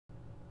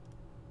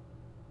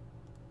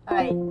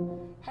Alright.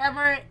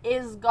 Hammer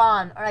is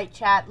gone. Alright,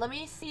 chat. Let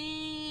me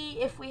see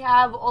if we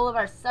have all of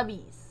our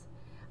subbies.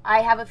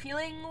 I have a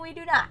feeling we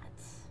do not.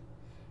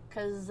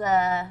 Because,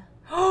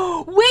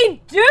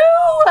 we do!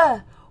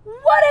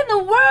 What in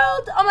the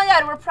world? Oh my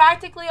god, we're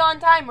practically on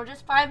time. We're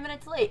just 5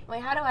 minutes late.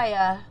 Wait, how do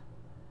I,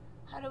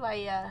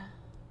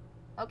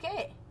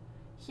 okay.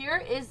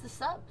 Here is the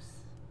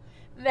subs.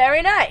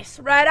 Very nice.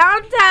 Right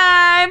on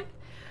time.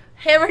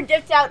 Hammer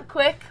dipped out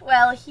quick.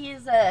 Well,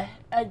 he's a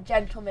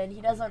gentleman.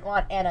 He doesn't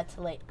want Anna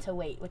to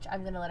wait, which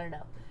I'm going to let her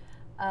know.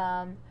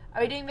 Are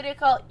we doing video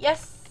call?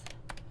 Yes.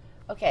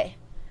 Okay.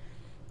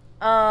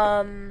 5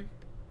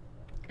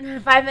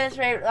 minutes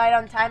right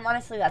on time.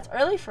 Honestly, that's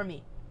early for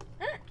me.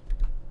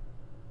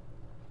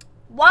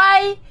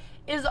 Why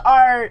is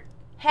our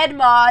head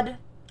mod,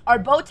 our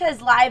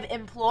BotezLive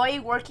employee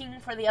working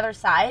for the other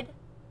side?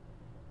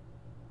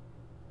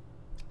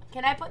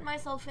 Can I put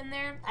myself in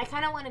there? I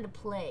kind of wanted to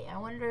play. I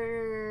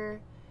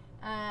wonder...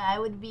 I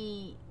would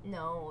be...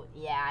 No,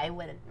 yeah, I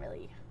wouldn't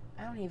really...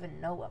 I don't even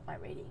know what my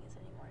rating is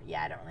anymore.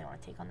 Yeah, I don't really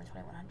want to take on the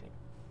 2100.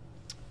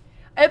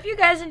 I hope you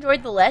guys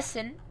enjoyed the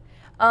lesson.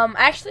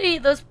 Actually,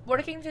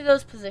 working through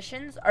those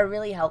positions are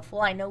really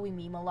helpful. I know we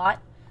meme a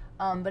lot,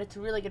 but it's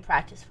really good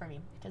practice for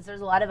me. Because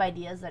there's a lot of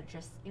ideas that are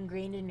just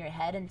ingrained in your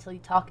head until you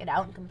talk it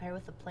out and compare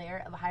with a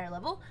player of a higher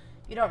level.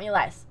 You don't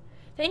realize.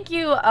 Thank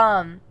you,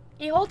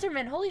 E.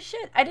 Holterman, holy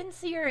shit, I didn't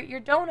see your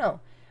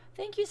dono.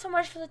 Thank you so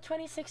much for the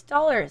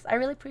 $26. I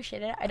really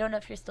appreciate it. I don't know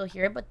if you're still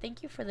here, but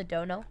thank you for the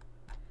dono.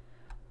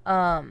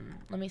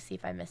 Let me see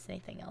if I missed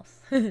anything else.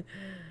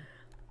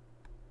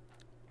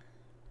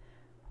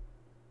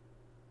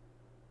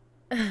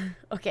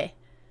 Okay.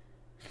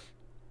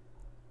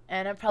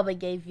 Anna probably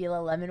gave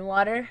Vila lemon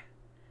water.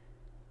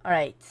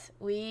 Alright,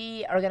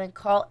 we are gonna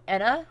call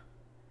Anna.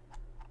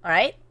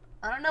 Alright.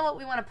 I don't know what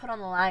we want to put on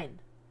the line.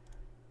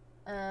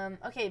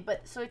 Okay,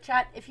 but so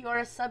chat, if you are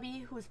a subby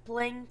who's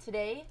playing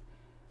today,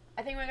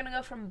 I think we're gonna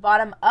go from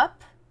bottom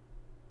up.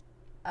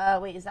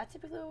 Wait, is that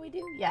typically what we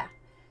do? Yeah.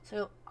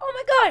 So, oh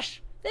my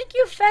gosh! Thank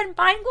you, Fen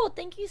Feingold.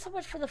 Thank you so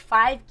much for the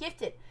 5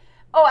 gifted.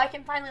 Oh, I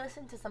can finally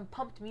listen to some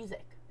pumped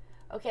music.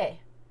 Okay.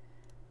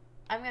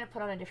 I'm gonna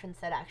put on a different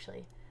set,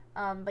 actually.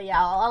 But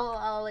yeah,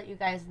 I'll let you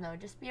guys know.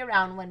 Just be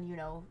around when, you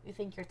know, you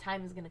think your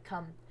time is gonna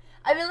come.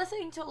 I've been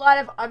listening to a lot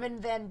of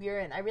Armin van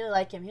Buren. I really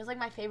like him. He was like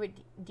my favorite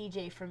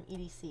DJ from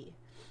EDC.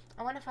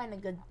 I want to find a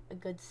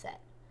good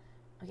set.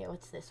 Okay,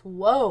 what's this?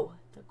 Whoa!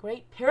 The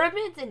Great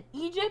Pyramids in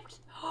Egypt?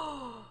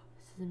 Oh,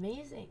 this is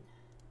amazing.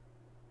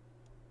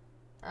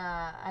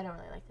 I don't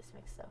really like this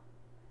mix, though.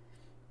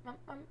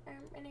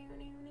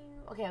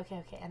 Okay.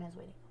 Anna's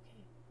waiting.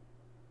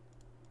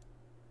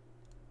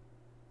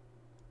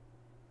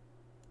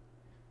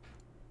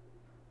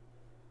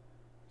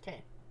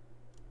 Okay.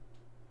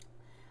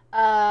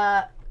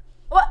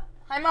 What?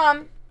 Hi,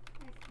 Mom.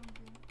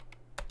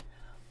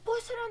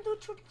 Posso não do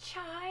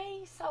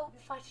chai? Só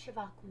faz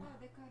chivakuma.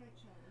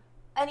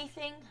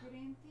 Anything?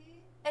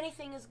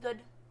 Anything is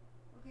good.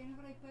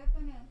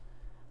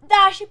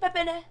 Dashi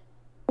pepene.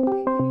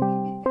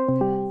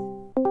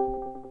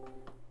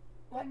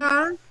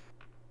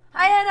 Hi,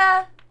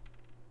 Anna.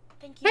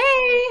 Thank you.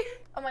 Hey.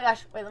 Oh my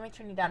gosh. Wait, let me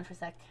turn you down for a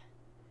sec.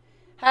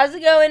 How's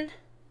it going?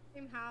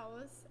 Same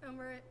house, and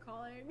we're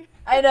calling.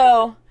 I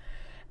know.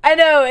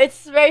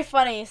 It's very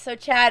funny. So,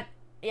 chat.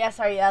 Yeah,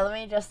 sorry. Yeah, let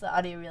me adjust the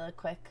audio really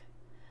quick.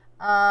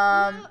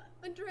 Yeah,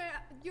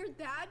 Andrea, your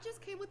dad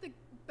just came with the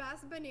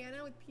best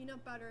banana with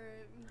peanut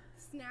butter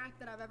snack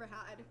that I've ever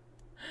had.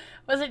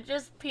 Was it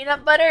just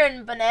peanut butter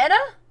and banana?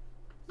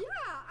 Yeah,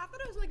 I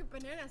thought it was like a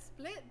banana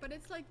split, but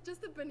it's like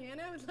just a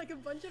banana with like a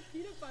bunch of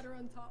peanut butter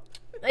on top.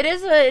 It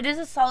is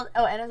a solid.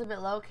 Oh, Anna's a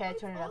bit low. Okay, I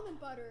turn it up. Almond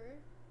butter.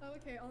 Oh,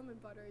 okay,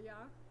 almond butter.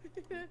 Yeah.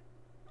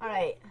 All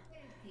right.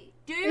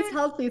 It's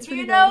healthy. It's do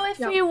you know if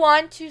you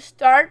want to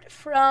start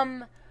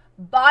from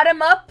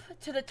bottom up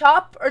to the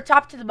top or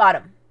top to the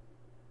bottom?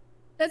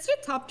 Let's do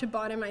top to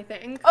bottom, I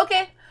think.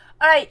 Okay.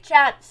 All right,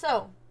 chat.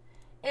 So,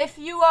 if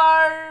you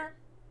are,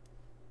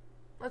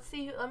 let's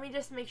see. Let me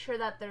just make sure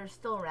that they're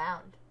still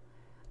around.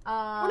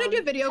 Want to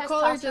do video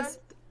call or just?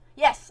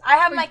 Yes, I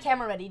have my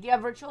camera ready. Do you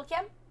have virtual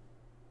cam?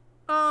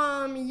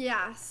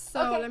 Yes.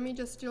 So okay. Let me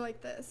just do like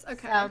this.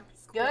 Okay.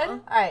 Sounds good.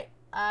 All right.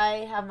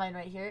 I have mine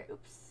right here.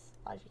 Oops.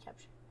 Logic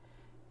capture.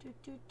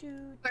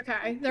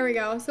 Okay, there we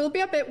go. So it'll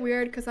be a bit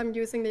weird because I'm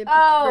using the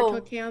virtual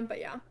cam, but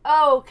yeah.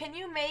 Oh, can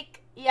you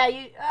make? Yeah,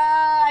 you.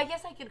 I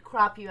guess I could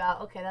crop you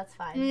out. Okay, that's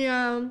fine.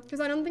 Yeah, because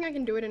I don't think I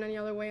can do it in any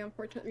other way,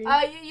 unfortunately.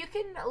 You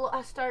can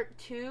start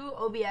 2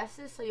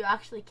 OBSs, so you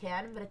actually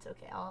can, but it's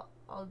okay. I'll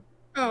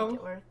make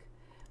it work.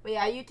 But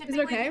yeah, you typically.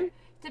 Is it okay?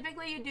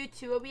 Typically, you do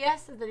 2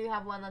 OBSs, then you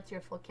have one that's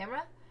your full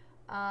camera.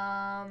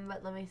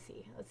 But let me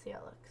see. Let's see how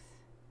it looks.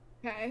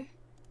 Okay.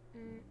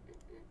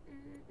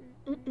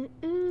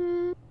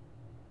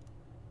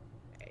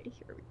 Okay,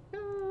 here we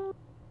go.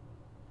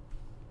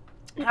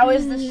 How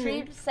is the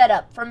stream set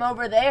up from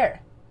over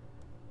there?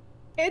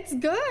 It's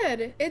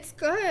good. It's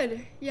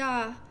good.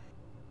 Yeah.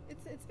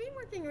 It's been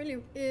working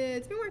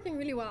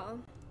really well.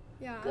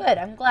 Yeah. Good.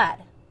 I'm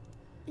glad.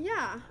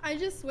 Yeah, I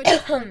just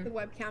switched like, the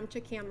webcam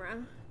to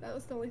camera. That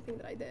was the only thing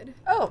that I did.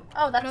 Oh,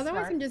 that's But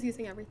otherwise, smart. I'm just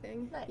using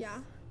everything. Nice. Yeah.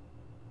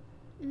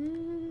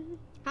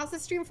 How's the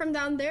stream from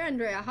down there,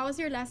 Andrea? How was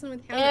your lesson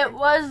with Hammer? It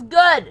was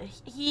good.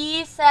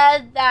 He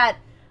said that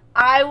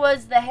I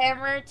was the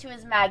hammer to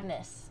his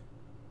Magnus.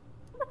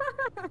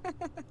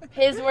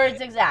 His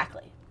words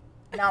exactly,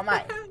 not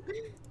mine.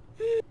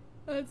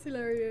 That's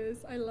hilarious.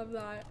 I love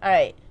that. All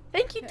right.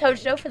 Thank you,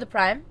 Tojo, for the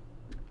prime.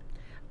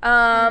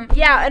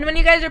 Yeah, and when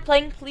you guys are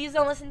playing, please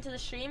don't listen to the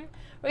stream.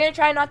 We're going to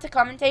try not to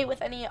commentate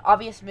with any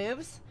obvious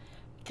moves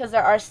because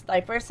there are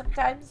snipers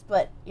sometimes,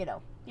 but, you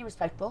know, be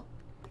respectful.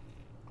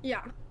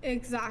 Yeah,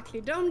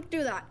 exactly. Don't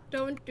do that.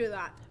 Don't do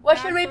that. What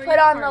should we put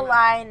on the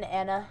line,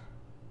 Anna?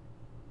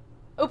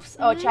 Oops.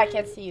 Oh, chat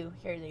can't see you.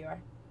 Here you are.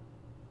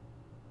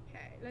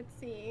 Okay, let's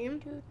see.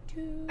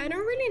 I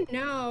don't really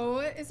know.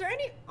 Is there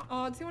any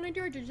odds you want to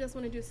do, or do you just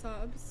want to do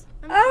subs?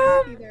 I'm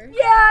fine with either.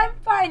 Yeah, I'm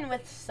fine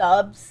with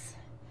subs.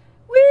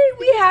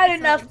 We had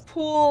enough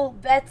pool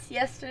bets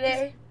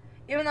yesterday,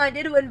 even though I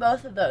did win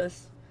both of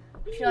those.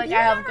 I feel like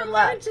I have good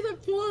luck. Into the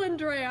pool,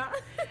 Andrea.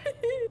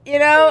 You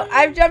know,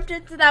 I've jumped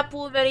into that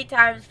pool many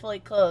times fully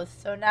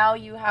closed, so now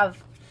you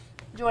have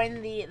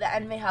joined the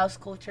anime house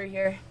culture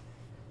here.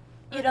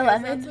 Eat a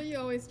lemon. So that's what you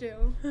always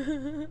do.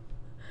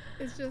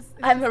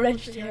 I'm a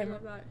rich him.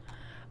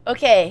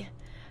 Okay.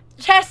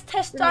 Chest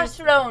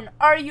testosterone,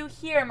 are you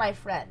here, my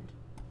friend?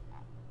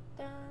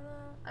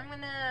 I'm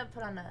gonna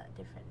put on a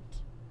different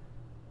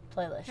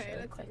playlist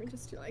really quick. Let me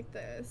just do like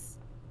this.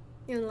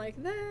 And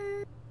like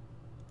that.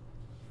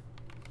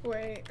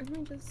 Wait, let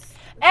me just...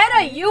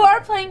 Anna, you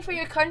are playing for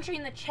your country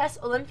in the chess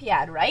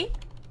Olympiad, right?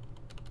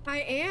 I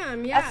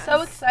am, yes. That's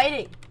so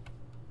exciting.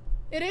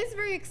 It is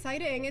very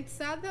exciting. It's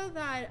sad though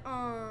that,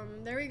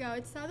 there we go.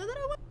 It's sad though that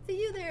I want to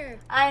see you there.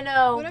 I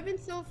know. It would have been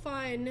so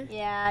fun.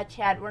 Yeah,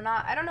 Chad, we're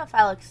not, I don't know if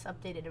Alex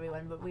updated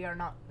everyone, but we are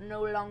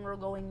no longer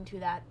going to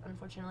that,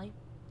 unfortunately.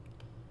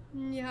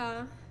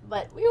 Yeah.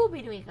 But we will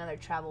be doing other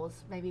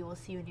travels. Maybe we'll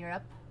see you in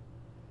Europe.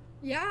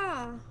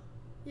 Yeah.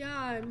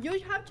 Yeah. You'll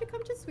have to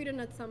come to Sweden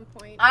at some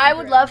point. I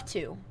would love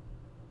to.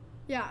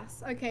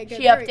 Yes. Okay, good.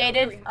 She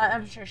updated?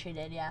 I'm sure she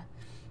did, yeah.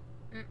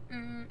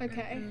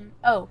 Okay.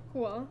 Oh.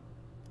 Cool.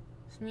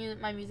 Is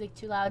my music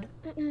too loud?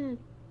 Okay,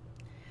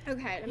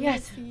 let me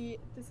see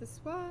this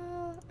as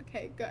well.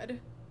 Okay, good.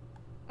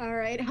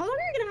 Alright, how long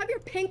are you gonna have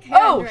your pink hair,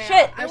 Oh, Andrea?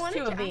 shit, there's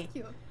two of me.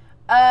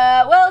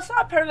 Well, it's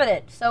not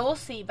permanent, so we'll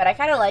see, but I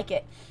kind of like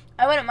it.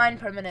 I wouldn't mind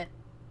permanent.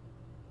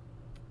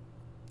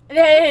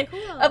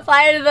 Cool.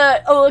 Apply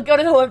to go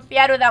to the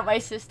Olympiad without my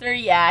sister?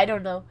 Yeah, I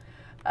don't know.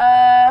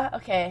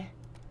 Okay.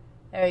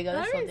 There we go,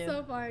 this will do. That is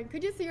so fun.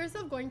 Could you see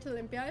yourself going to the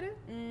Olympiad?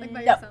 Like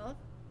by no. yourself?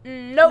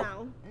 Nope.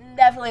 No.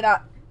 Definitely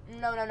not.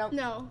 No.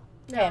 No.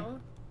 Okay.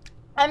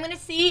 I'm gonna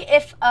see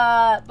if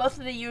both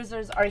of the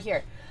users are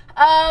here.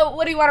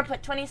 What do you want to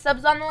put? 20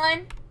 subs on the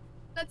line?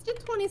 Let's do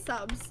 20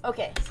 subs.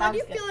 Okay, sounds good. How do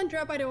you feel,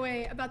 Andrea, by the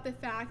way, about the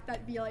fact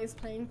that Vila is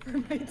playing for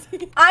my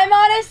team? I'm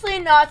honestly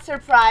not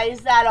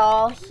surprised at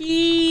all.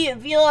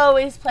 Vila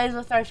always plays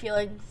with our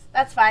feelings.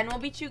 That's fine. We'll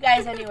beat you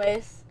guys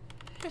anyways.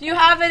 Do you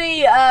have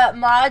any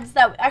mods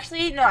that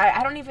actually? No,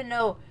 I don't even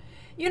know.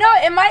 You know,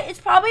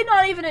 it's probably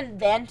not even an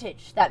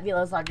advantage that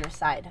Vila's on your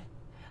side.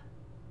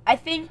 I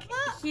think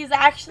he's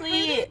actually...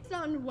 He's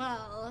done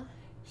well.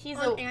 He's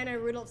on Anna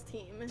Rudolph's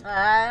team. I don't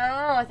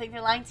know. I think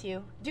they're lying to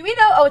you. Do we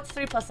know? Oh, it's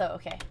 3+0.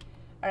 Okay.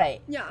 All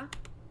right. Yeah.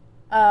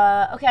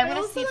 Okay, I'm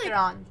going to see if they're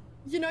on.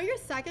 You know your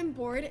second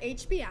board,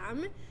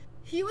 HBM?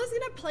 He was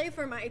going to play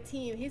for my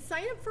team. He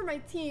signed up for my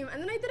team,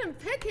 and then I didn't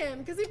pick him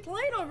because he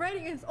played already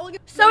against Olga.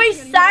 So he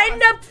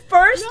signed up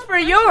first for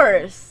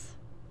yours.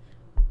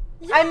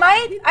 Yeah,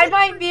 I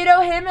might veto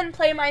him and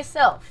play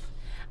myself.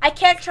 I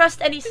can't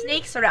trust any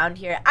snakes around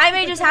here. I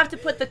may just have to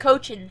put the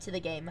coach into the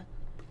game.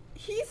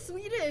 He's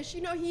Swedish. You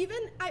know, he even,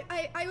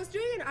 I was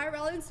doing an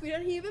IRL in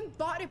Sweden. He even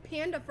bought a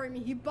panda for me.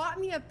 He bought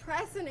me a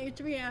press in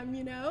HBM,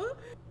 you know?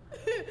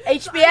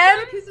 HBM? So I feel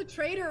like he's a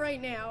traitor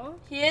right now.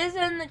 He is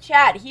in the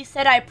chat. He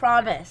said, I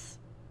promise.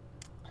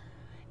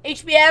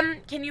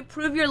 HBM, can you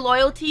prove your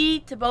loyalty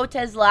to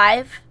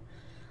BotezLive?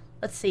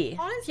 Let's see.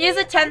 Honestly, he is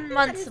a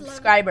 10-month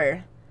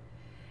subscriber.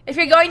 If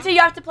you're going to, you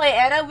have to play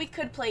Anna. We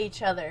could play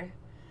each other.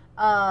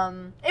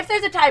 If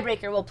there's a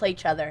tiebreaker, we'll play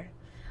each other.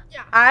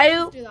 Yeah,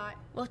 I do that.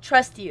 will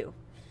trust you.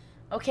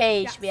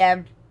 Okay, yes.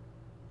 HBM.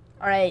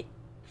 All right.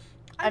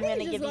 I'm going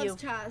to give you...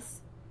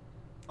 chess.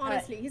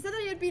 Honestly, he said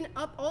that he had been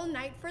up all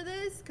night for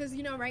this because,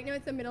 you know, right now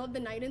it's the middle of the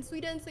night in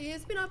Sweden. So he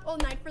has been up all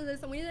night for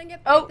this. And when he didn't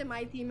get picked in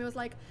my team, it was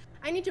like,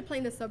 I need to play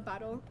in the sub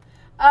battle.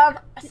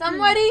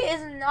 Somebody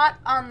is not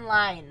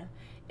online.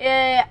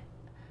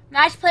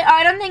 Match play. Oh,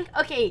 I don't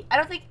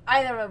think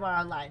either of them are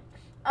online.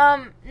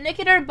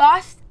 Nikitor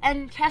Boss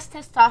and Chess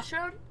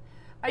Testosterone.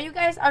 Are you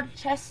guys on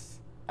Chess?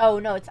 Oh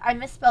no, I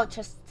misspelled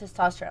Chess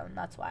Testosterone.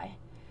 That's why.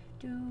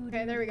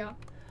 Okay, there we go.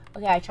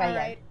 Okay, I tried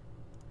again.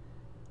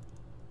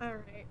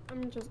 Alright,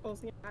 I'm just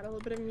also gonna add a little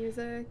bit of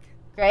music.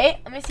 Great.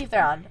 Let me see if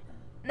they're on.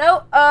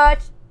 No,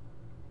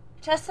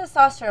 Chess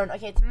Testosterone.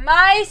 Okay, it's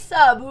my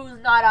sub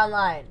who's not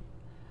online.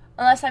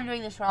 Unless I'm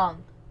doing this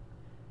wrong.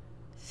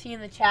 See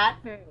in the chat.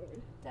 Okay.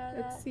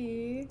 Let's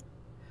see.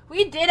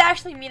 We did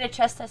actually meet a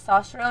chest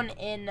testosterone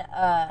in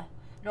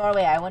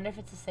Norway. I wonder if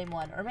it's the same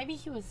one, or maybe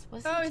he was.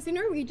 Oh, is he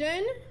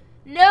Norwegian?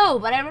 No,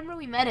 but I remember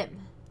we met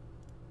him.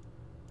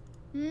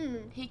 Hmm.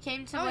 He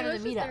came to one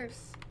of the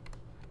meetups.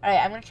 All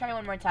right, I'm gonna try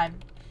one more time.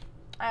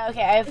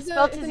 Okay, I have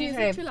spelled his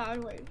username too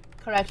loud? Wait.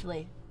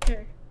 correctly.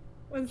 Here.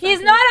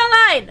 He's not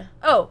online.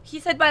 Oh, he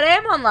said, but I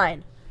am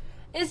online.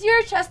 Is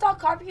your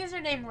chess.com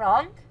username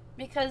wrong?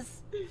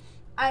 Because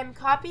I'm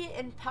copy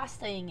and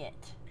pastaing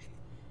it,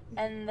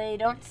 and they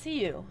don't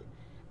see you.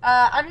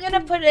 I'm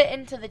gonna put it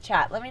into the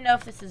chat. Let me know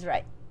if this is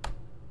right.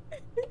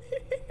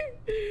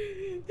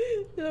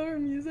 Lower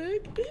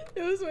music.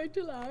 It was way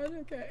too loud.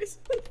 Okay.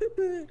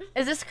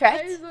 Is this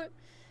correct?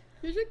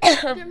 You should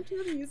jump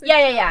to the music.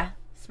 Yeah.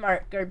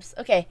 Smart, Gerbs.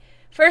 Okay.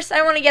 First,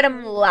 I want to get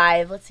them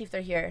live. Let's see if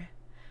they're here.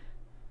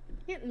 You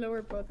can't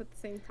lower both at the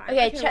same time.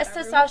 Okay, chest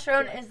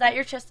testosterone. Is that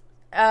your chest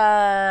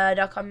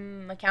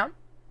 .com account,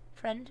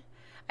 friend?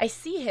 I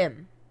see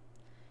him.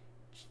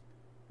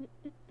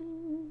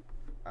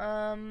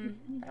 I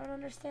don't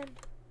understand.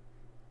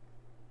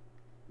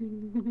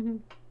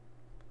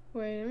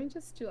 Wait, let me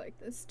just do like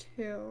this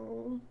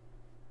too.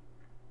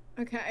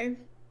 Okay.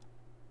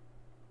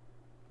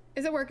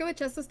 Is it working with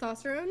chest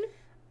testosterone?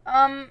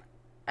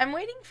 I'm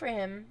waiting for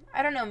him.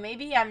 I don't know.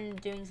 Maybe I'm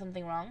doing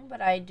something wrong,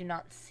 but I do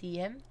not see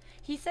him.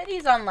 He said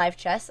he's on live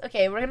chess.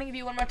 Okay, we're gonna give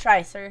you one more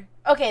try, sir.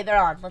 Okay,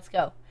 they're on. Let's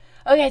go.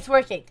 Okay, it's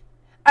working.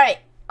 All right,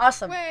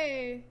 awesome.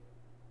 Wait.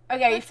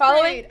 Okay, are you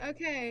following? Great.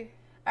 Okay.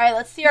 All right,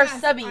 let's see our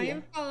subby. I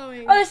am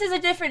following. Oh, this is a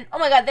different. Oh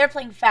my God, they're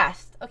playing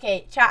fast.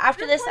 Okay, chat.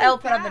 After this, I'll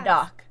put on the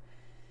dock.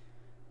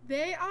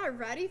 They are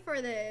ready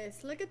for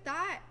this. Look at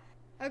that.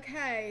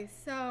 Okay,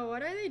 so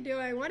what are they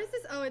doing? What is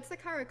this? Oh, it's the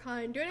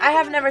Karakan. I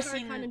have never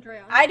seen.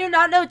 I do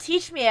not know.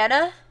 Teach me, Anna.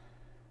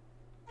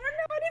 I don't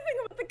know anything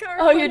about the Karakan.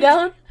 Oh, you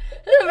don't?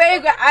 This is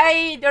very.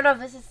 I don't know if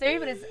this is theory,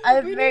 but it's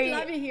very.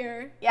 Levy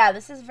here. Yeah,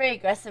 this is very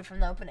aggressive from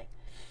the opening.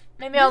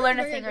 Maybe I'll learn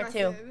a thing or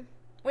two.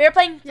 We are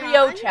playing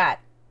 3-0 chat.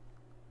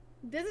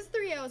 This is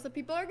 3-0, so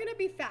people are gonna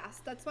be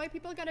fast. That's why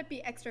people gotta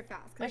be extra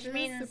fast. Which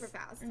means super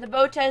fast. The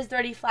Botez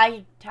dirty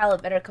flag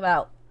talent better come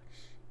out.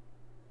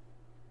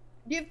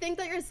 Do you think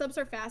that your subs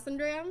are fast,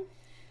 Andrea?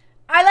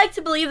 I like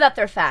to believe that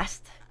they're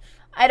fast.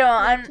 I don't.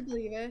 I like to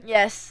believe it.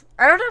 Yes,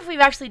 I don't know if we've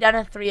actually done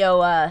a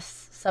 3-0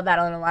 sub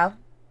battle in a while.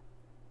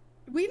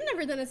 We've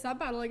never done a sub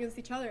battle against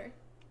each other.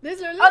 This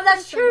is oh,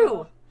 that's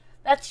true.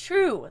 That's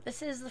true.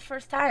 This is the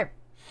first time.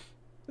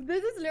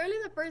 This is literally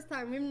the first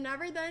time. We've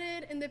never done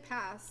it in the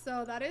past,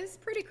 so that is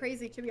pretty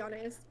crazy, to be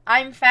honest.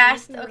 I'm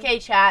fast. Okay,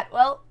 chat.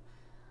 Well,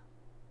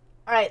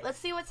 all right. Let's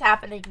see what's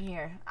happening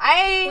here.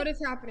 What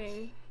is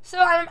happening? So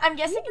I'm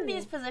guessing in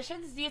these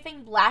positions, do you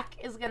think Black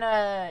is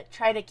gonna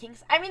try to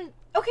kings? I mean,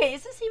 okay,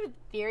 is this even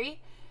theory?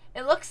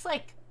 It looks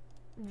like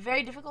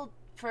very difficult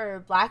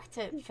for Black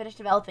to finish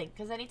developing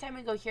because anytime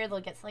we go here, they'll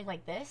get something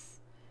like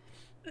this.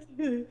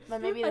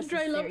 But maybe this is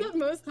theory. I love that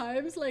most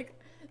times, like,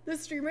 the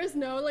streamers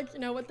know, like, you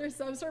know, what their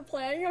subs are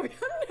playing, and we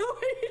have no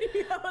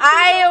idea.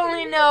 I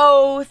only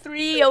know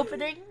 3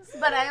 openings,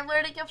 but I am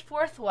learning a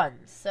 4th one,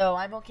 so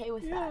I'm okay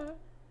with that.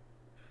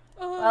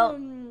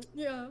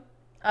 Yeah.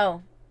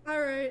 Oh.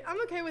 Alright,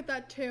 I'm okay with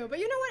that too. But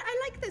you know what?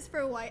 I like this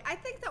for White. I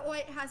think that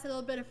White has a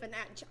little bit of an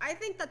edge. I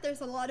think that there's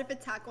a lot of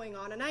attack going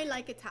on, and I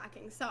like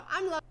attacking. So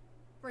I'm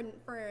loving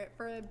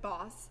for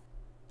boss.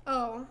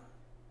 Oh.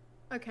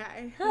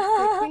 Okay.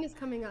 The queen is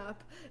coming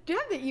up. Do you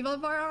have the evil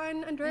bar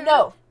on, Andrea?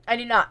 No, I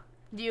do not.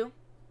 Do you?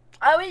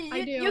 Oh,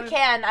 I do. You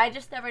can. I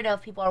just never know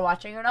if people are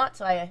watching or not,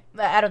 so I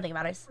don't think it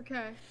matters.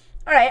 Okay.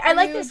 All right, I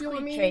like this do you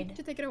want me trade.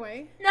 to take it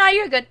away? No,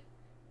 you're good.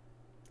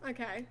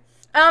 Okay.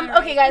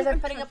 Okay, guys, I'm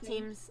putting up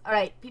teams. All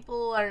right,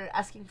 people are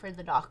asking for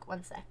the dock.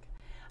 1 sec.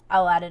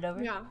 I'll add it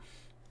over. Yeah.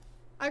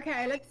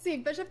 Okay, let's see.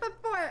 Bishop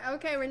f4.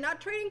 Okay, we're not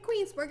trading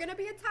queens. We're gonna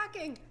be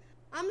attacking.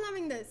 I'm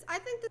loving this. I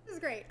think this is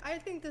great.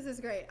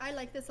 I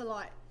like this a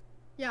lot.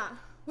 Yeah.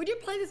 Would you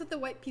play this with the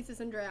white pieces,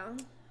 Andrea?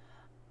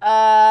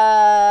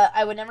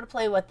 I would never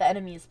play what the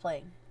enemy is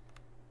playing.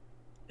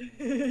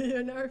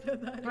 You never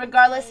played that.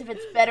 Regardless if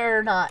it's better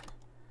or not.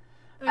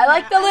 Okay, I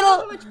like the little. I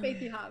don't know how much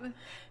faith you have.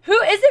 Who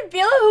is it?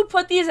 Bila who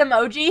put these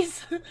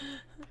emojis? No,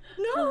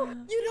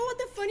 you know what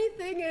the funny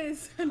thing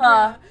is?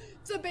 Huh.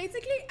 So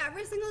basically,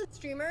 every single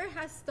streamer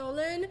has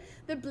stolen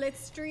the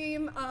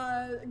Blitzstream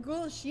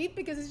Ghoul sheet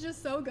because it's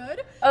just so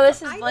good. Oh,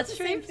 this is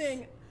Blitzstream?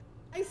 Blitzstream?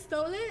 I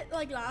stole it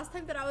like last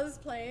time that I was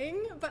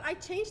playing, but I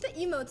changed the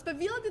emotes. But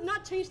Vila did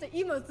not change the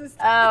emotes this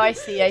time. Oh, I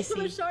see. So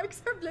the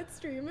sharks are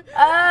Blitzstream.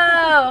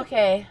 Oh,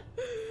 okay.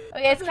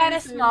 Okay, it's kind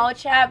of small,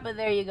 chat, but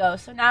there you go.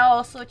 So now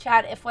also,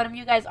 chat, if one of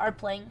you guys are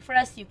playing for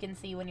us, you can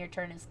see when your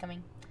turn is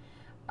coming.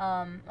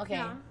 Okay.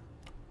 Yeah.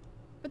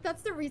 But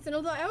that's the reason.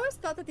 Although I always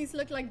thought that these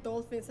looked like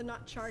dolphins and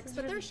not sharks,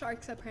 but they're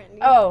sharks apparently.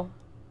 Oh.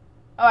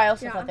 Oh, I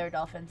also thought they were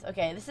dolphins.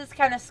 Okay, this is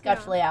kind of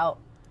sketch layout.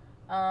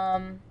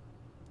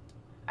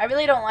 I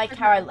really don't like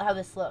how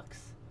this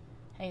looks.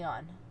 Hang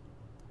on.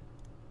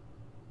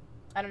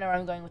 I don't know where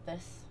I'm going with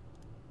this.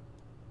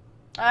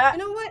 You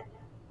know what?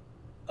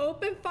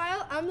 Open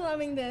file. I'm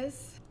loving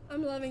this.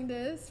 I'm loving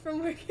this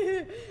from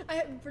working.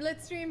 For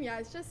Let's Stream, yeah,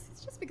 it's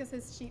just because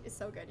his sheet is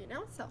so good, you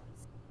know.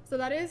 So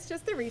that is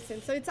just the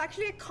reason. So it's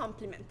actually a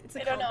compliment. It's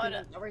a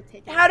compliment that we're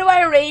taking. How do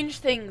I arrange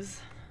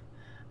things?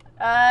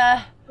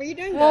 Are you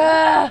doing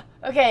good?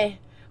 Okay.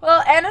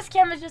 Well, Anna's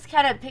camera is just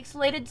kind of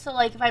pixelated, so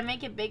like if I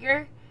make it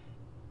bigger,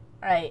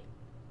 all right.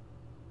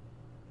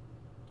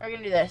 We're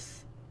gonna do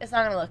this. It's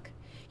not gonna look.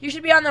 You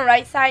should be on the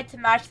right side to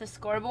match the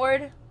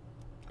scoreboard.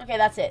 Okay,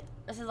 that's it.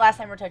 This is the last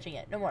time we're touching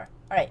it. No more.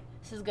 All right,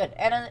 this is good.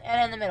 Anna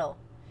in the middle.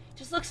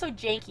 Just looks so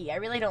janky. I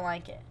really don't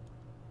like it.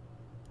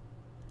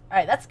 All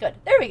right, that's good.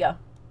 There we go.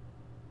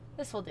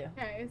 This will do.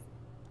 Okay.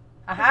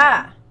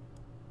 Aha. Okay.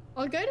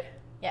 All good?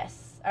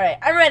 Yes. All right,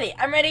 I'm ready.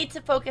 I'm ready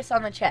to focus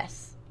on the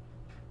chess.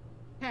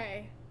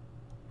 Okay.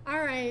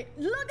 All right.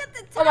 Look at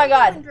the Oh my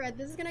God. 100.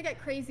 This is gonna get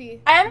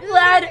crazy. I'm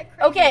glad.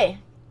 Okay.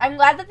 I'm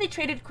glad that they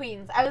traded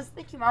queens.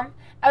 Thank you, Mom.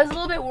 I was a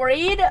little bit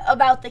worried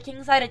about the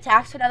kingside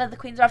attack, so now that the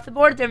queens are off the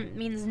board, that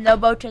means no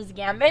Botez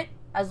Gambit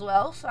as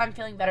well, so I'm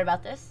feeling better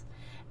about this.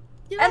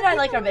 You know, and I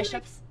like our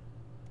bishops.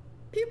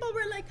 People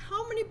were like,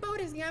 how many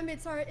Botez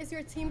Gambits is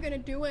your team going to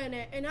do in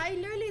it? And I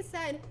literally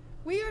said,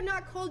 we are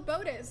not called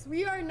Botez.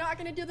 We are not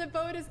going to do the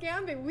Botez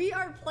Gambit. We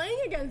are playing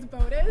against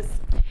Botez.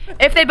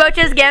 If they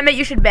Botez Gambit,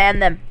 you should ban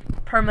them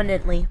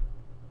permanently.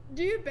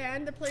 Do you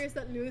ban the players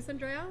that lose,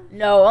 Andrea?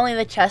 No, only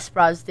the chess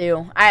bras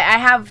do. I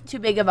have too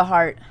big of a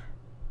heart.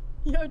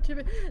 Couldn't do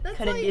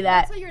that.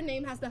 That's why your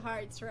name has the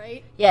hearts,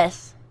 right?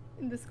 Yes.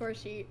 In the score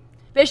sheet.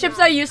 Bishops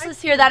are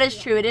useless here. That is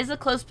true. It is a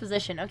close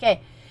position.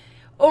 Okay.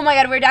 Oh my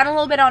God, we're down a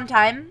little bit on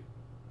time.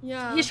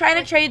 Yeah. He's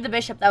trying to trade the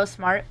bishop. That was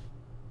smart.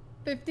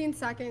 15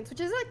 seconds, which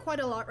is like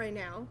quite a lot right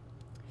now.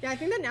 Yeah, I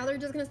think that now they're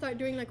just gonna start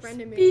doing like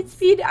random moves.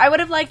 Speed. I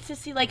would have liked to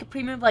see like a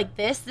pre-move like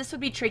this. This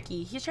would be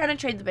tricky. He's trying to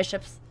trade the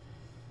bishops.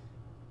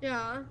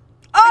 Yeah.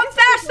 Oh, I'm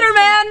faster,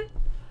 man!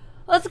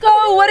 Let's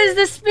go. What is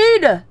this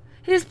speed?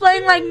 He's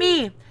playing like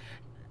me.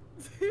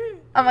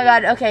 Oh my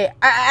God. Okay.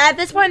 At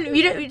this point,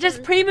 you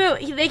just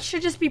pre-move. They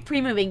should just be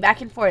pre-moving back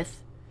and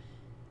forth.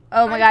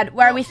 Oh my God.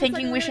 Why are we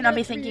thinking? We should not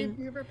be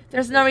thinking.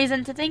 There's no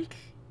reason to think.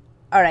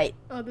 All right.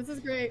 Oh, this is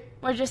great.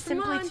 We're just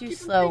simply too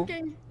slow.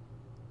 Keep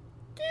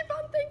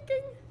on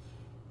thinking.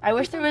 I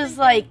wish there was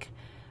like,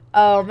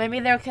 oh, maybe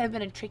there could have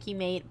been a tricky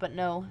mate, but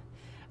no.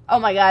 Oh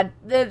my God.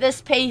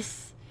 This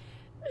pace.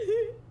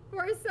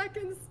 4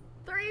 seconds.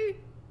 3.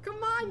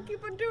 Come on,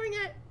 keep on doing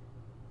it.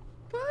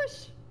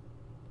 Push.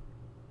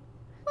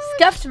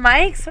 Scuffed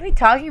mics? What are you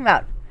talking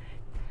about?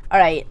 All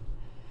right.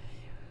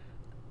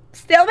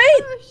 Stalemate?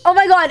 Push. Oh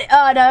my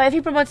God. No, if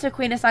he promotes to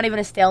queen, it's not even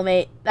a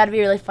stalemate. That'd be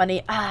really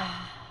funny.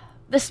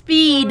 The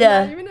speed.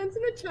 Not even ends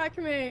in a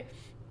checkmate.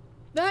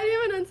 Not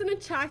even ends in a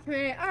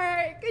checkmate. All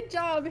right. Good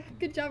job.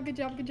 Good job. Good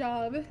job. Good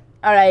job.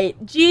 All right.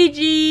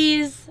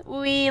 GG's.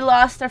 We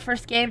lost our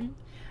first game.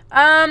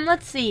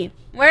 Let's see.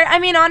 I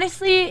mean,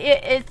 honestly,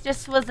 it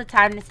just was a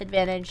time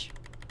disadvantage.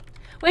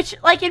 Which,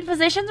 like, in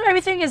positions where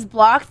everything is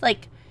blocked,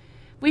 like,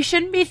 we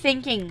shouldn't be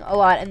thinking a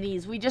lot in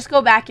these. We just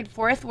go back and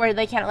forth where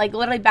they can't, like,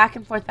 literally back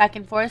and forth, back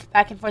and forth,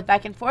 back and forth,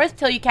 back and forth,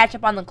 till you catch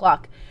up on the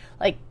clock.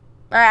 Like,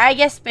 I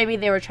guess maybe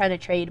they were trying to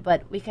trade,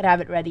 but we could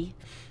have it ready.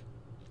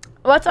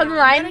 What's on the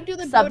line? I'm gonna do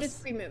the Subs.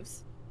 free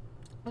moves.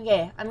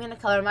 Okay, I'm gonna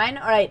color mine.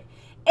 All right.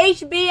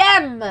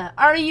 HBM,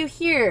 are you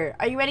here?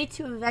 Are you ready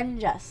to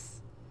avenge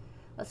us?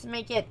 Let's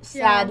make it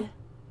sad. Yeah.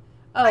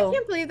 Oh. I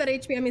can't believe that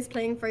HBM is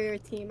playing for your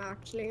team,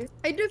 actually.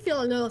 I do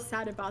feel a little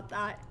sad about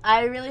that.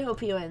 I really hope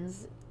he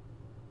wins.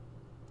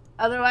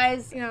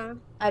 Otherwise, yeah,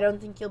 I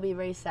don't think you'll be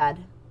very sad.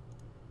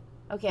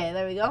 Okay,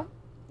 there we go.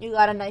 You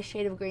got a nice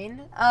shade of green.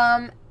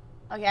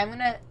 Okay, I'm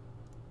gonna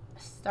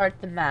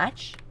start the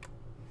match.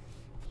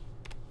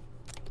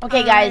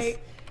 Okay, guys.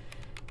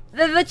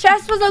 The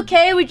chess was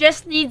okay. We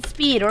just need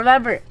speed.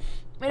 Remember,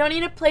 we don't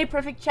need to play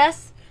perfect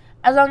chess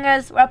as long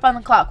as we're up on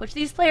the clock, which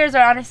these players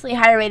are honestly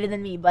higher rated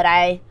than me, but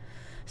I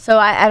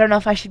don't know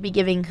if I should be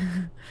giving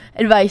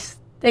advice.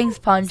 Thanks,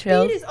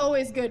 Pontrails. Speed is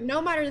always good. No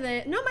matter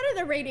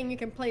the rating, you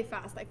can play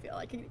fast, I feel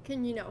like.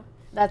 You know.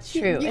 That's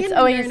true. It's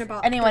always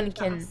anyone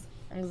can.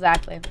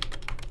 Exactly.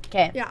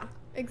 Okay. Yeah,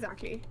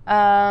 exactly.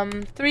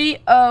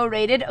 3-0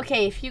 rated.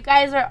 Okay, if you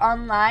guys are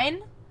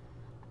online,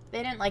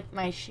 they didn't like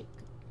my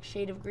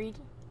shade of green.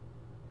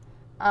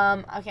 Okay,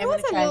 I'm gonna try. It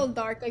was a little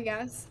dark, I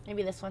guess.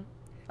 Maybe this one.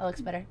 That looks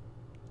better.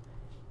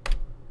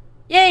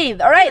 Yay!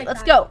 All right,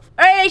 let's go. All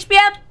right,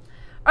 HBM,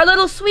 our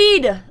little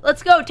Swede.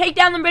 Let's go. Take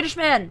down the British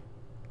man.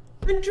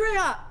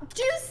 Andrea,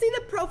 do you see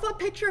the profile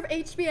picture of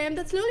HBM?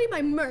 That's literally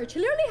my merch. He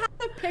literally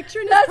has a picture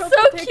in his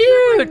profile picture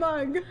cute. of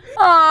my mug.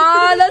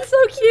 Aw, that's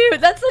so cute.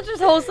 That's such a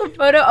wholesome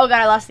photo. Oh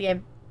God, I lost the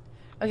game.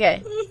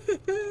 Okay.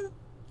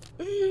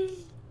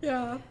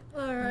 Yeah.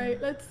 All right.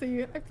 Let's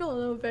see. I feel a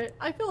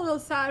little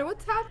sad.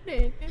 What's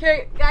happening?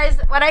 Here, guys,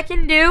 what I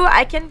can do,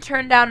 I can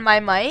turn down my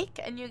mic,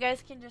 and you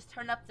guys can just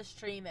turn up the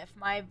stream if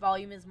my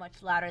volume is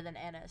much louder than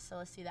Anna's. So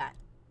let's see that.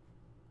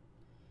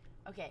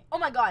 Okay. Oh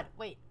my God.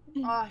 Wait.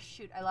 Oh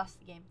shoot, I lost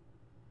the game.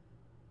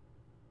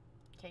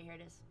 Okay, here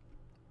it is.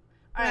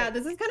 All right.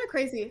 This is kind of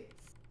crazy.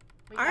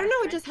 We I got don't a know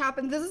what French. just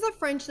happened. This is a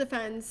French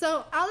defense.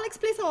 So I'll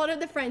explain a lot of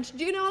the French.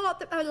 Do you know a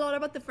lot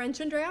about the French,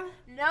 Andrea?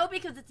 No,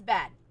 because it's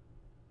bad.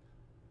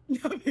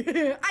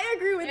 I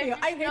agree with There's you.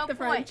 just I hate no the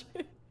point.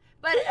 French.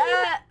 But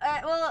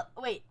well,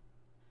 wait.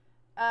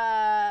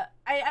 I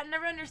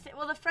never understand.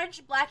 Well, the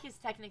French black is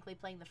technically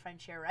playing the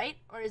French here, right?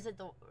 Or is it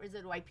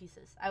white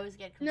pieces? I always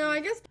get confused. No, I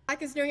guess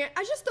Black is doing it.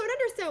 I just don't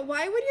understand.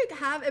 Why would you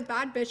have a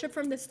bad bishop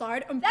from the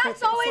start on That's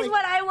purpose? always Like,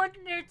 what I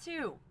wonder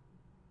too.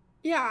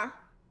 yeah.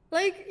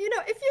 Like, you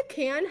know, if you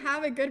can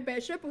have a good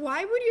bishop,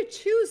 why would you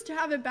choose to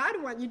have a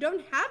bad one? You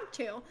don't have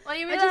to. Well,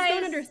 you I realize just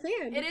don't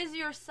understand. it is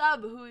your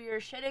sub who you're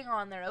shitting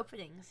on their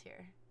openings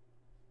here.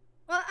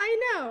 Well, I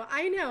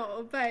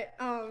know, but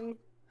I mean,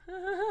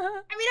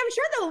 I'm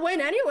sure they'll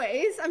win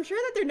anyways. I'm sure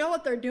that they know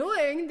what they're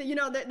doing. You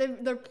know,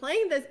 they're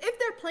playing this. If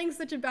they're playing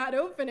such a bad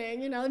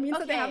opening, you know, it means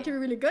that they have to be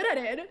really good at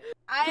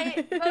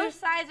it. Both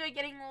sides are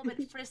getting a little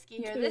bit frisky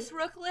here. This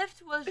rook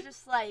lift was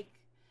just like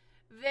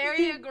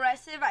very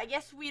aggressive. I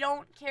guess we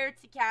don't care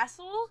to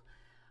castle.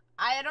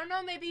 I don't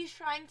know. Maybe he's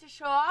trying to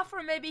show off,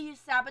 or maybe he's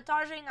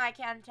sabotaging. I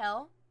can't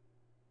tell.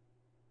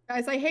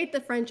 Guys, I hate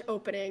the French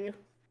opening.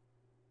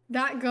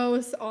 That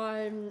goes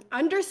on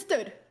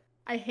understood.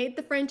 I hate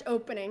the French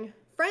opening.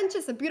 French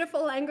is a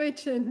beautiful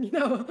language and, you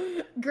know,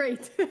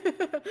 great.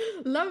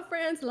 Love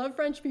France, love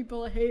French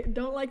people.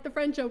 Don't like the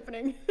French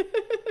opening.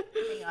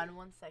 Hang on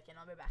 1 second.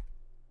 I'll be back.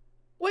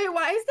 Wait,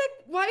 why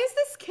is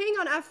this king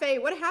on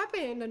F8? What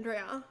happened,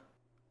 Andrea?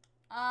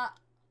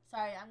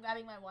 Sorry. I'm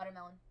grabbing my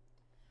watermelon.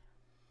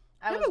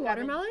 You have a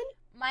watermelon?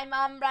 My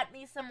mom brought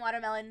me some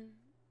watermelon.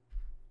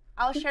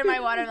 I'll share my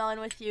watermelon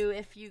with you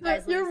if you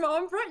guys Your lose.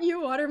 mom brought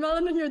you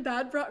watermelon and your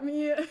dad brought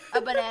me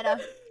A banana.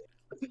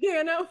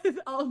 banana with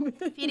almond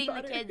Feeding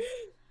butter. the kids.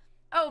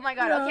 Oh my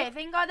god, Yeah. okay,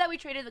 thank god that we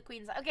traded the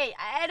queens. Okay,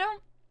 I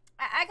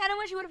kind of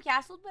wish you would have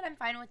castled, but I'm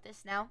fine with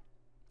this now.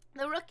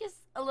 The rook is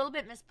a little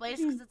bit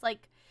misplaced because it's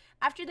like,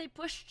 after they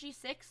push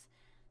g6,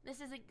 this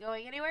isn't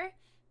going anywhere.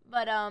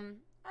 But, I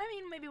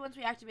mean, maybe once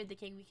we activate the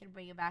king, we can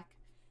bring it back.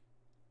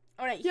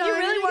 Alright, Yeah, he I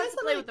mean, really I wants guess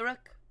to play I'm with the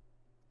rook.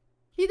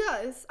 He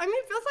does. I mean,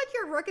 it feels like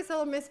your rook is a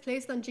little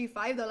misplaced on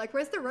g5 though. Like,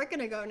 where's the rook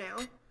gonna go now?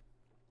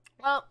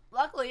 Well,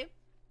 luckily,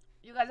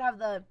 you guys have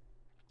the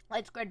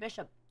light squared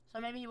bishop, so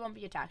maybe he won't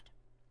be attacked.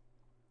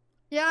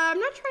 Yeah, I'm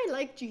not sure I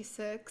like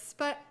g6,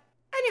 but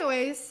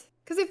anyways,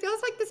 because it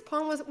feels like this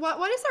pawn was.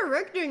 What is our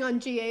rook doing on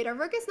g8? Our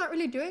rook is not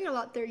really doing a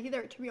lot there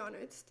either, to be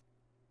honest.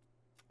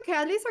 Okay,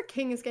 at least our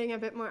king is getting a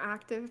bit more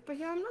active, but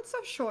yeah, I'm not so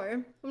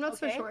sure. I'm not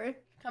so Okay. sure.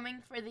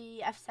 Coming for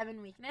the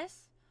f7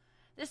 weakness.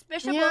 This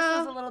bishop Yeah.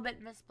 also is a little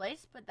bit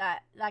misplaced, but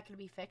that could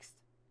be fixed.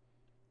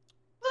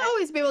 We'll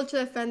always be able to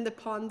defend the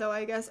pawn, though,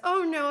 I guess.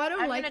 Oh no, I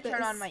don't I'm like gonna this.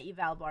 turn on my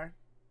eval bar.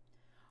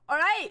 All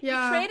right,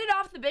 Yeah. we traded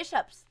off the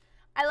bishops.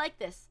 I like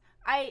this.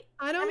 I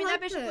don't mean, like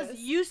that bishop was this.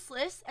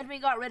 useless, and we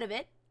got rid of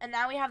it. And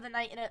now we have the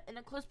knight in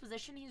a close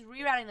position. He's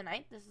rerouting the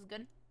knight. This is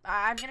good.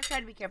 I'm gonna try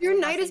to be careful. Your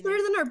with not knight is saying better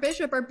this. than our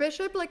bishop. Our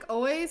bishop, like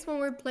always, when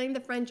we're playing the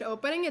French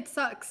opening, it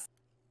sucks.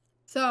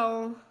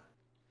 So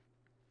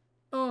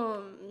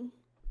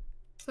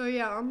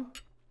yeah.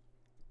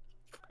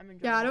 I'm enjoying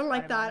Yeah, I this don't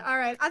like that. watermelon. All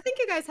right, I think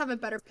you guys have a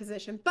better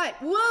position.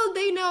 But will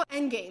they know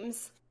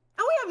endgames?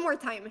 And we have more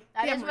time.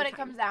 That We have is more what it time.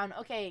 comes down.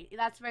 Okay,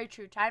 that's very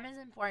true. Time is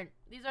important.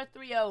 These are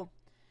 3-0.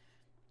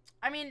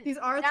 I mean, These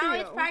are now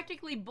it's 3-0.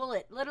 practically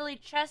bullet. Literally,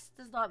 chess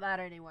does not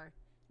matter anymore.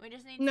 We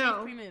just need No.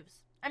 safe pre-moves.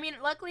 I mean,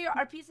 luckily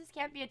our pieces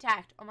can't be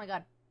attacked. Oh my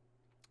god.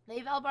 The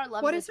eval bar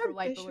loves What this is our for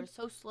white, but bishop? we're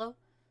so slow.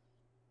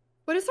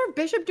 What is our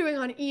bishop doing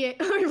on e8?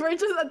 We're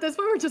just at this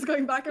point. We're just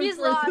going back and He's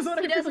forth. is lost. what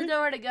I He feel doesn't like. know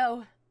where to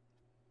go.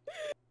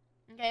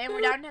 Okay,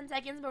 we're down 10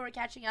 seconds, but we're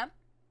catching up.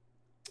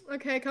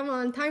 Okay, come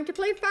on. Time to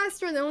play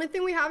faster. The only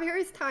thing we have here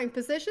is time.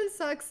 Position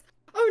sucks.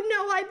 Oh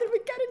no, why did we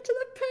get into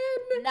the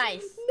pin?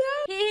 Nice.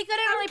 No. He couldn't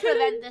I'm really kidding.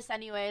 prevent this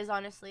anyways,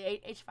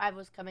 honestly. H5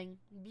 was coming.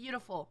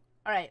 Beautiful.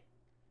 All right.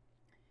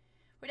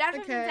 We're down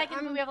 15 Okay, seconds,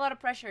 but I'm- we have a lot of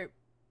pressure.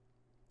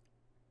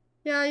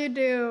 Yeah, you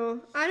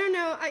do. I don't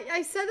know.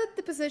 I said that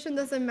the position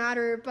doesn't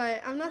matter,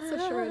 but I'm not so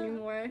sure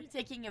anymore. You're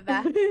taking it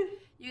back.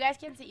 You guys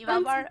can see eval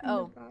I'm bar? taking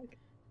Oh. it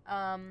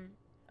back.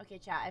 Okay,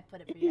 chat. I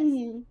put it for you guys.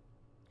 Here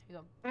you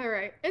go. All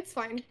right, it's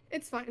fine.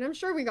 It's fine. I'm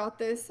sure we got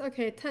this.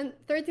 Okay,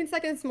 13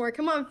 seconds more.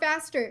 Come on,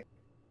 faster.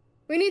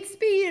 We need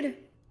speed.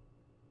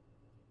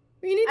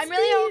 We need I'm speed.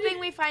 really hoping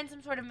we find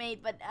some sort of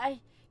mate, but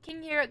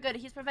King here, good.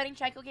 He's preventing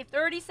check. Okay,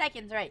 30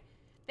 seconds, right.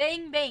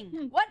 Bang,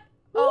 bang. What?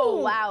 Oh,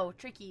 Ooh. wow.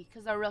 Tricky,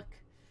 because our rook.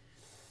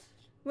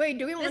 Wait,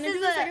 do we want to This do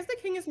is this? I a guess the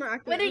king is more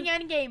active. Winning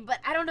endgame, but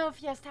I don't know if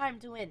he has time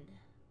to win.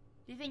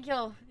 Do you think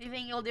he'll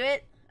do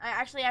it?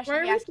 I should What be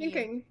are we asking you.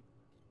 thinking?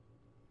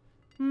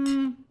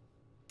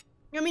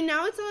 I mean,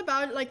 now it's all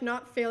about like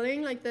not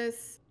failing like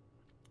this.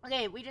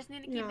 Okay, we just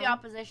need to keep the Yeah.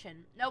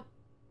 opposition. Nope.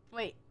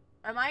 Wait,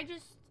 am I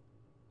just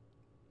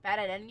bad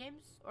at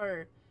endgames?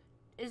 Or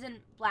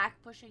isn't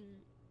black pushing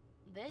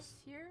this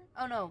here?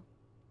 Oh, no.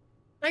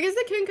 I guess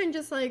the king can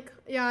just like,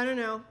 yeah, I don't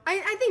know.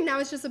 I think now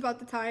it's just about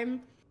the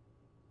time.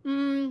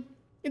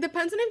 It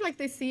depends on if like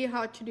they see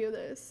how to do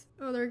this.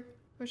 Oh, they're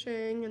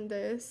pushing and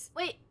this.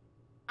 Wait,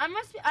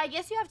 I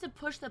guess you have to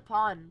push the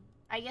pawn.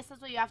 I guess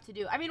that's what you have to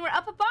do. I mean, we're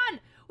up a pawn.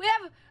 We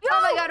have. No!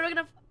 Oh my god, we're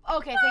gonna.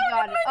 Okay, thank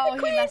God. Oh,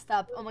 he messed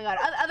up. Oh my god.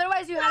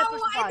 Otherwise, you had to push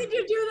the pawn. Why did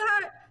you do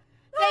that?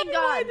 Thank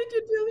God. Why did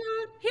you do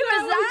that? He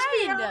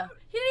resigned.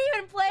 He didn't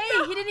even play.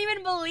 No. He didn't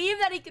even believe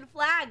that he could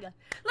flag.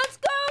 Let's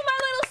go, my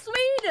little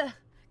Swede.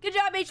 Good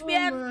job,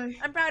 HBM.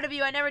 I'm proud of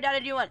you. I never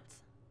doubted you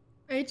once.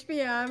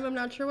 HBM, I'm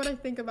not sure what I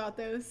think about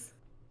this.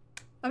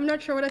 We're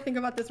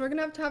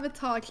gonna have a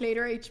talk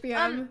later,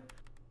 HBM.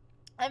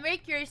 I'm very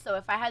curious though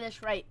if I had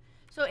this right.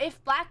 So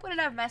if black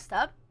wouldn't have messed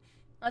up,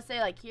 let's say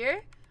like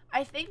here,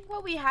 I think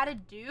what we had to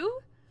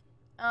do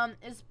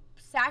is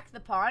sack the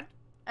pawn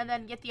and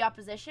then get the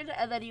opposition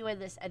and then you win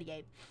this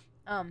endgame.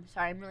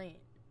 Sorry, I'm really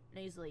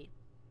nasally.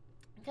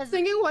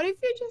 Thinking, what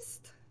if you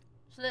just...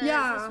 So this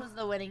was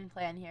the winning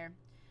plan here.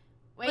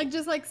 Wait. Like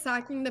just like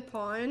sacking the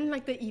pawn,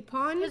 like the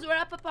e-pawn? Because we're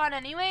up a pawn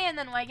anyway, and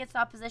then white gets the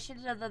opposition,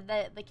 so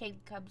the king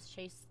comes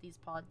chase these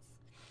pawns.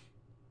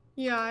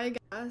 Yeah, I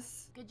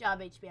guess. Good job,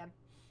 HBM.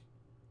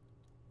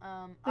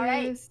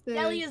 Alright,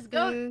 Delia's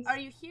goat, are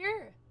you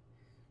here?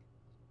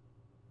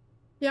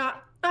 Yeah,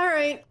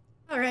 alright.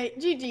 Alright,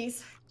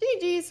 GG's.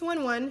 GG's,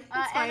 1-1.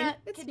 It's fine. Anna,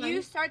 could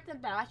you start the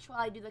match while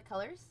I do the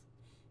colors?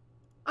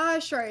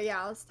 Sure,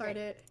 yeah, I'll start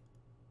it.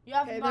 You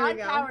have mod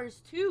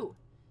powers too.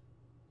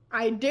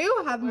 I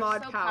do have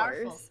mod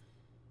powers. Powerful.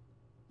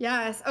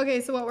 Yes.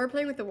 Okay, so what we're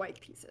playing with the white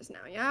pieces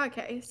now. Yeah,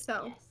 okay,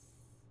 so. Yes.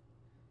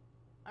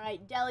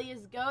 Alright,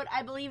 Delia's goat.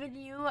 I believe in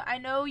you. I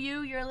know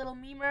you. You're a little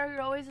memer.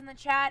 You're always in the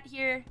chat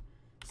here,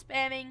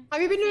 spamming.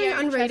 Have you been doing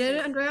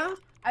unrated, Andrea?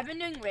 I've been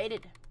doing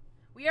rated.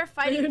 We are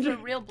fighting for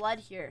real blood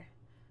here.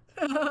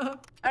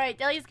 Alright,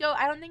 Delia's goat.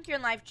 I don't think you're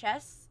in live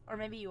chess. Or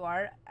maybe you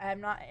are.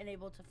 I'm not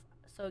able to.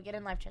 So get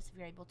in live chess if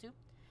you're able to.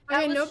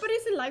 Okay,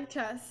 nobody's in live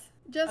chess.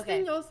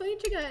 Justin, you also need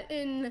to get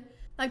in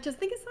live chess.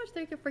 Thank you so much.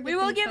 Thank you for We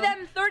will give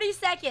them 30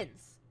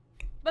 seconds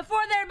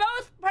before they're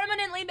both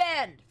permanently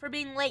banned for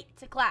being late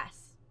to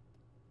class.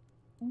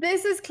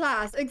 This is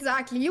class,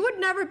 exactly. You would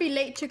never be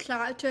late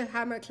to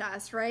hammer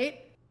class,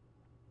 right?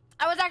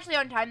 I was actually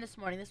on time this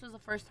morning. This was the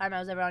first time I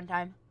was ever on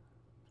time.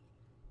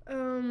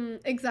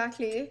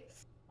 Exactly.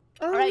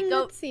 All right,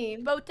 go. Let's see.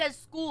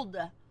 Botez schooled.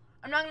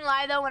 I'm not gonna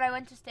lie though, when I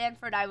went to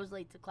Stanford, I was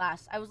late to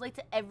class. I was late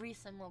to every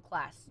single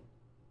class.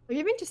 Have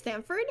you been to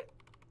Stanford?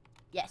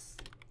 Yes.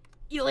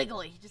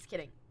 Illegally. Just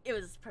kidding. It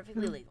was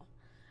perfectly legal.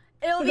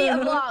 It'll be a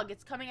vlog.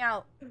 It's coming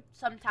out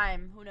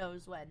sometime. Who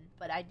knows when.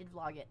 But I did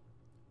vlog it.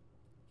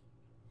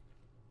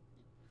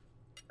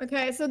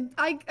 Okay, so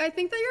I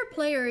think that your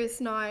player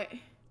is not...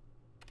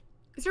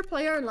 Is your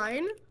player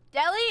online?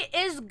 Deli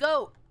is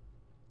GOAT.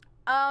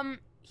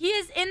 He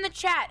is in the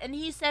chat and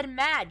he said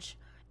Madge.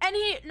 And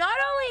he not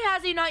only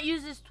has he not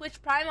used his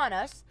Twitch Prime on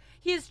us,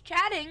 he is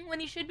chatting when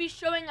he should be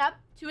showing up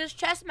to his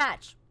chess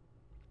match.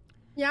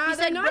 Yeah,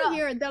 they're not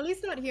here.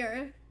 Deli's not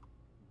here.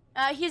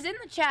 He's in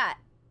the chat.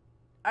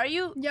 Are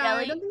you, yeah,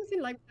 Deli? I don't think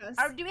he's like this.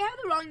 Do we have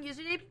the wrong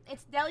username?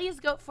 It's Deli's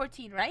Goat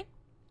 14, right?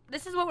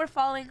 This is what we're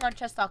following on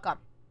chess.com.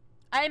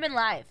 I am in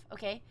live,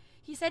 okay?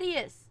 He said he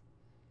is.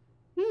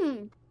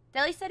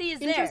 Deli said he is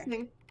there.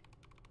 Interesting.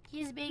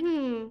 He's being...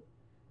 Do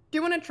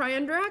you want to try,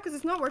 Andrea? Because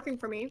it's not working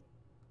for me.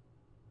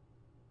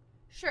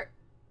 Sure.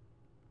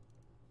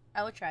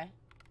 I will try.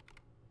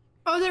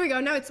 Oh, there we go.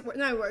 Now it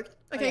worked.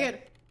 Okay,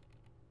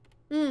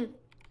 good.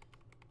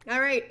 All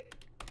right.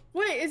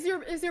 Wait, is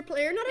your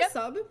player not a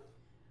sub?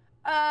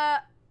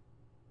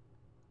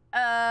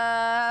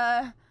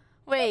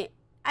 Wait.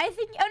 I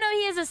think. Oh no,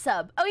 he is a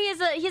sub. Oh,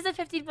 he's a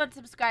 15-month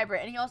subscriber,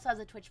 and he also has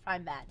a Twitch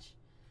Prime badge.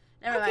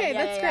 Never mind. Okay,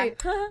 that's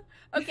great.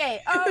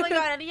 Okay. Oh my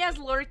god, and he has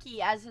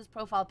Lurky as his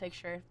profile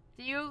picture.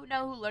 Do you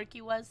know who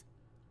Lurky was?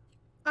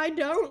 I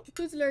don't.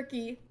 Who's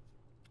Lurky?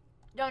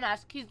 Don't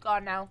ask. He's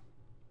gone now.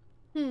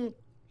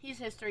 He's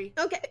history.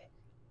 Okay.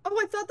 Oh,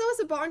 I thought that was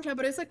a Bon Cloud,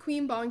 but it's a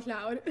Queen Bon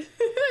Cloud. I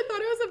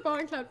thought it was a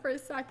Bon Cloud for a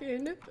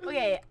second.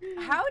 Okay,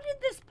 how did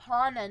this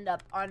pawn end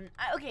up on...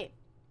 okay,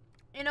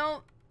 you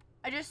know,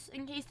 I just,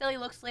 in case Deli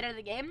looks later in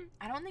the game,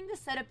 I don't think this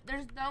setup...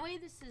 There's no way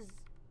this is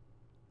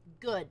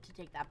good to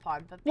take that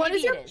pawn, but maybe what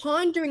is your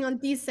pawn doing on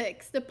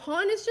d6? The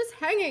pawn is just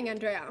hanging,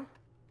 Andrea.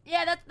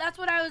 Yeah, that's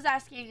what I was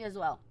asking as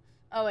well.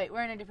 Oh, wait,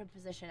 we're in a different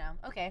position now.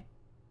 Okay.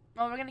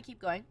 Well, we're going to keep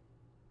going.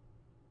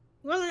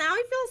 Well, now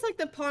it feels like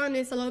the pawn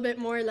is a little bit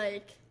more,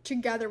 like,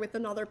 together with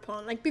another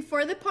pawn. Like,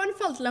 before the pawn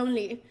felt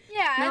lonely.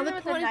 Yeah, now the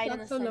pawn is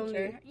not so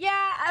lonely.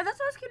 Yeah, that's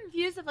why I was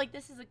confused if, like,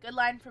 this is a good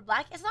line for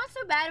black. It's not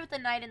so bad with the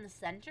knight in the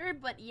center,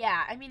 but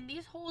yeah, I mean,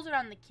 these holes are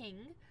on the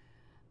king.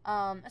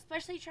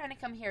 Especially trying to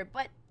come here.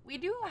 But we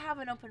do have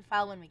an open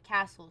file when we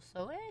castle,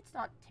 so it's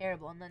not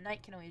terrible. And the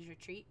knight can always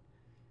retreat.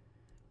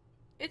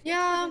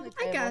 Yeah,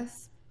 I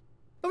guess.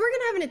 But we're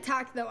going to have an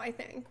attack, though, I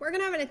think. We're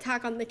going to have an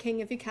attack on the king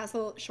if you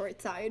castle short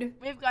side.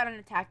 We've got an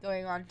attack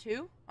going on,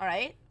 too. All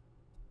right.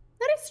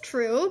 That is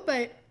true,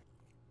 but,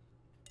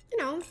 you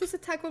know, whose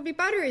attack will be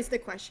better is the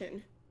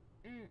question.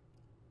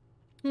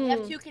 We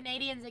have two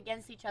Canadians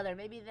against each other.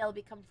 Maybe they'll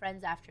become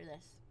friends after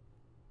this.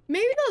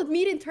 Maybe they'll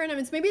meet in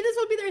tournaments. Maybe this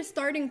will be their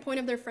starting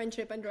point of their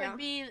friendship, Andrea. Could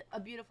be a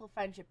beautiful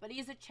friendship, but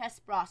he's a chess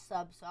bra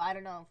sub, so I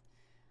don't know.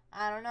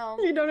 I don't know.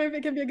 You don't know if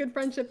it can be a good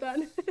friendship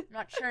then.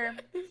 Not sure.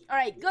 All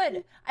right,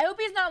 good. I hope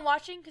he's not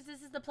watching because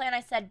this is the plan I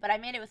said, but I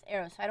made it with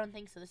arrows, so I don't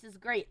think so. This is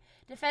great.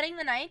 Defending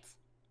the knights.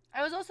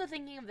 I was also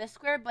thinking of this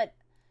square, but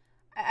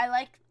I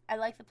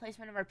like the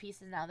placement of our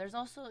pieces now. There's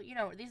also, you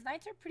know, these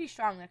knights are pretty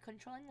strong. They're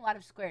controlling a lot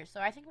of squares, so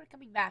I think we're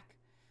coming back.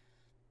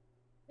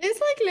 This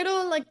like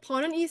little like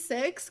pawn on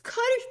e6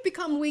 could have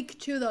become weak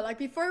too though. Like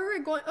before we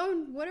were going.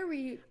 Oh, what are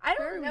we? I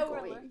don't know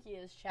where Lurky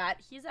is,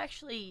 chat.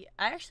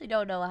 I actually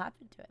don't know what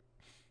happened to him.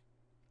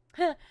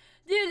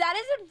 Dude, that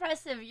is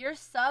impressive. Your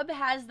sub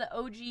has the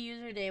OG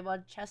username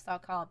on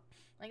chess.com.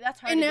 Like, that's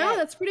hard to get.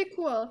 That's pretty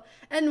cool.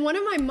 And one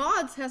of my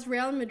mods has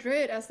Real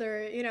Madrid as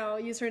their, you know,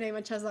 username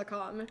on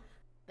chess.com.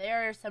 They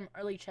are some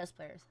early chess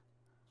players.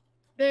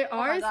 They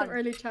are some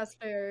early chess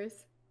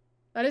players.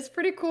 That is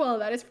pretty cool.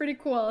 That is pretty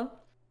cool.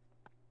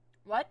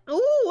 What?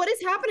 Oh, what is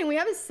happening? We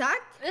have a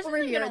sack over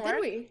here, did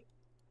we?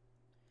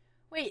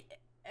 Wait,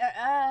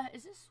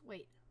 is this,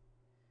 wait.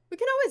 We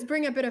can always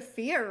bring a bit of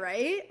fear,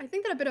 right? I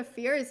think that a bit of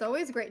fear is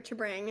always great to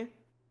bring.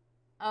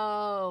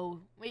 Oh,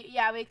 we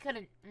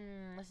couldn't,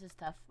 this is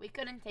tough. We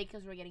couldn't take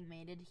because we're getting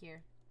mated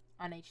here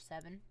on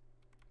h7.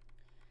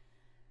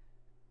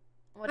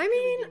 I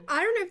mean,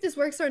 I don't know if this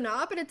works or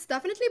not, but it's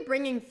definitely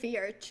bringing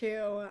fear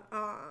to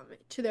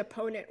the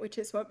opponent, which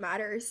is what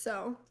matters,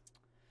 so.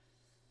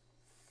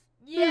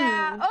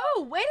 Yeah.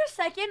 Oh, wait a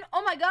second.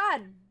 Oh my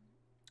god.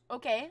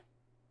 Okay.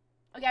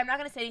 Okay, I'm not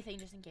gonna say anything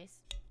just in case.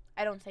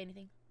 I don't say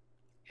anything.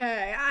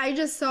 Okay, I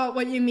just saw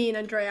what you mean,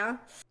 Andrea.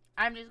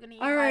 I'm just gonna eat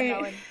my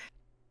melon.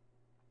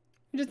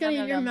 You're just gonna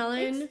eat your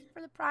melon? Thanks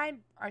for the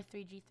prime,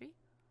 R3G3.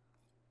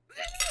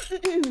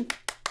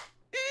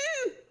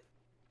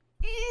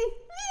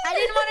 I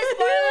didn't want to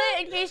spoil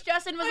it in case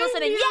Justin was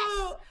listening.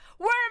 Yes!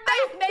 We're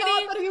back, baby!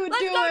 Let's go, Delius,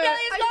 go!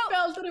 I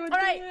felt that he would do it.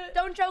 Alright,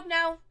 don't choke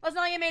now. Let's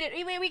not get mated.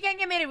 We can't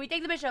get mated. We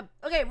take the bishop.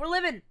 Okay, we're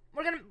living.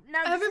 We're gonna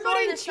now destroy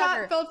Everybody in this chat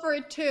sucker. fell for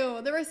it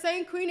too. They were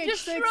saying queen h6.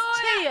 Destroy!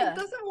 Chat, it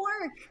doesn't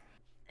work.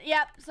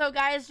 Yep, so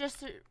guys, just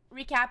to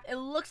recap, it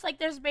looks like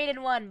there's mated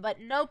one, but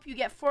nope, you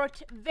get 4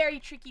 very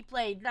tricky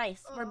play.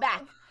 Nice, we're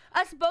back.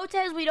 Us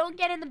Botez, we don't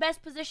get in the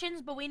best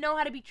positions, but we know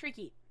how to be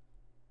tricky.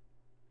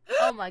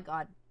 Oh my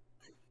god.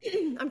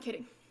 I'm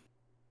kidding.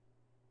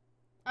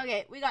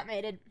 Okay, we got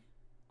mated.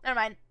 Never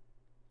mind.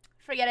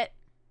 Forget it.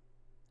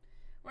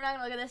 We're not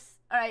gonna look at this.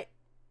 Alright,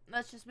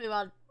 let's just move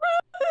on.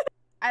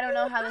 I don't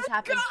know how this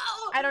happened.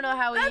 I don't know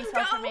how we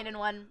fell for maiden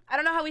one. I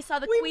don't know how we saw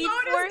the queen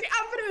fork.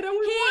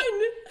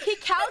 He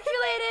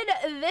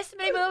calculated this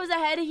many moves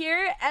ahead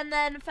here and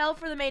then fell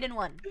for the maiden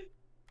one.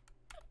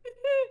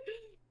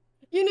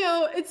 You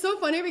know, it's so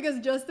funny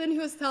because Justin, he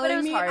was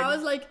telling me, I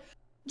was like,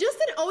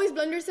 Justin always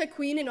blunders a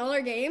queen in all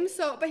our games,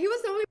 but he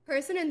was the only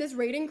person in this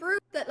rating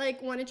group that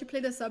like wanted to play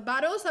the sub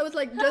battle. So I was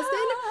like,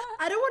 Justin,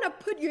 I don't want to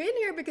put you in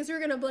here because you're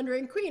gonna blunder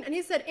in queen. And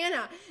he said,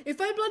 Anna, if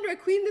I blunder a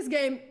queen this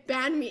game,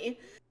 ban me.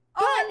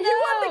 But he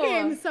won the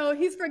game, so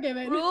he's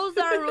forgiven. Rules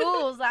are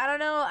rules. I don't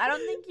know. I don't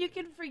think you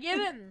can forgive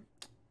him.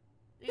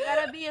 You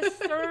gotta be a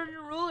stern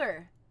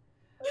ruler.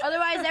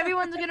 Otherwise,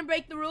 everyone's gonna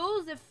break the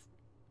rules.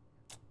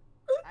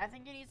 I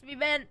think it needs to be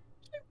banned.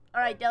 All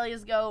right,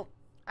 Delius, go.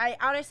 I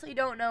honestly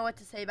don't know what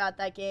to say about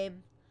that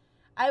game.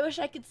 I wish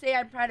I could say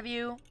I'm proud of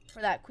you for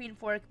that queen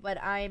fork,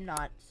 but I'm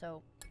not.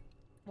 So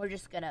we're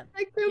just gonna.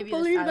 I can't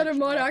believe that a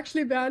mod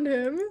actually banned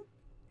him.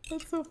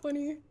 That's so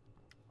funny.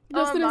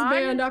 Justin is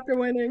banned after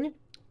winning.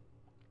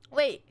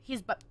 Wait,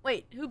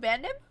 wait, who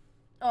banned him?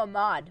 Oh, a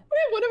mod.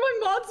 Wait, one of my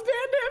mods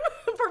banned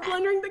him for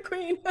blundering the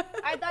queen.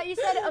 I thought you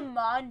said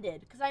Amon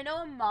did, because I know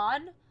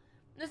Amon,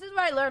 this is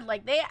what I learned,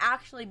 like, they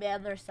actually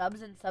ban their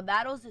subs in sub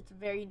battles. It's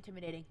very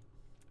intimidating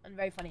and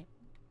very funny.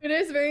 It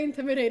is very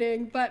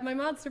intimidating, but my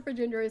mod Super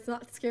Ginger is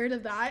not scared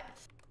of that.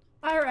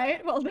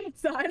 Alright, well,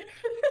 that's that.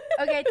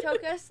 Okay,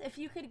 Tokus, if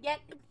you could get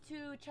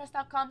to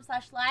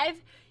chess.com/live,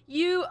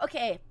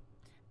 okay.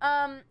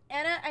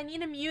 Anna, I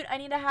need to mute. I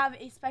need to have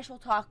a special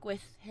talk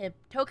with him.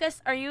 Tokus,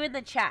 are you in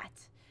the chat?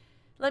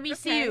 Let me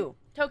see you.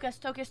 Tokus.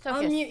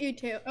 I'll mute you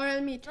too. Or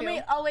I'll mute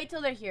too. I'll wait till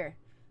they're here.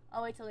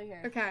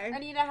 Okay. I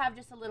need to have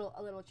just a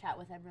little chat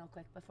with him real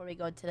quick before we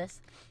go into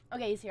this.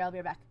 Okay, he's here. I'll be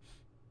right back.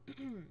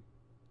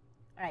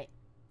 All right.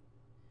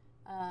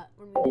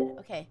 We're muted.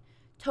 Okay.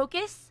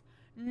 Tokus,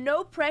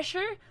 no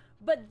pressure,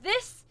 but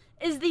this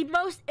is the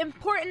most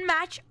important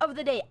match of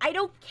the day. I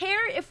don't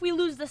care if we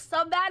lose the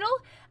sub battle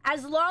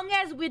as long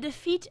as we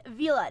defeat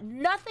Vila.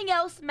 Nothing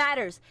else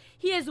matters.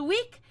 He is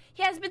weak.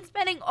 He has been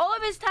spending all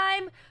of his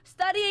time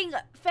studying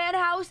Fan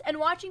House and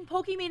watching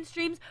Pokemon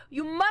streams.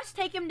 You must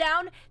take him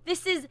down.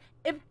 This is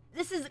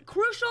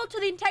crucial to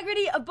the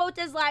integrity of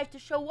BotezLive to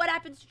show what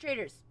happens to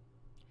traders.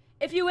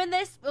 If you win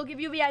this, we'll give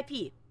you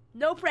VIP.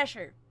 No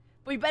pressure.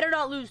 But you better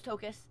not lose,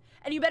 Tokus.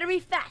 And you better be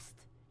fast.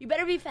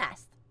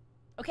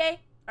 Okay?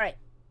 Alright.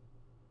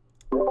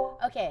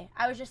 Okay,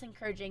 I was just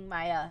encouraging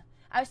my,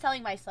 I was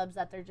telling my subs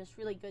that they're just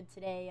really good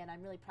today, and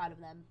I'm really proud of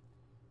them.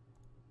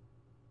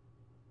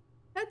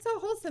 That's so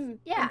wholesome,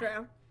 yeah.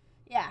 Andrea.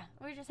 Yeah,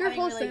 we're just having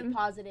really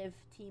positive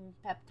team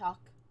pep talk.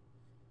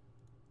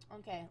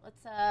 Okay,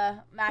 let's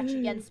match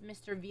against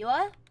Mr.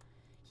 Vila.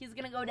 he's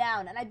gonna go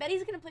down, and I bet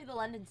he's gonna play the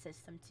London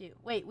system too.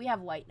 Wait, we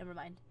have white. Never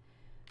mind.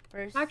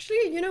 First.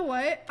 Actually, you know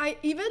what? I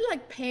even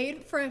like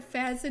paid for a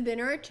fancy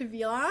dinner to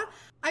Vila.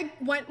 I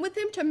went with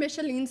him to a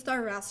Michelin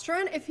star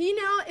restaurant. If he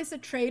now is a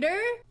traitor,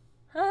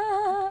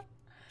 can't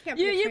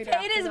be a you traitor paid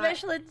after his that.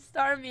 Michelin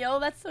star meal.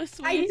 That's so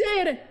sweet. I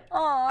did.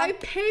 Aww. I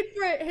paid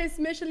for his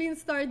Michelin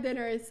star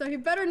dinner, so he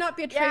better not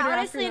be a traitor. Yeah,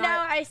 honestly, after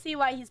now that. I see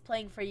why he's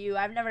playing for you.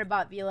 I've never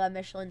bought Vila a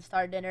Michelin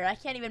star dinner. I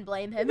can't even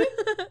blame him.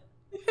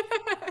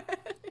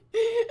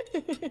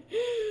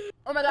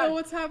 Oh my god. Oh,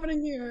 what's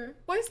happening here?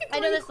 Why is he I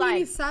know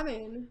playing this Queen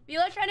E7?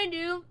 Vila trying to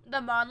do the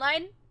Mon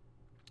line.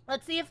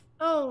 Let's see if.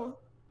 Oh.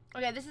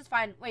 Okay, this is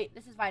fine. Wait,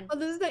 this is fine. Oh,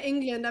 this is the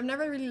England. I've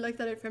never really looked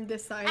at it from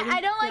this side. I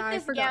don't like Yeah, I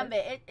this forgot.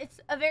 gambit. It's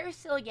a very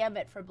silly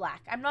gambit for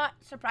black. I'm not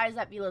surprised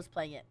that Vila's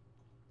playing it.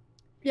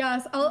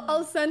 Yes,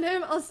 I'll send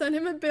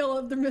him a bill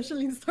of the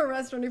Michelin star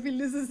restaurant if he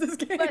loses this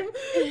game. But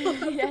I'll have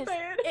to yes,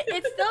 pay it.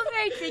 it's still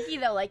very tricky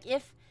though. Like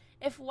if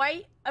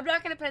white, I'm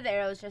not gonna play the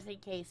arrows just in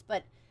case,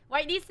 but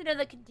white needs to know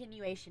the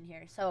continuation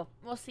here. So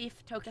we'll see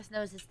if Tokas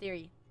knows his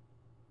theory.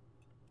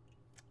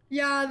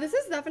 Yeah, this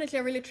is definitely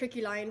a really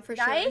tricky line for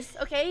sure. Nice.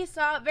 Okay, he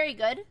saw it. Very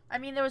good. I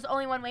mean, there was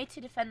only one way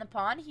to defend the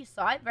pawn. He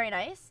saw it. Very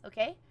nice.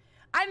 Okay.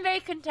 I'm very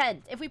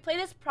content. If we play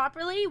this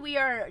properly, we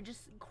are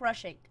just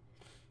crushing.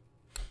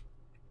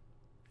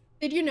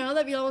 Did you know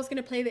that Vila was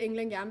gonna play the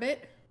England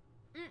Gambit?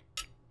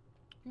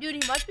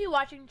 Dude, he must be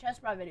watching chess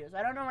pro videos.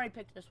 I don't know where he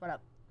picked this one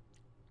up.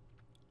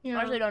 Yeah.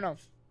 I actually don't know.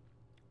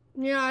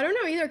 Yeah, I don't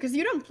know either, because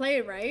you don't play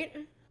it, right?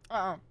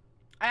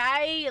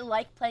 I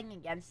like playing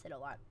against it a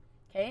lot.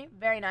 Okay,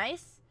 very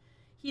nice.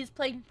 He's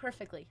playing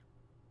perfectly.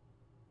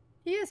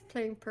 He is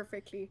playing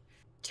perfectly.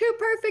 Too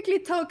perfectly,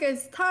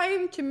 Tokas.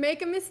 Time to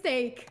make a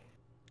mistake.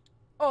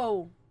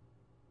 Oh.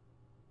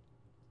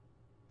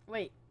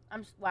 Wait,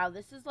 wow,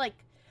 this is like,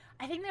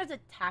 I think there's a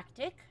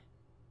tactic,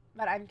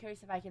 but I'm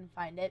curious if I can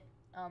find it.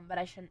 But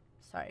I shouldn't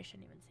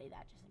even say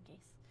that just in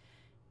case.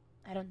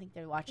 I don't think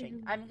they're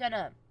watching. I'm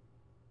gonna.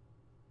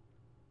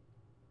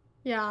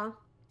 Yeah.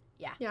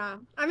 Yeah. Yeah.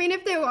 I mean,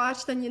 if they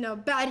watch, then, you know,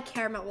 bad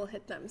karma will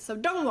hit them. So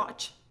don't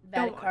watch.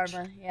 Bad Don't watch.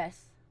 karma,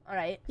 yes. All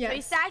right. Yes. So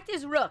he sacked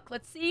his rook.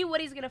 Let's see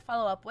what he's gonna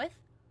follow up with.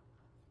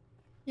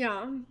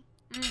 Yeah.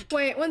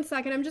 Wait, 1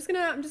 second. I'm just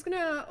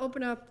gonna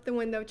open up the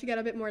window to get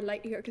a bit more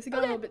light here because it got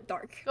a Okay. little bit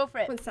dark. Go for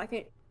it. 1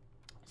 second.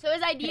 So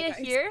his idea Hey, guys.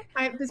 here.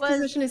 This was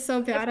position is so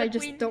if bad. the I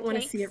just queen don't want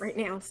to takes- see it right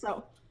now.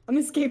 So I'm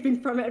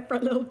escaping from it for a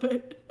little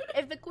bit.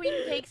 If the queen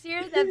takes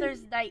here, then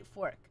there's knight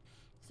fork.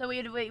 So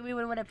we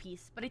would win a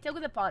piece. But he took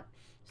with a pawn.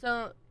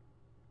 So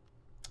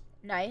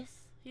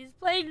nice. He's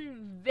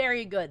playing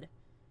very good.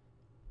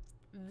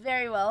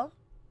 Very well.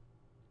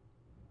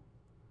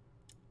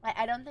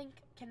 I don't think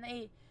can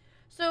they.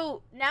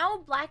 So now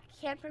black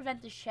can't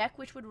prevent the check,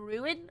 which would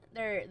ruin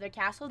their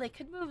castle. They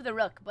could move the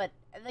rook, but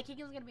the king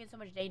is gonna be in so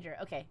much danger.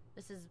 Okay,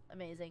 this is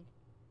amazing.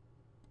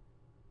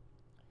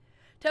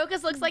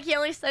 Tokas looks like he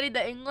only studied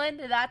the England.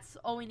 That's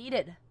all we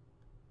needed.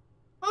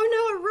 Oh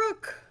no, a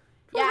rook.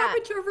 What Yeah.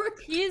 happened to a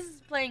rook?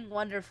 He's playing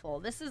wonderful.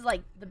 This is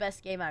like the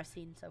best game I've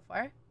seen so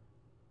far.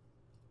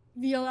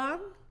 Vila,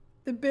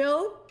 the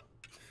bill.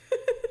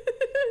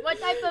 What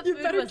type of You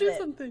food better was do it?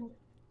 something.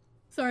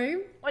 Sorry?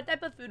 What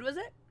type of food was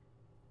it?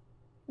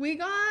 We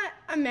got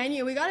a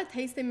menu. We got a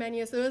tasting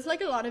menu. So it was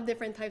like a lot of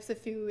different types of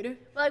food.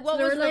 Like what So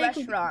there was were, the like-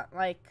 restaurant?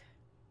 Like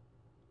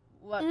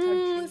what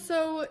country?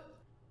 So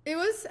it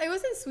was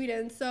in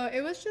Sweden. So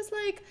it was just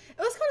like, it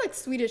was kind of like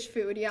Swedish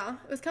food. Yeah.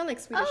 It was kind of like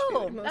Swedish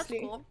Oh, food that's mostly.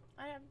 cool.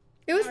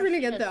 It was Never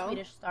really seen good a though.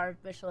 Swedish star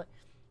Michelin.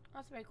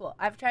 That's very cool.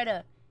 I've tried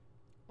to.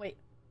 Wait.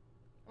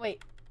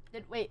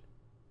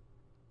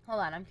 Hold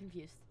on, I'm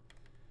confused.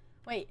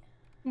 Wait.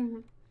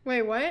 Mhm.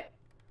 Wait, what?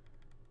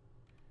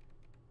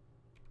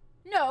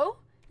 No,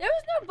 there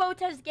was no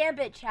Botez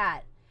Gambit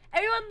chat.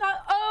 Everyone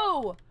thought,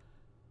 oh,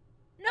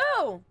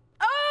 no,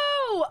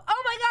 oh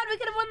my God, we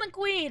could have won the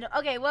queen.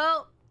 Okay,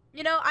 well,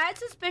 you know, I had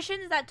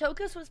suspicions that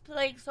Tokas was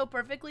playing so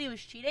perfectly, he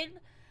was cheating,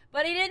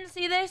 but he didn't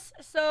see this.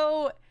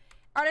 So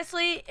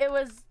honestly, it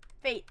was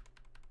fate.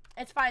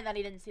 It's fine that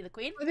he didn't see the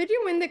queen. How did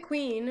you win the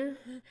queen?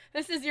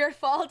 This is your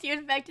fault. You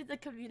infected the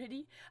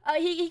community.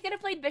 He could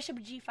have played bishop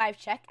g5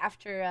 check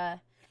after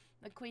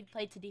the queen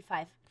played to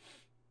d5.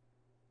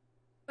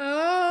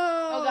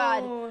 Oh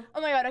God.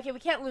 Oh my God. Okay, we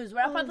can't lose.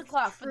 We're up on the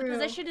clock. But the true.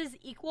 position is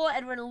equal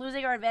and we're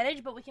losing our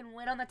advantage, but we can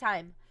win on the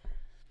time.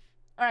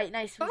 All right,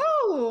 nice.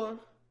 Oh!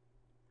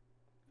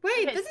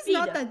 Wait, Okay, this is speed.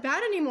 not that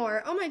bad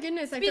anymore. Oh my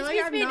goodness, I feel like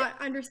speed, I've speed.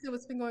 not understood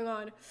what's been going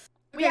on.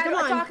 We Okay, had come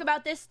to on. talk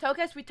about this,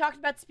 Tokas. We talked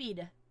about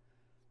speed.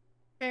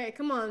 Hey,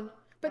 come on.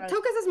 But Alright.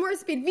 Tokas has more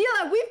speed.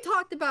 Vila, we've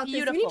talked about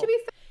this. We need to be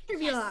faster,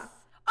 Vila.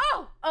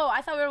 Oh,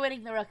 I thought we were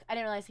winning the rook. I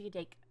didn't realize he could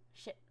take.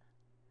 Shit.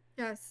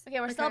 Yes. Okay,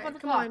 we're still up on the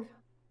come clock. on.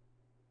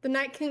 The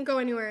knight can't go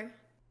anywhere.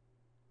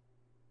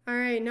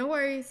 Alright, no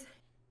worries.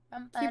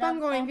 Keep on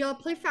going, Vila.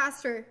 Play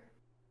faster.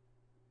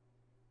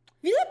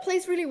 Vila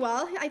plays really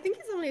well. I think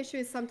his only issue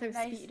is sometimes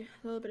Nice. speed.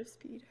 A little bit of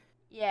speed.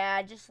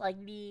 Yeah, just like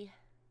me.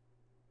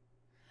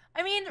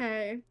 I mean,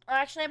 Okay.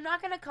 actually, I'm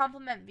not gonna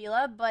compliment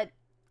Vila, but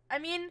I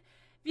mean,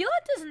 Vila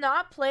does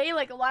not play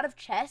like a lot of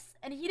chess,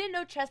 and he didn't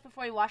know chess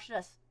before he watched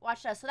us.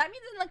 So that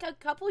means in like a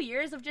couple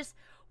years of just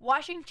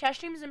watching chess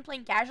streams and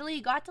playing casually,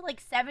 he got to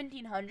like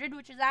 1700,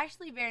 which is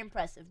actually very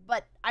impressive.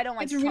 But I don't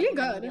like It's really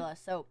good. Vila,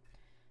 so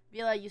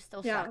Vila, you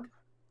still suck.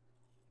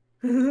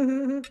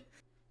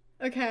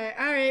 Okay,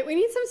 all right. We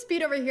need some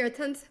speed over here.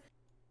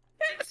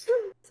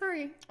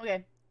 Sorry.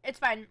 Okay, it's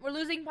fine. We're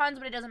losing pawns,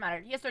 but it doesn't matter.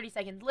 He has 30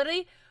 seconds.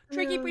 Literally,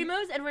 tricky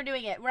pre-moves, and we're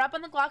doing it. We're up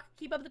on the clock.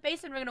 Keep up the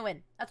pace, and we're gonna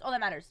win. That's all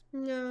that matters.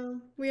 No,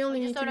 we only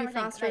need to be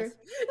faster. Nice.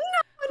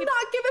 No,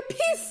 not give a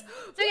piece.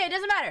 It's okay. It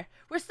doesn't matter.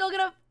 We're still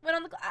gonna win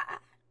on the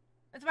clock.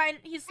 It's fine.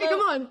 He's slow. Hey,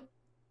 come on.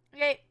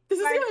 Okay. This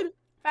is good.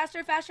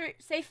 Faster,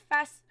 safe,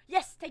 fast.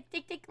 Yes,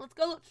 take. Let's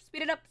go.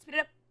 Speed it up.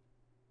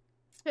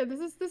 Yeah,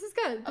 this is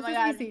good. Oh this my is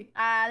god. easy.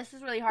 This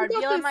is really hard.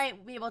 Vila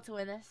might be able to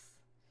win this.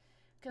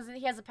 Because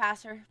he has a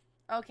passer.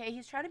 Okay,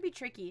 he's trying to be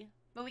tricky.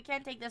 But we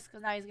can't take this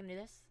because now he's going to do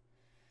this.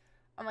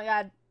 Oh my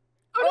god.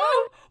 Oh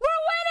no!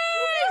 We're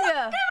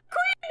winning!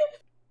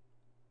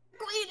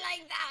 Queen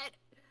like that.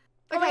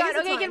 Oh my god,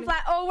 okay, can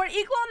flat. Oh, we're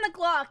equal on the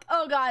clock.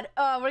 Oh god.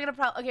 We're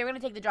gonna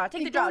take the draw.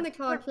 Take the draw. On the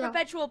clock, yeah.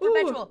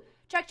 Perpetual.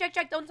 Check.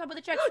 Don't stop with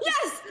the check.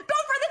 Yes! Go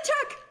for the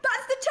check!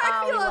 That's the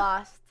check, we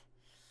lost.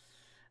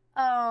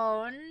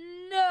 Oh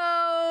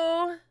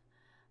no.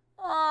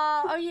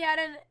 Oh, he had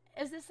an.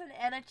 Is this an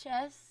Anna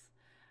chess?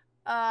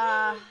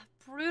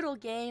 Brutal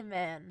game,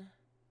 man.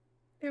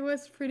 It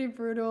was pretty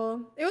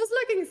brutal. It was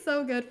looking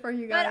so good for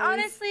you guys. But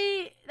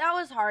honestly, that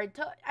was hard.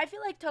 I feel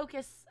like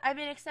Tokus, I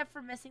mean, except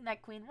for missing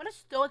that queen, what a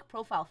stoic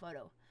profile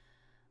photo.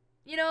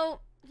 You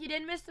know, he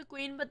did miss the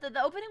queen, but the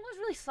opening was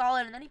really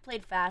solid, and then he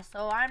played fast,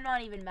 so I'm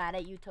not even mad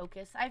at you,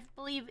 Tokus. I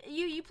believe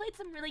you played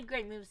some really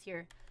great moves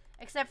here,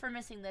 except for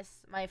missing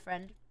this, my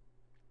friend.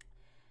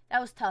 That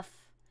was tough.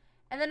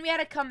 And then we had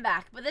a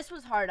comeback, but this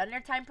was hard.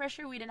 Under time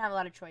pressure, we didn't have a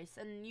lot of choice.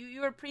 And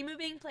you were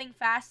pre-moving, playing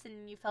fast,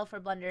 and you fell for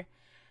a blunder.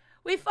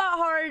 We fought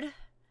hard.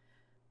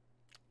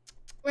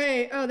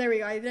 Wait, oh, there we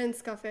go. I didn't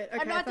scuff it. Okay,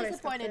 I'm not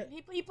disappointed.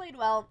 He played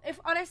well.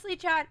 Honestly,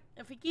 chat,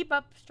 if we keep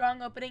up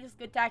strong openings,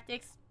 good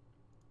tactics,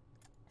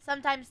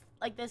 sometimes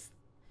like this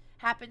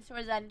happens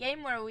towards the end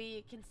game where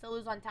we can still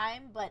lose on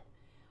time, but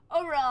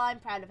overall, I'm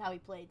proud of how he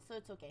played, so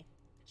it's okay.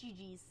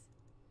 GG's.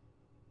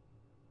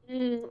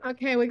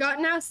 Okay, we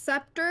got now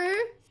Scepter.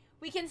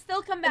 We can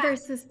still come back.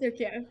 Versus Dirk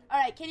J.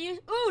 Alright, can you...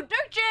 Ooh,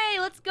 Dirk J!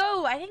 Let's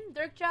go! I think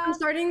Dirk J... I'm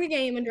starting the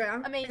game,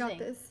 Andrea. Amazing. I got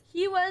this.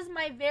 He was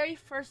my very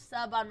first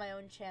sub on my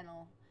own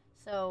channel.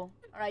 So,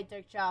 alright,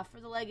 Dirk J,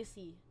 for the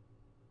legacy.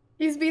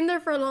 He's been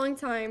there for a long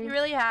time. He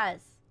really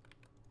has.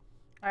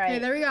 Alright. Okay,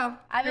 there we go.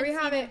 I haven't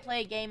seen him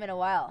play a game in a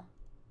while.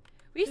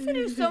 We used to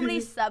do so many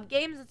sub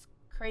games, it's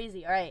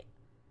crazy. Alright.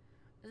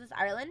 Is this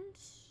Ireland?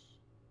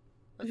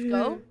 Let's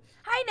go.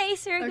 Hi,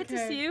 Nacer. Good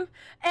to see you.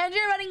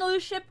 Andrea running a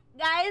loose ship.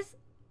 Guys,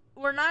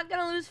 we're not going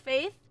to lose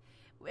faith.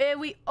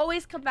 We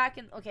always come back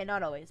in... Okay,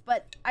 not always,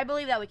 but I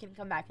believe that we can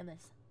come back in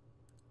this.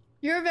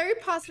 You're very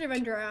positive,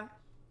 Andrea.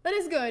 That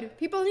is good.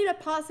 People need a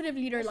positive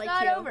leader like you.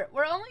 It's not over.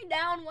 We're only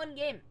down one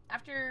game.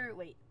 After...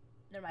 Wait.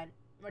 Never mind.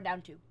 We're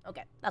down 2.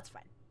 Okay, that's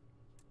fine.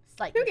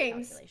 Slight 2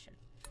 games.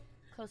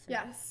 Close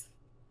enough. Yes.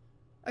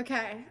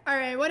 Okay. All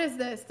right, what is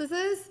this? This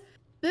is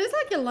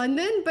like a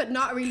London, but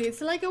not really. It's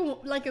like a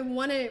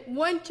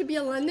one to be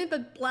a London,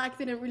 but black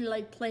didn't really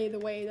like play the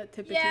way that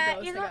typically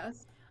goes, I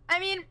guess. I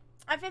mean,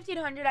 at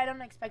 1500, I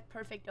don't expect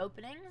perfect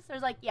openings.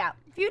 There's like, yeah,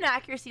 a few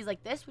inaccuracies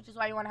like this, which is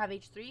why you want to have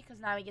h3, because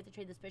now we get to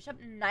trade this bishop.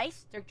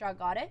 Nice. Dirk J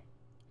got it.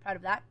 Proud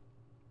of that.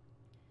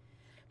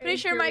 Pretty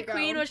sure my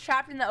queen was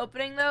trapped in the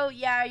opening, though.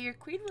 Yeah, your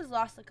queen was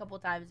lost a couple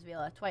times,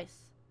 Vila.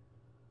 Twice.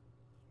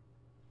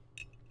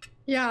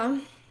 Yeah.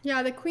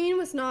 Yeah, the queen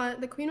was not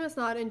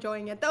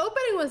enjoying it. The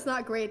opening was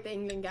not great, the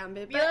England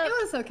Gambit, but it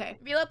was okay.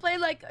 Vila played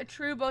like a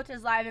true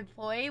BotezLive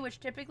employee, which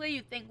typically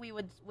you'd think we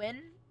would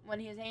win when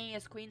he was hanging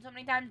his queen so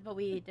many times, but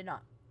we did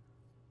not.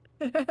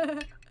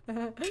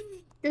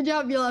 Good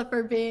job, Vila,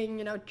 for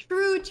being,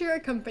 true to your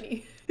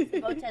company.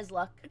 Botez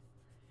luck.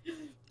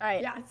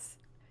 Alright. Yes.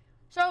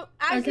 So,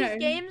 as these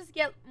games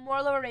get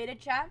more lower rated,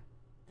 chat,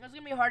 it's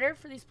going to be harder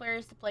for these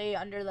players to play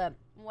under the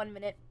 1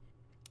 minute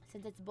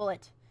since it's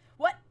bullet.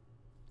 What?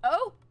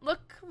 Oh,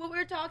 look what we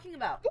were talking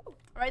about. Ooh.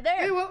 Right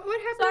there. Wait, what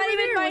happened? It's not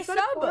even my sub.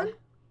 No,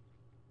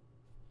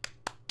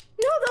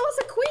 that was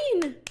a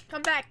queen.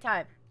 Come back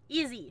time.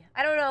 Easy.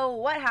 I don't know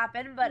what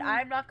happened, but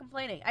I'm not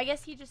complaining. I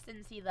guess he just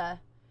didn't see the...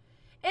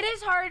 It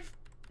is hard,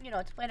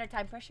 to play under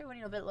time pressure when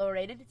you're a bit lower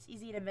rated. It's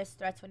easy to miss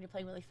threats when you're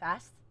playing really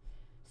fast.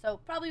 So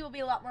probably will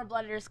be a lot more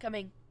blunders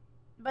coming.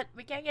 But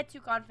we can't get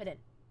too confident.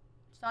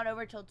 It's not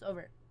over till it's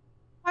over.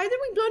 Why did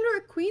we blunder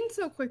a queen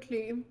so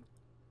quickly?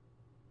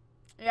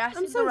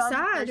 I'm so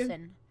sad.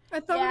 Person. I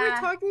thought we were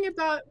talking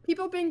about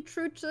people being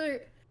true to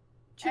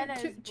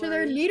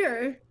their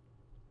leader.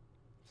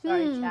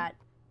 Sorry, chat.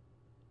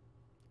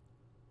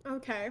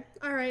 Okay.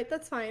 All right.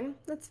 That's fine.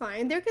 That's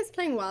fine. Dirk is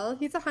playing well.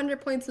 He's 100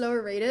 points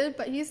lower rated,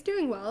 but he's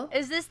doing well.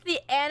 Is this the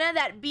Anna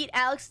that beat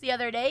Alex the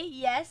other day?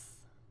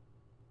 Yes,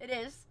 it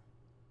is.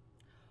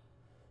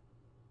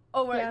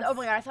 Oh, we're Yes. oh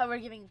my god, I thought we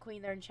were giving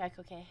queen there in check.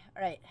 Okay,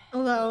 all right.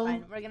 Although,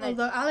 We're gonna.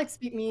 although Alex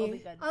beat We'll be me.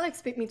 good.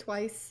 Alex beat me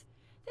twice.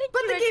 Thank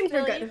But you, the Rich games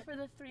were Billy, good. for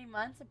the 3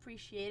 months.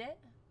 Appreciate it.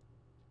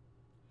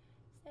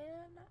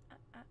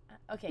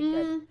 Okay,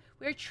 good.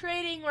 We're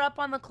trading. We're up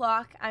on the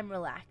clock. I'm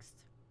relaxed.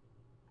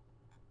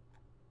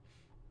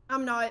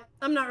 I'm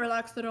not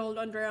relaxed at all,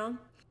 Andrea.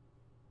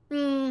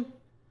 I'm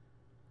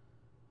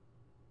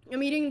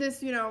eating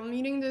this, I'm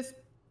eating this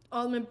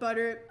almond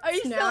butter Are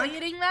you snack. still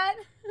eating that?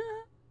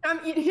 I'm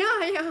eating, yeah,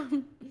 I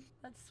am.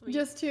 That's sweet.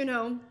 Just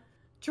to,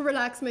 to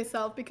relax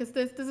myself because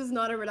this is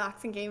not a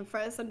relaxing game for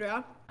us,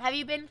 Andrea. Have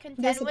you been This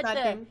content is a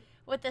bad game.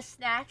 with the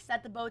snacks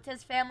that the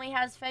Botez family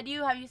has fed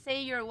you? Have you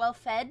say you're well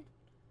fed?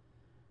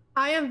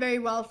 I am very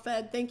well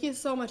fed. Thank you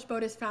so much,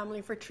 Botus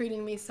family, for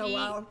treating me so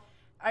well.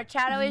 Our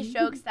chat always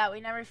jokes that we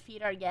never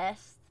feed our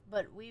guests,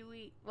 but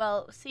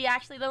well, see,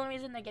 actually, the only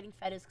reason they're getting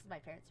fed is because my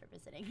parents are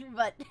visiting.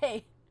 But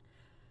hey,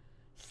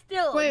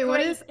 still, Wait, great what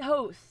is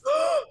host.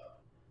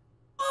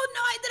 Oh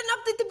no, I didn't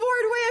update the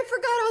board. Wait, I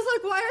forgot. I was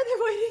like, why are they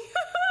waiting?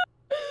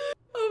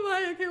 Oh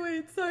my, okay,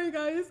 wait. Sorry,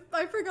 guys.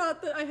 I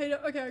forgot that I hate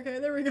it. Okay,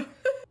 there we go.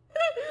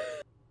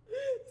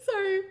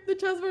 Sorry, the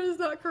chessboard is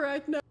not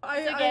correct. No,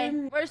 It's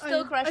okay. We're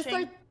still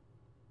crushing.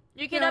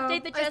 You can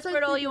update the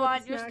chessboard all you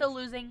want. You're still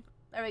losing.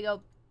 There we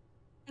go.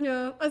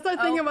 Yeah, I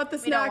started thinking about the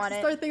snacks. I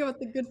started thinking about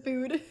the good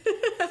food.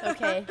 It's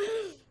okay.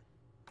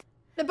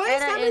 The Botus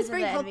family is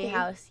very the healthy. Envy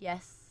house,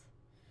 yes.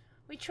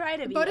 We try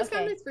to be. The Botus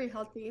family is very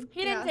healthy.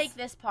 He didn't take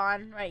this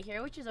pawn right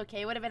here, which is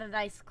okay. Would have been a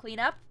nice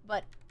cleanup,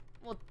 but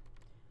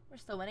we're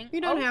still winning. We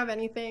don't have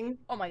anything.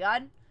 Oh my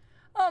god.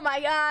 Oh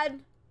my god.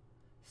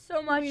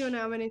 So much. We don't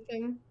have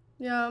anything.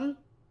 Yeah.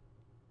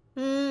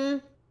 Yeah,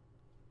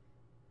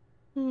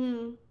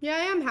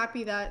 I am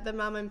happy that the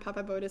Mama and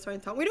Papa Botus are in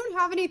town. We don't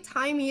have any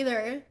time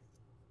either.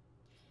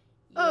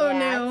 Yeah, oh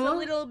no. It's a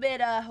little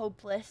bit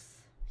hopeless.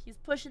 He's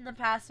pushing the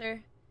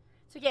passer.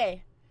 It's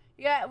okay.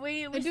 Yeah,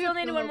 we still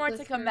need one more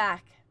to come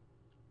back.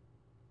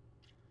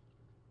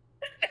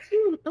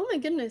 Oh my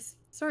goodness.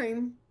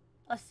 Sorry.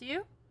 Bless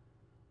you.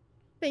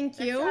 Thank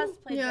you. Has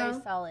played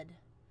very solid.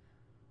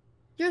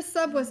 Your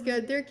sub was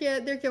good. Dirk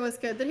was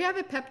good. Did he have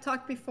a pep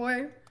talk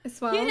before as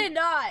well? He did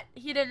not.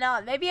 He did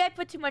not. Maybe I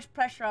put too much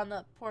pressure on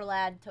the poor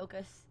lad,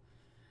 Tokus.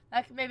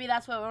 Maybe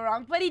that's what went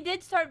wrong. But he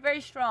did start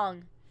very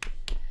strong.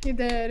 He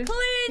did.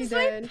 Clean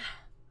sweep.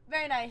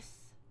 Very nice.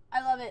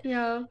 I love it.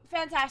 Yeah.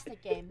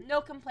 Fantastic game.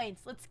 No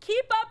complaints. Let's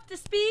keep up the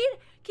speed.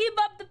 Keep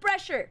up the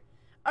pressure.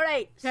 All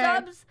right,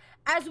 subs,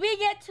 as we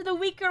get to the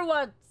weaker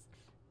ones,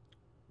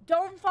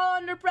 don't fall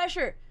under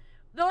pressure.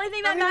 The only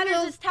thing that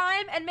matters is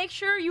time, and make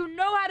sure you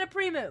know how to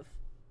pre-move.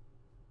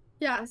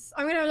 Yes,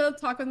 I'm gonna have a little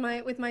talk with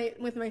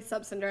my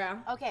subs,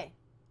 Andrea. Okay.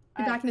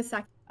 Be back in a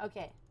sec.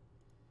 Okay.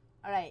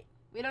 All right.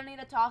 We don't need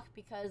to talk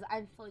because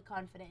I'm fully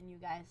confident in you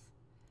guys.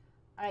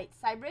 All right,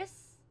 Cybris,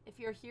 if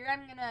you're here,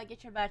 I'm gonna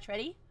get your batch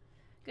ready.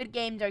 Good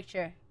game,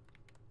 Dirkja.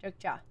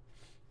 All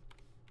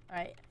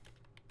right.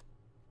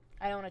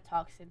 I don't want to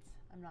talk since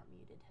I'm not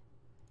muted.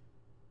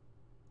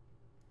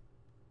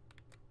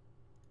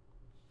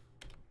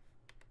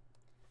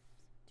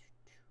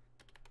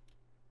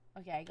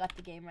 Okay, I got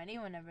the game ready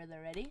whenever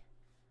they're ready.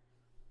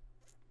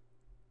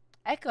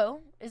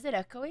 Echo? Is it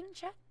echoing,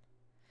 chat?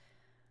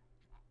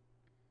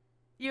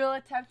 You will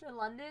attempt in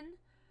London?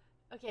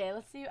 Okay,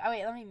 let's see. Oh,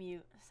 wait, let me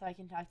mute so I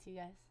can talk to you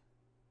guys.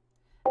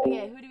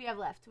 Okay, who do we have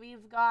left?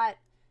 We've got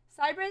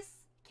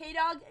Cybris,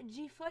 K-Dog,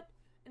 G-Foot,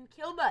 and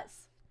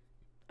Killbuzz.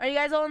 Are you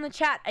guys all in the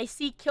chat? I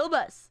see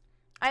Killbuzz.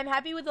 I'm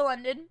happy with the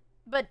London,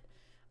 but,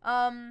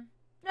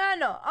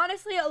 no.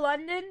 Honestly, a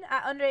London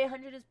at under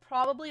 800 is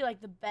probably,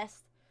 like, the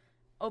best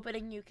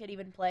opening you could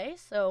even play,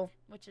 so,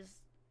 which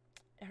is,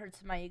 it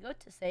hurts my ego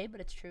to say,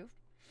 but it's true.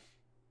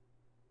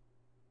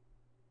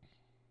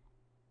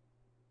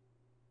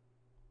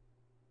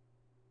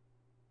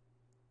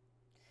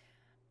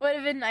 Would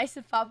have been nice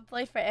if Papa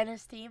played for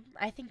Anna's team.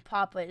 I think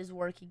Papa is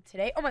working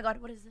today. Oh my god,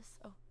 what is this?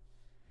 Oh.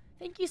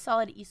 Thank you,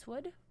 Solid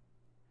Eastwood.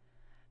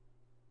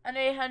 Under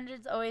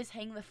 800s always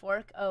hang the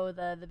fork. Oh,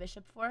 the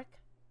bishop fork.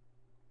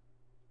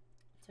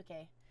 It's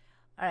okay.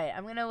 Alright,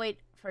 I'm gonna wait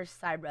for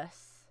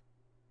Cybris.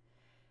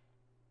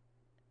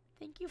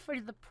 Thank you for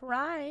the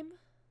prime.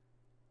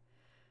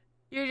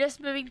 You're just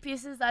moving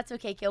pieces? That's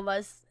okay,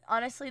 Killbuzz.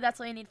 Honestly,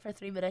 that's all you need for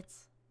 3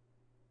 minutes.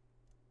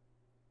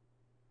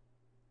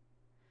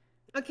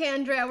 Okay,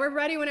 Andrea, we're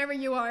ready whenever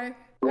you are.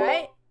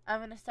 Alright, I'm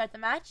gonna start the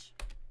match.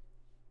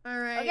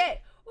 Alright.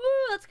 Okay. Woo,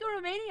 let's go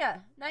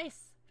Romania.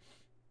 Nice.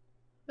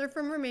 They're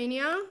from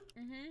Romania?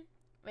 Mm-hmm.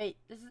 Wait,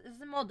 this is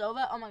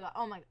Moldova? Oh my god,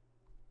 oh my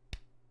god.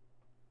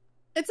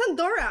 It's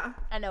Andorra.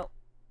 I know.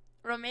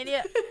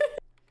 Romania.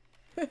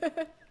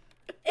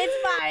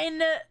 It's fine.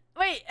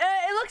 Wait,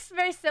 it looks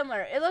very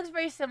similar. It looks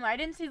very similar. I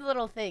didn't see the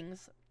little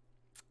things.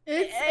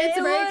 It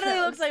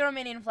literally looks like a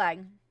Romanian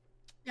flag.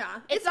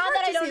 Yeah. It's not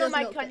that I don't know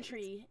my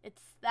country.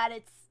 It's that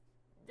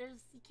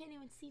you can't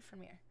even see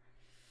from here.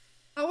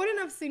 I wouldn't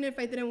have seen it if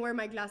I didn't wear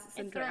my glasses.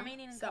 It's the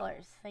Romanian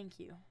colors. Thank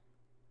you.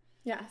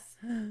 Yes.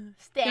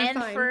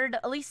 Stanford.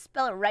 At least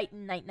spell it right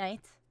in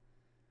night.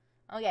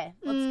 Okay,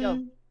 let's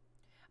go.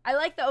 I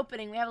like the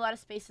opening. We have a lot of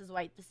spaces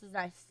white. This is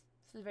nice.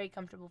 This is a very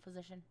comfortable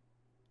position.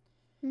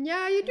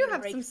 Yeah, you do gonna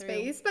have break some through.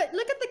 space, but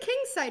look at the king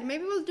side.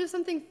 Maybe we'll do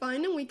something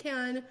fun and we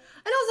can. And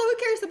also, who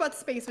cares about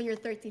space when you're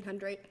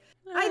 1300?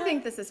 I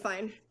think this is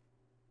fine.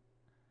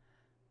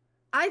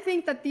 I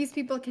think that these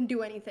people can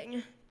do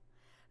anything.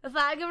 The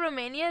flag of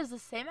Romania is the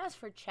same as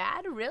for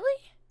Chad?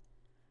 Really?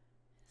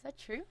 Is that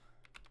true?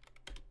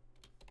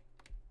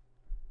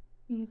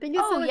 Thank you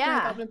so much,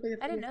 yeah. Goblin, for your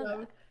I didn't know love.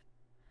 that.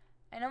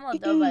 I know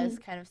Moldova is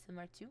kind of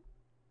similar too.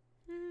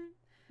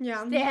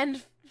 Yeah.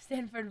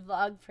 Stanford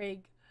vlog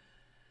prig.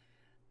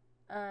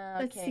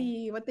 Let's Okay.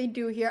 see what they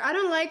do here. I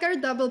don't like our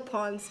double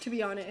pawns, to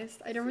be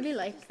honest. I don't really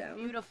like them.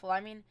 Beautiful.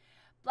 I mean,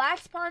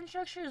 Black's pawn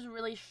structure is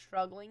really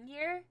struggling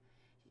here.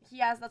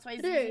 That's why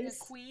he's It using is.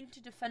 a queen to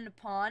defend a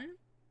pawn.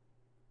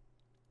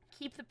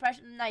 Keep the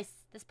pressure. Nice.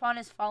 This pawn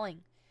is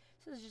falling.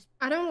 This is just.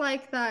 I don't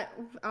like that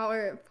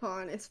our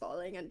pawn is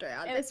falling,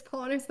 Andrea. This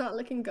pawn is not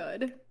looking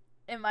good.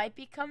 It might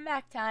be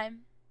comeback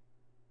time.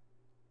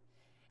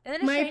 And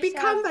then Might be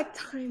comeback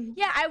time.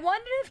 Yeah, I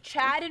wonder if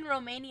Chad and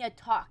Romania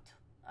talked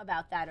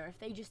about that, or if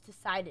they just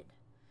decided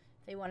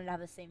if they wanted to have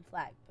the same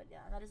flag. But yeah,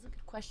 that is a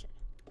good question.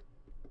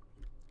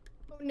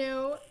 Oh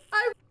no.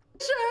 I'm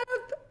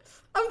bishop!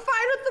 I'm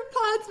fine with the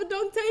pawns, but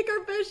don't take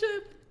our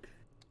bishop.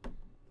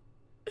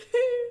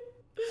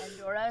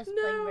 Andorra is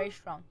playing very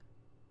strong.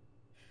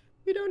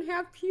 We don't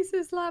have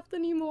pieces left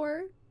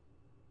anymore.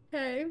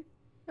 Okay.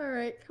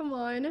 Alright, come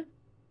on.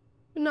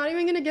 You're not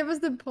even gonna give us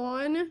the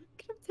pawn?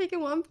 Could have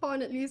taken one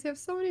pawn at least. We have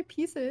so many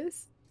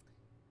pieces.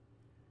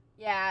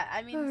 Yeah,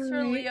 I mean, Sir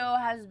Alright. Leo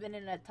has been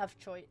in a tough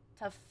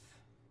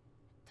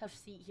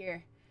seat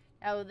here.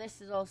 Now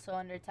this is also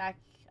under attack.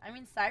 I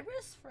mean,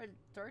 Cyprus for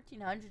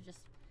 1300,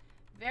 just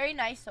very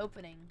nice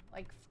opening.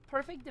 Like,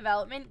 perfect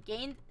development.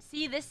 Gained.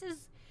 See, this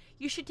is.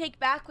 You should take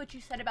back what you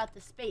said about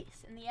the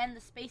space. In the end, the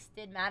space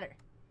did matter.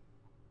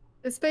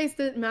 The space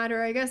didn't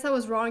matter. I guess I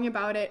was wrong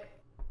about it.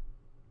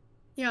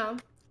 Yeah.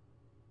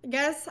 I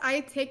guess I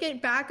take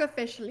it back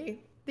officially.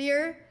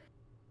 Dear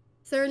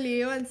Sir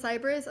Leo and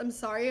Cyprus, I'm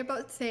sorry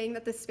about saying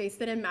that the space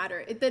didn't matter.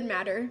 It did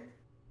matter.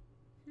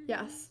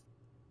 Yes.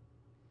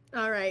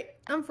 Alright.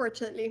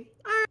 Unfortunately.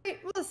 Alright,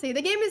 we'll see.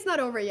 The game is not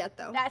over yet,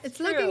 though. That's it's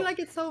true. looking like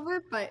it's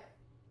over, but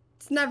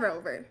it's never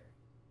over.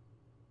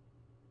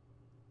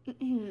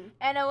 And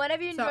what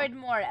have you enjoyed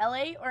more,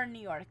 LA or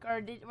New York?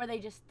 Or were they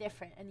just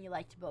different and you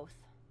liked both?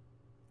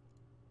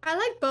 I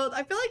like both.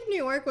 I feel like New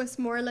York was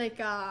more like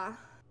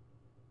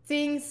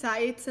seeing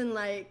sights and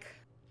like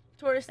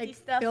Touristy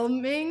stuff?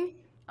 filming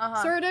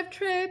Uh-huh. sort of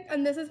trip,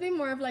 and this has been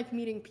more of like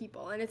meeting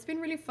people, and it's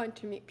been really fun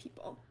to meet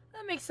people.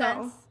 That makes So,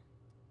 sense.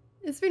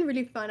 It's been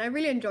really fun. I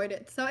really enjoyed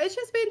it. So it's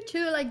just been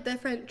two like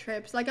different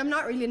trips. Like I'm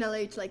not really in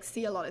LA to like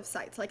see a lot of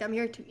sights. Like I'm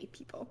here to meet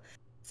people.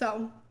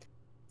 So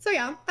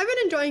yeah, I've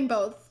been enjoying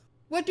both.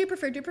 What do you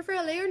prefer? Do you prefer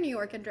LA or New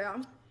York,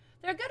 Andrea?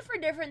 They're good for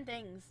different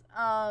things.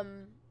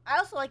 I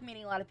also like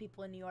meeting a lot of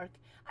people in New York.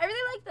 I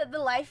really like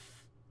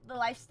the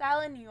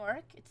lifestyle in New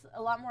York. It's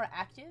a lot more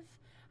active.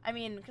 I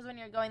mean, because when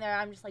you're going there,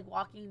 I'm just like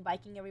walking,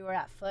 biking everywhere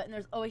at foot, and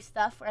there's always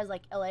stuff. Whereas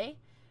like LA,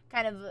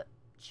 kind of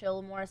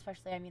chill more.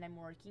 Especially, I mean, I'm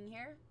working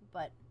here,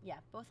 but yeah,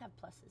 both have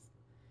pluses.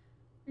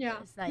 Yeah.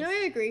 It's nice. No,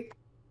 I agree.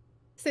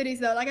 Cities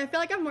though, like I feel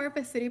like I'm more of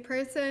a city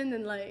person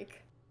than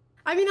like.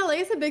 I mean, LA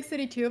is a big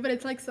city too, but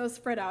it's like so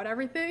spread out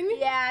everything.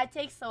 Yeah, it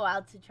takes a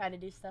while to try to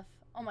do stuff.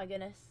 Oh my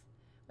goodness.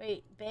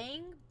 Wait,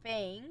 bang,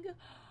 bang,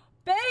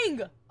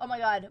 bang! Oh my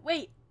god.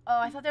 Wait. Oh,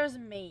 I thought there was a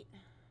mate.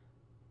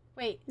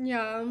 Wait.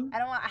 Yeah. I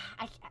don't want.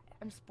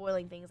 I'm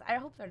spoiling things. I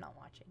hope they're not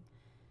watching.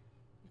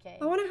 Okay.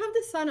 I want to have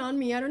the sun on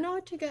me. I don't know how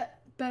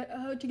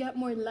to get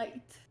more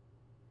light.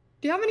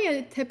 Do you have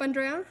any tip,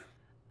 Andrea?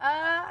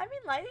 I mean,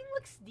 lighting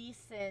looks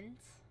decent.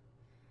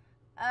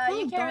 It's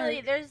You all can't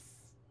really. dark.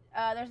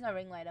 There's no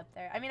ring light up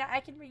there. I mean, I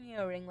can bring you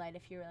a ring light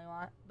if you really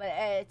want, but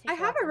it takes. I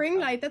have while a to ring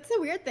install. light. That's a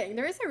weird thing.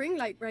 There is a ring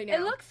light right now.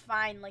 It looks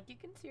fine. Like you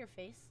can see your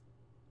face.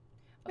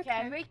 Okay,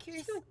 I'm very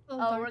curious. Just a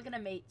little Oh, dark. we're gonna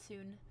mate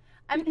soon.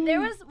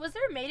 Was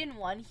there a maiden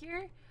one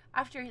here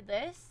after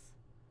this?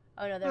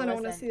 Oh no, there wasn't. I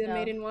don't want to see the No,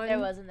 maiden one. There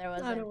wasn't. There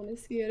wasn't. I don't want to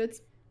see it.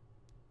 It's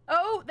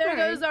Oh, there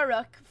Alright. goes our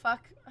rook.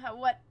 Fuck.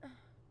 What?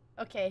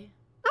 Okay.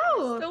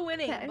 oh, Still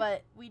winning, okay.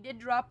 but we did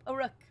drop a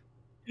rook.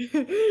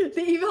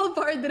 The evil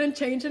part didn't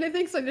change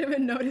anything, so I didn't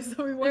even notice that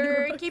we won.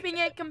 We're keeping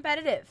it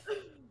competitive.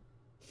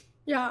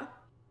 Yeah.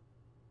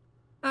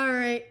 All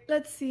right.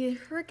 Let's see.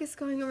 Rick is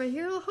going over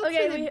here. Hopefully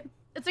Okay,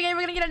 it's okay.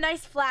 We're gonna get a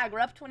nice flag. We're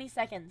up 20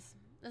 seconds.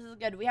 This is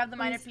good. We have the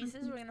minor 20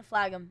 pieces. We're gonna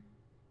flag them.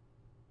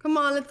 Come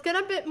on, let's get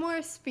a bit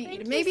more speed. Thank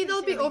you, Maybe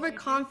they'll be sincerely,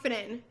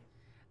 overconfident.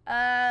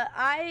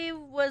 I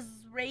was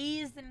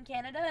raised in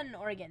Canada and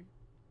Oregon.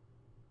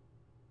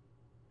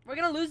 We're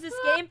gonna lose this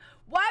game.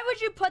 Why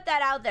would you put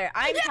that out there?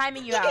 I'm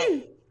timing you out.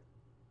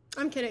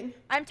 I'm kidding.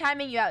 I'm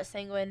timing you out,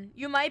 Sanguine.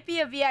 You might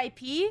be a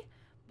VIP,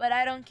 but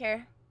I don't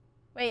care.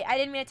 Wait, I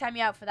didn't mean to time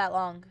you out for that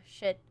long.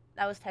 Shit,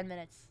 that was 10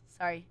 minutes.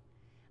 Sorry.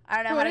 I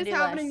don't know how to do What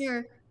is happening less.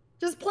 here?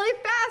 Just play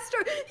faster.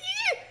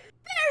 Yee!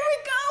 There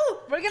we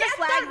go. We're gonna Get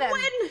flag that them.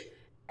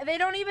 win. They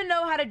don't even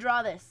know how to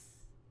draw this.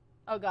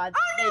 Oh god,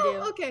 Oh they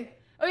no. do. Okay.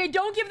 Okay,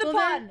 don't give the Well,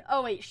 pawn. then-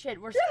 Oh, wait, shit,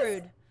 we're Yes!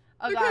 screwed.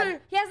 Oh, Okay.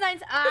 God. He has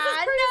 9s.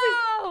 Ah, crazy.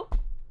 no!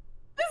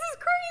 This is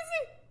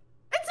crazy.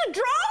 It's a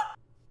draw.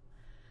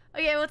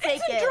 Okay, we'll take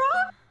It's a it.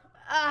 draw.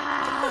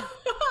 Ah,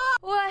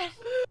 what?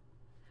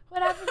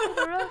 What happened to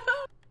the rook?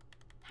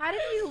 How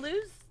did we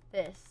lose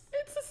this?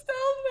 It's a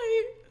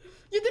stalemate.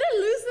 You didn't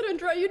lose it and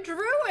draw. You drew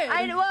it.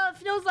 I know. Well, it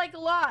feels like a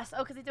loss.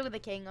 Oh, because he took the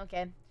king.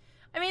 Okay.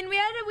 I mean, we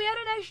had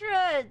an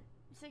extra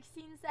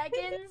 16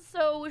 seconds,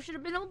 so we should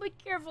have been a little bit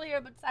careful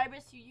here. But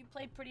Cyrus, you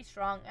played pretty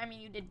strong. I mean,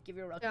 you did give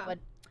your rook, Yeah. but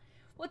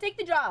we'll take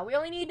the draw. We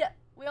only need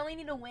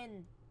a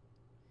win.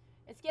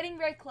 It's getting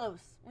very close.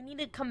 We need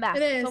to come back.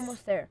 It is. It's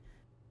almost there.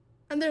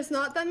 And there's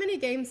not that many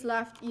games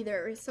left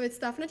either, so it's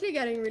definitely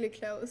getting really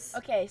close.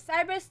 Okay,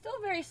 Cyrus still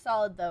very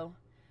solid though,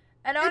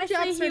 and Good honestly,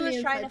 job, he Certainly, was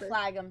in trying to Cyber.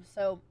 flag him.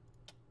 So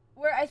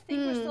I think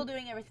we're still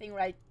doing everything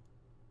right.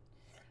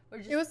 We're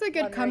just It was a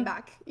good wondering.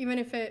 comeback, even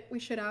if we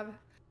should have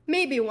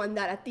maybe won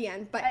that at the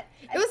end. But I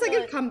it was a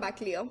feel good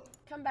comeback, Leo.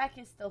 Comeback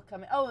is still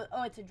coming. Oh,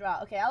 it's a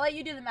draw. Okay, I'll let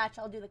you do the match.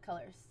 I'll do the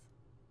colors.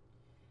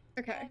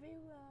 Okay. Very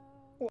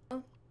well.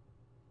 Well,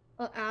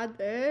 I'll add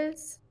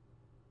this.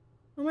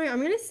 Oh my,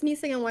 I'm gonna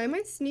sneeze again. Why am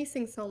I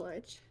sneezing so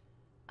much?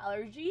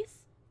 Allergies?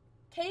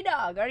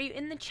 K-Dog, are you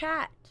in the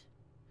chat?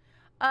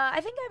 I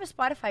think I have a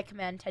Spotify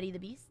command, Teddy the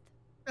Beast.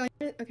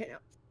 Okay, no.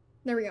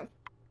 There we go.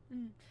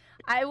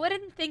 I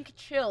wouldn't think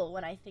chill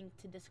when I think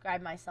to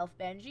describe myself,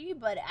 Benji,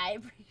 but I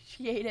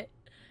appreciate it.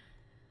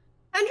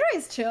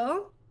 Android's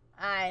chill.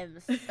 I'm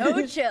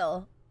so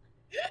chill.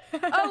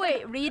 Oh,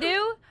 wait,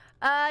 redo?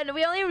 No,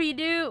 we only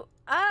redo...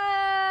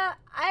 I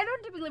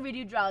don't typically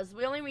redo draws.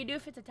 We only redo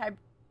if it's a tie...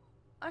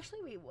 Actually,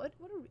 wait, what?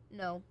 What are we...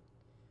 No.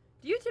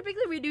 Do you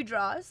typically redo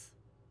draws?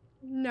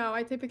 No,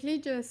 I typically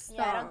just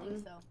Yeah, I don't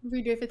think so.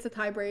 redo if it's a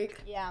tie break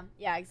Yeah,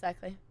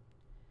 exactly.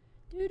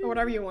 or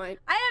whatever you want.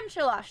 I am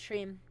chill off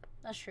stream.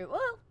 That's true.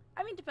 Well,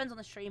 I mean, depends on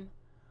the stream.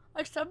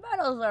 Like, some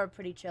battles are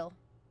pretty chill.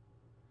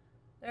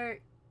 They're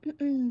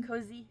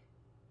cozy.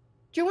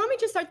 Do you want me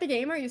to start the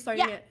game or are you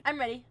starting Yeah, it? I'm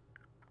ready.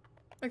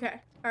 Okay.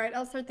 All right,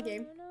 I'll start the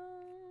game. No.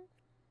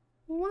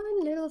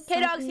 One little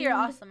K-Dog's here. second.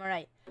 Awesome. All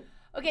right.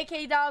 Okay,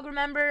 K-Dog,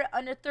 remember,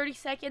 under 30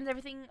 seconds,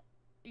 everything,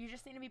 you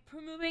just need to be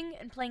moving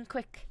and playing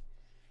quick.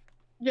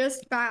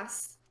 Just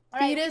fast. All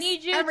right, we Fetus,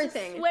 need you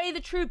everything. to sway the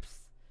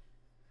troops.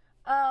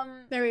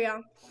 There we go.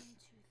 1, 2, 3, 1, 2.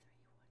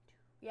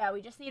 Yeah,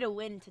 we just need a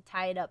win to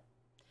tie it up.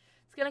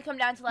 It's going to come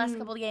down to the last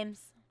couple of games.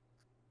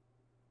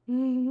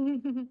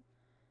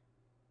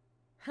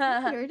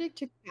 Allergic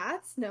to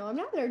cats? No, I'm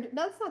not allergic.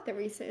 That's not the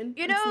reason.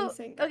 You I'm know,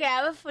 sneezing. okay,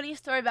 I have a funny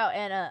story about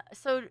Anna.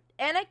 So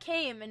Anna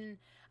came and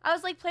I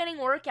was like planning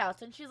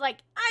workouts and she's like,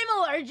 I'm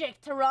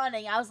allergic to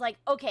running. I was like,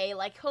 okay,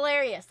 like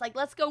hilarious. Like,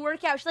 let's go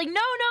work out. She's like,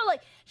 no,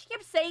 like she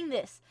kept saying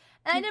this.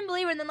 And I didn't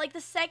believe her. And then like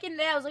the second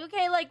day I was like,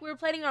 okay, like we were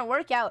planning our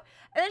workout.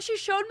 And then she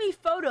showed me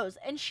photos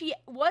and she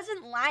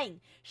wasn't lying.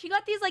 She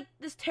got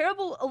this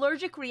terrible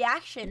allergic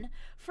reaction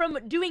from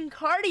doing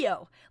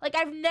cardio. Like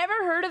I've never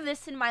heard of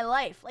this in my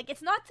life. Like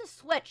it's not to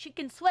sweat. She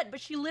can sweat,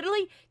 but she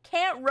literally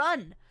can't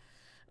run.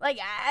 Like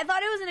I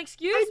thought it was an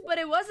excuse, but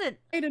it wasn't.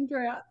 Wait,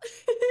 Andrea.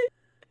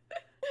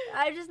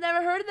 I've just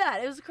never heard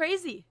that. It was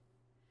crazy.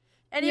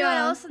 Anyone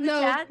else in the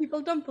chat?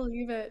 People don't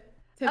believe it.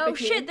 Oh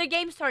Typically. shit, their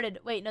game started.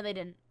 Wait, no they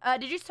didn't.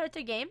 Did you start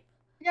their game?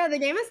 Yeah, the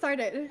game has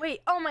started.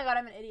 Wait, oh my god,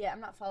 I'm an idiot. I'm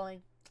not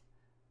following.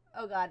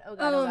 Oh god.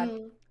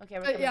 Okay,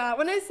 we're coming. Yeah,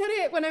 when I said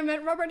it, when I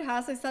met Robert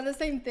Haas, I said the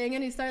same thing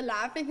and he started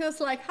laughing. He was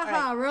like,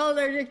 haha, we're all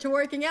allergic to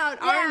working out,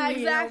 Yeah, aren't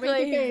we? exactly.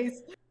 Winky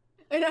face.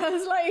 And I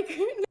was like,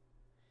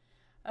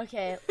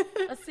 Okay,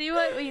 let's see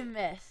what we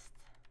missed.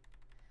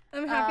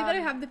 I'm happy that I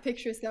have the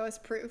pictures though as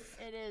proof.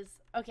 It is.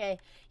 Okay.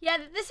 Yeah,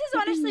 this is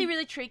honestly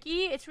really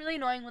tricky. It's really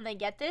annoying when they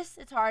get this.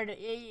 It's hard.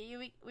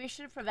 We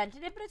should have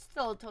prevented it, but it's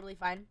still totally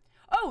fine.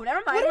 Oh,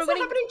 never mind. What is We're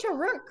winning. happening to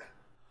Rook?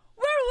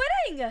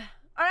 We're winning!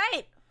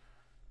 Alright.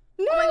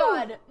 No! Oh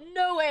my god.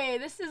 No way.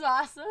 This is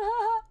awesome.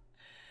 Oh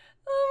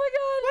my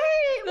god.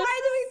 Wait,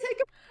 why did we take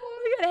a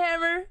Look at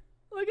Hammer.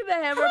 Look at the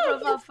Hammer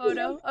profile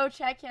photo. Oh,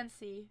 chat can't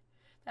see.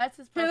 That's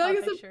his profile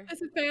picture.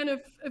 As a fan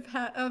of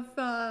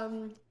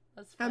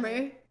That's funny.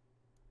 Hammer.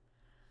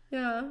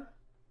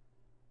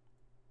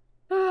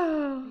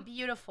 Yeah.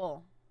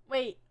 Beautiful.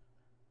 Wait.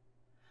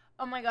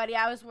 Oh my god,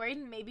 yeah, I was worried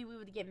maybe we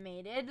would get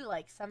mated,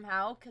 like,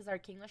 somehow, because our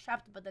king was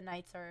trapped, but the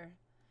knights are...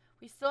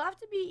 We still have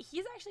to be...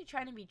 He's actually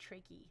trying to be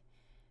tricky.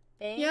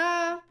 Bang.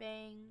 Yeah.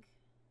 Bang.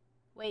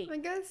 Wait. I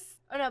guess.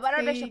 Oh no, but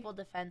our bishop will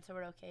defend, so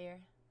we're okay here.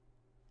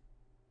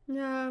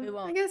 Yeah. We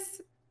won't.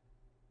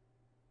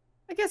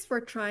 I guess we're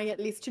trying at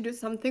least to do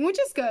something, which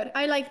is good.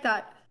 I like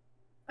that.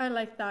 Play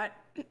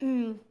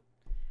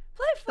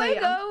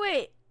Fuego! yeah.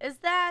 Wait, is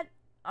that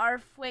our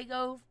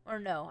Fuego? Or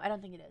no, I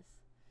don't think it is.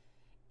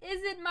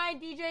 Is it my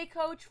DJ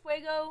coach,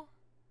 Fuego?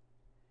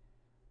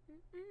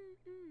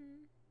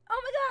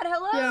 Oh my god,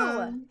 hello!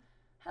 Yeah.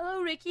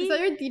 Hello, Ricky. Is that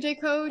your DJ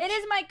coach? It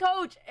is my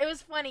coach. It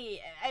was funny.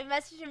 I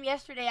messaged him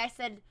yesterday. I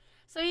said,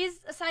 so he's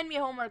assigned me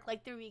homework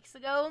like 3 weeks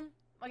ago.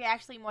 Okay,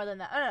 actually more than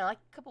that. I don't know, like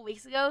a couple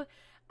weeks ago.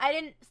 I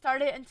didn't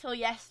start it until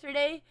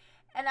yesterday.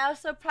 And I was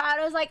so proud.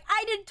 I was like,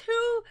 I did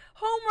 2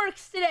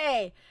 homeworks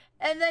today.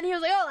 And then he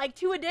was like, oh, like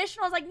 2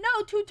 additional? I was like,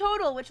 no, 2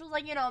 total, which was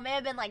like, you know, may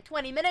have been like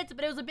 20 minutes,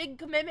 but it was a big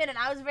commitment, and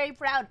I was very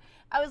proud.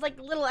 I was like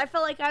I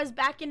felt like I was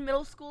back in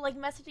middle school, like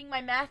messaging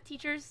my math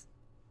teachers.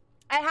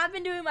 I have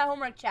been doing my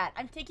homework, chat.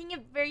 I'm taking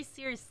it very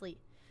seriously.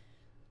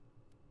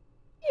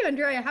 You,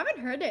 Andrea, I haven't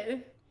heard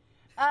it.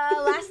 I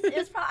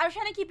was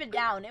trying to keep it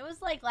down. It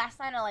was like last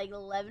night at like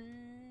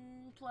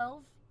 11,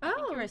 12. I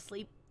think you were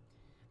asleep.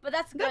 But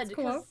that's good,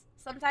 because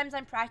sometimes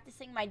I'm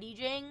practicing my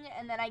DJing,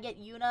 and then I get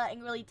Yuna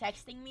angrily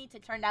texting me to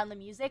turn down the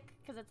music,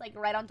 because it's like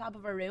right on top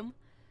of her room.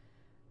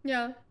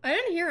 Yeah, I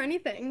didn't hear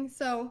anything,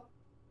 so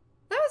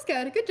that was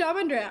good. Good job,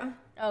 Andrea.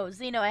 Oh,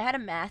 Zeno, I had a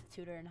math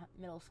tutor in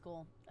middle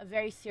school. A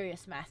very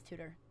serious math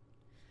tutor.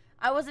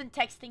 I wasn't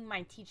texting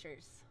my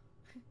teachers.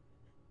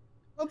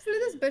 Hopefully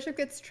this bishop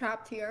gets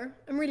trapped here.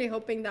 I'm really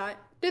hoping that.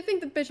 Do you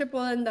think the bishop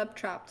will end up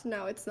trapped?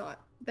 No, it's not.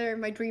 There,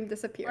 my dream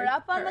disappeared. We're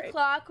up on the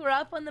clock. We're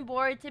up on the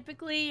board.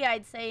 Typically,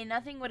 I'd say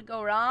nothing would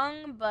go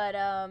wrong, but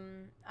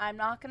I'm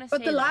not gonna say.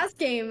 But the last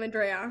game,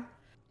 Andrea.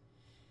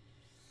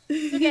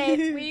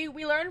 Okay,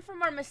 we learn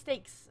from our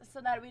mistakes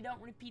so that we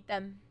don't repeat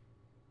them.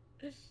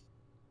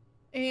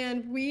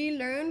 And we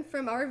learn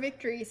from our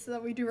victories so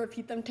that we do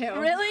repeat them too.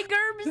 Really,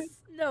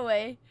 Gerbs? No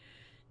way.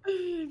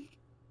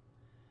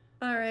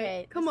 All right,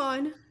 okay, come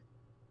on.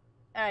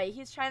 All right,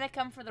 he's trying to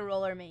come for the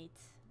roller mate.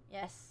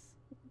 Yes.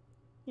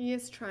 He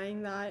is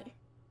trying that,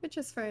 which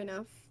is fair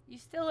enough. You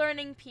still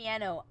learning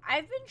piano?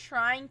 I've been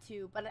trying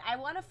to, but I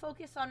want to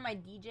focus on my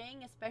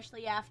DJing,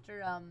 especially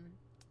after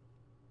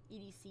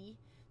EDC.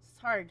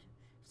 It's hard.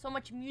 So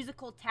much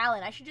musical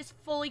talent. I should just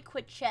fully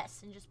quit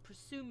chess and just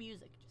pursue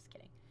music. Just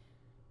kidding.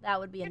 That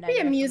would be a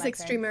nightmare. Be a music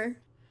streamer.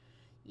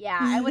 Yeah,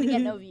 I would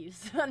get no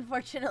views,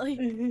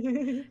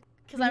 unfortunately,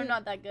 because I'm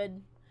not that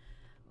good.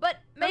 But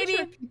maybe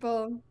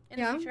people in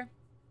the future.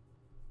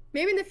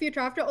 Maybe in the future,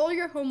 after all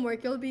your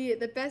homework, you'll be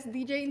the best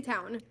DJ in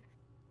town.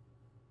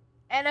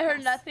 And I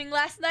heard nothing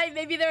last night.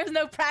 Maybe there was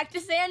no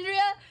practice,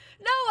 Andrea?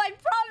 No, I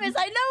promise.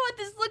 I know what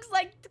this looks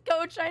like,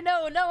 Coach. I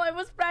know. No, I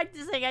was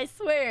practicing. I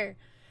swear.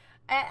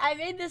 I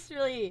made this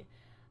really...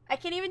 I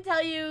can't even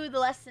tell you the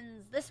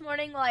lessons. This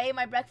morning while I ate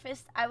my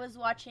breakfast, I was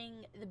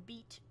watching the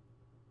beat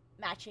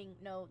matching.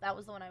 No, that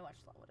was the one I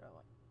watched. What did I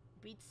watch?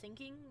 Beat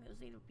syncing? It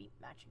was either beat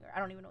matching or... I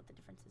don't even know what the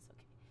difference is.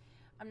 Okay.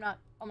 I'm not...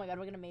 Oh my god,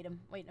 we're gonna mate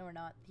him. Wait, no, we're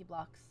not. He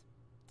blocks.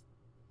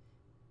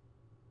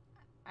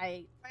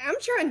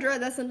 I'm sure Andrea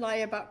doesn't lie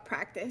about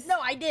practice. No,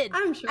 I did.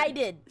 I'm sure. I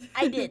did.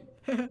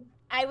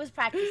 I was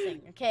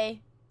practicing,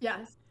 okay?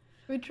 Yes.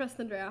 We trust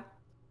Andrea.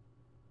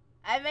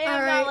 I may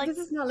have not like... This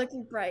is not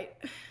looking bright.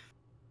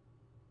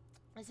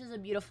 This is a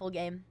beautiful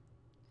game.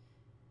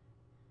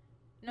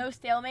 No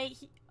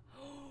stalemate.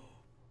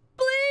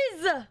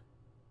 Please!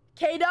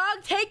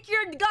 K-Dog, take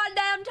your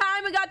goddamn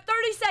time. We got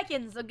 30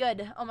 seconds. Oh,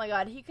 good. Oh my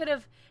god. He could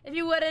have... If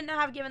he wouldn't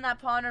have given that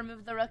pawn or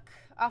moved the rook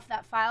off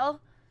that file...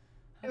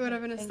 It would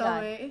have been a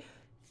stalemate.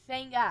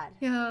 Thank God.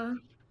 Yeah.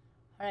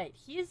 Alright,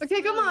 he's...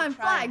 Okay, come on,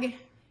 flag.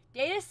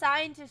 Data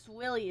scientist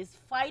Willie is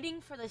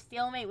fighting for the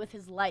stalemate with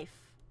his life.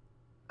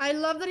 I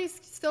love that he's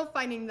still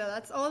fighting, though.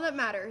 That's all that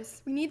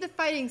matters. We need the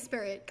fighting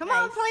spirit. Come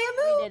on, play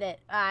a move. We did it.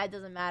 It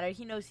doesn't matter.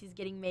 He knows he's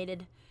getting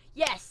mated.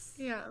 Yes.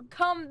 Yeah.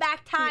 Come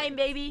back time,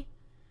 baby.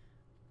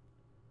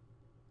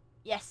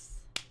 Yes.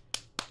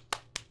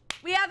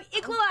 We have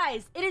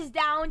equalized. It is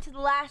down to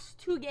the last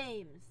 2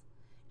 games.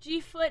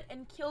 G-Foot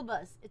and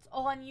Kilbus. It's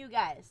all on you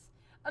guys.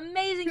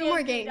 Amazing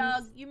game,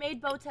 dog. You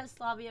made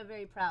BotezSlavia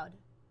very proud.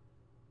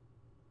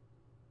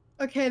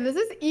 Okay, this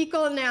is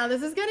equal now.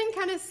 This is getting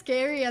kind of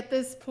scary at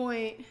this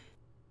point.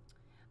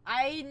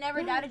 I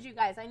never doubted you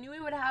guys. I knew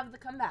we would have the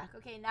comeback.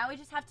 Okay, now we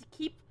just have to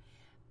keep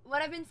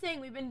what I've been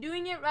saying. We've been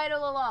doing it right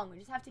all along. We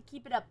just have to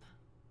keep it up.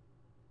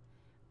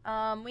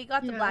 We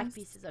got the black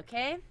pieces,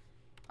 okay?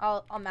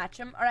 I'll match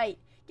them. All right,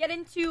 get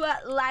into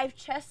live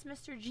chess,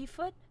 Mr.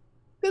 G-Foot.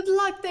 Good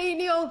luck,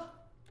 Daniel.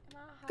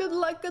 Good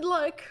luck, good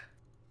luck.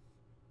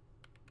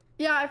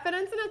 Yeah, if it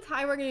ends in a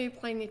tie, we're going to be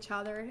playing each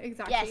other.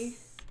 Exactly.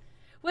 Yes.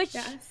 Which,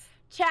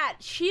 chat,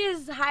 she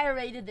is higher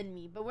rated than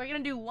me, but we're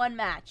going to do 1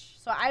 match.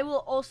 So I will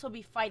also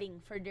be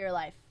fighting for dear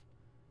life.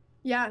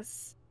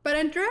 Yes. But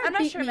Andrea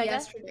beat me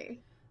yesterday.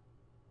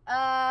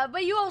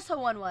 But you also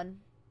won 1.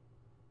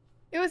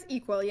 It was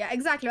equal, yeah,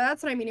 exactly.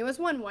 That's what I mean. It was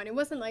 1-1. It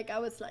wasn't like I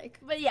was like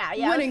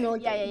winning all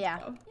games. Yeah.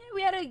 So.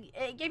 Yeah,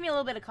 it gave me a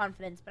little bit of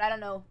confidence, but I don't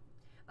know.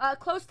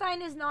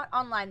 Clostine is not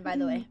online, by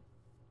the way.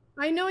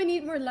 I know I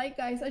need more light,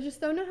 guys. I just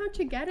don't know how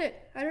to get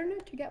it. I don't know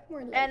how to get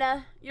more light.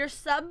 And your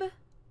sub?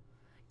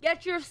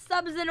 Get your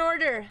subs in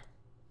order.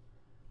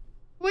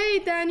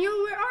 Wait, Daniel,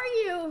 where are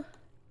you?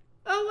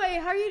 Oh, wait,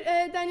 how are you,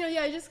 Daniel?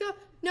 Yeah, just go.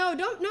 No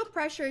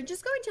pressure.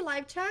 Just go into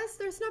live chess.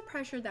 There's no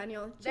pressure,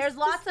 Daniel. There's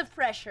lots of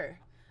pressure.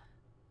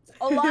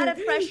 A lot of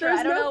pressure.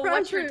 I don't know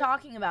what you're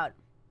talking about.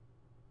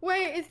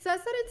 Wait, it says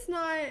that it's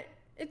not.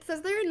 It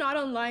says that you're not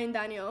online,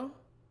 Daniel.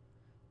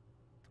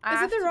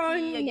 Is it the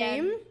wrong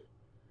name?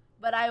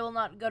 But I will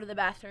not go to the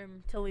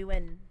bathroom till we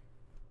win.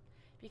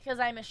 Because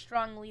I'm a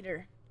strong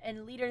leader.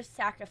 And leaders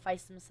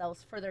sacrifice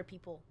themselves for their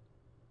people.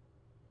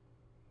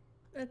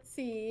 Let's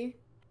see.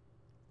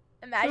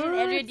 Imagine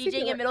Andrea Let's see.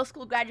 DJing a middle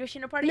school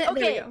graduation party. There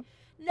we Okay, go.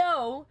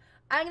 no,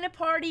 I'm gonna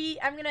party.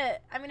 I'm gonna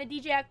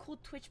DJ at cool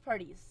Twitch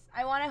parties.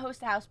 I want to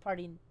host a house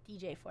party and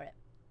DJ for it.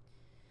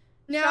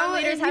 Strong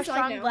leaders have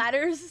strong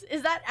bladders.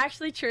 Is that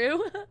actually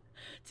true?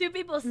 2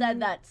 people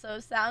said that, so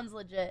sounds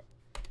legit.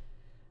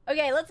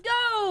 Okay, let's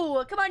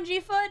go. Come on,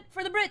 G-Foot,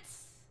 for the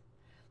Brits.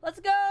 Let's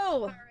go.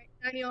 All right,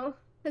 Daniel.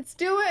 Let's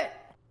do it.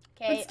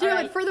 Okay, let's do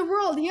it for the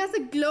world. He has a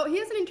He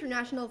has an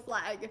international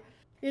flag.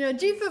 You know,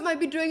 G-Foot might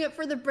be doing it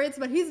for the Brits,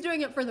 but he's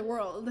doing it for the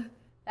world.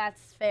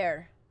 That's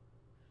fair.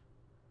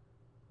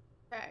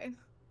 Okay.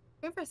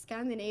 Go for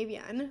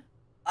Scandinavian.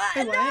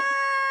 Hey, what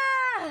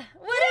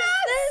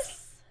is this?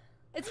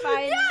 It's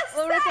fine. Yes,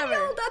 we'll recover.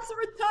 Daniel, that's what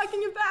we're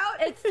talking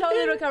about. It's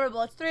totally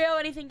recoverable. It's 3-0.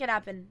 Anything can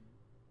happen.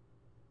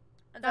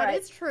 That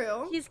is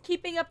true. He's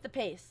keeping up the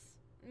pace.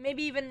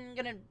 Maybe even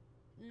gonna,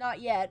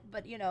 not yet,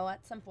 but you know,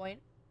 at some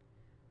point.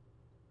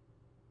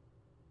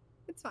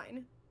 It's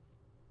fine.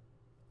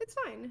 It's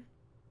fine.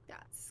 Yeah,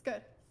 it's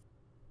good.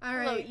 All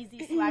Hello, right.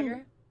 easy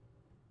swagger.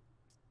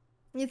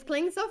 He's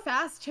playing so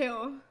fast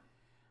too.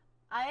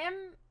 I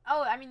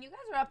mean, you guys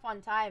are up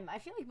on time. I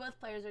feel like both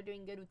players are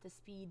doing good with the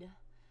speed.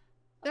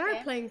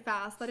 They're playing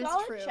fast. That is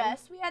true. Solid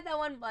chess. We had that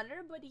one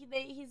blunder, but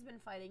he's been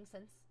fighting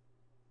since.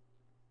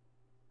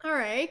 All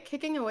right,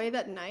 kicking away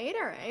that knight.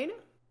 All right.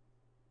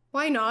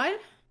 Why not?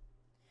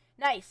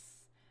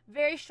 Nice.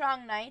 Very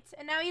strong knight.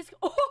 And now he's...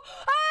 Oh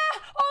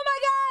my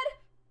god!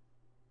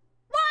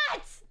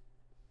 What?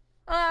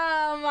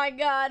 Oh my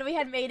god. We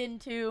had maiden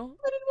 2.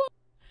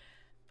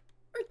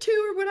 Or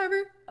 2 or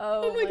whatever.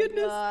 Oh my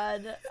goodness.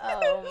 God.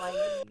 Oh my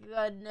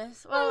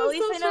goodness. Well, at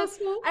least I know.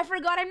 Stressful. I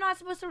forgot I'm not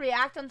supposed to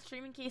react on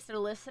stream in case they're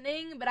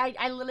listening, but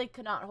I literally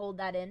could not hold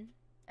that in.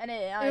 And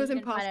it was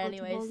impossible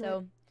anyway,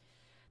 so...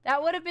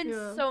 That would have been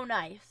so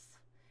nice.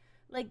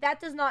 Like,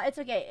 that does not... It's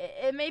okay.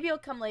 Maybe it'll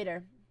come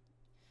later.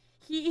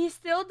 He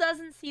still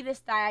doesn't see this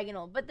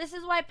diagonal. But this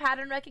is why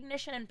pattern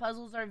recognition and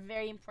puzzles are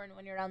very important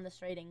when you're on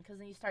this rating. Because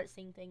then you start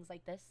seeing things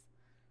like this.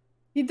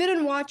 You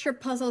didn't watch your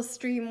puzzle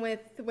stream with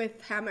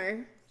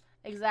Hammer.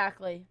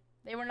 Exactly.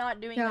 They were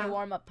not doing their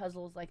warm-up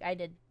puzzles like I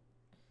did.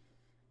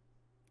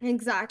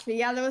 Exactly.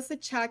 Yeah, there was a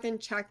check and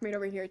checkmate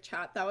over here,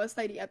 chat. That was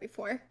the idea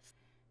before.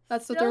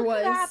 That's Still what there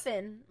was. Could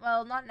happen.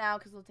 Well, not now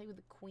because we'll take with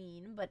the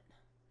queen, but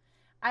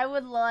I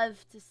would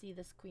love to see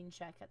this queen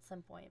check at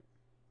some point.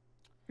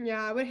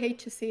 Yeah, I would hate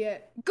to see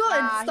it.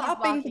 Good,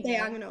 stopping the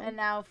diagonal. And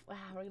now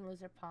we're gonna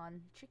lose our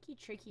pawn.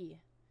 Tricky.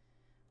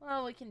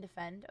 Well, we can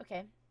defend.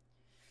 Okay.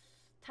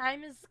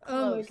 Time is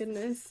close. Oh my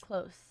goodness.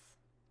 Close.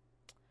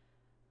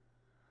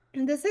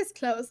 And this is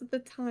close at the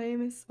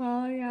time as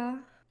well. Yeah.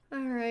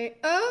 All right.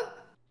 Oh.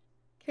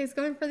 Okay, he's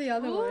going for the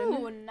other one.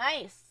 Ooh,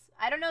 nice.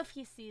 I don't know if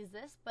he sees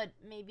this, but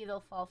maybe they'll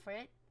fall for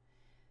it.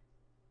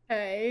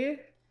 Okay.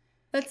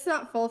 Let's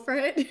not fall for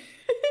it.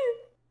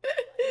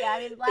 Yeah, I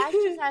mean, Black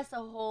just has to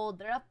hold.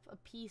 They're up a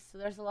piece, so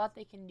there's a lot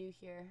they can do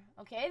here.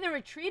 Okay, they're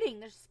retreating.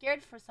 They're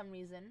scared for some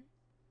reason.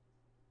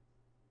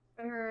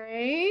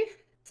 Alright.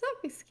 Let's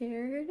not be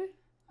scared.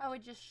 I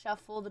would just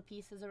shuffle the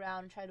pieces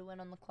around and try to win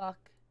on the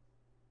clock.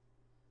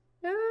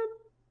 Yeah.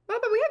 Well,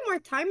 but we have more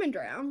time in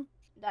draw.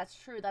 That's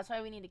true. That's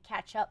why we need to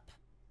catch up.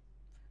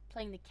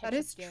 Playing the catch-up game. That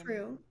is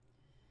true.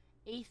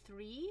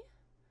 A3?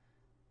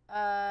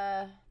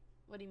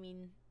 What do you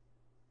mean?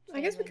 I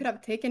guess we could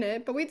have taken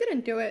it, but we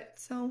didn't do it,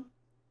 so...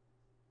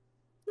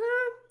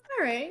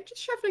 alright.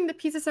 Just shuffling the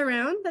pieces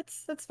around.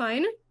 That's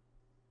fine.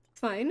 It's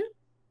fine.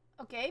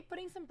 Okay,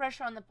 putting some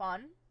pressure on the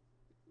pawn.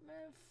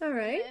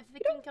 Alright. If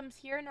the king comes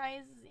here,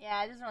 nice.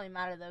 Yeah, it doesn't really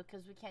matter, though,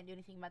 because we can't do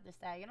anything about this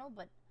diagonal,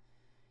 but...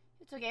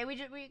 It's okay.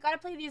 We gotta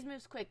play these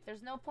moves quick.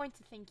 There's no point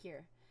to think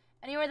here.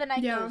 Anywhere the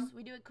knight goes,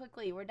 we do it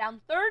quickly. We're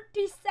down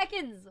 30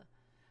 seconds.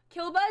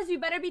 Killbuzz, you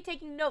better be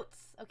taking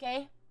notes,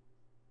 okay?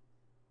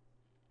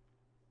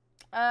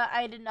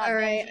 I did not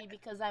Genji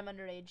because I'm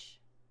underage.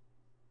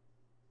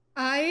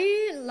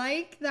 I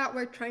like that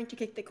we're trying to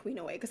kick the queen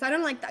away because I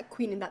don't like that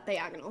queen in that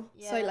diagonal.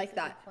 Yeah, so I like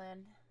that.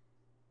 Plan.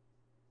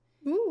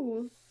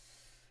 Ooh.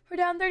 We're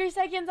down 30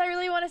 seconds. I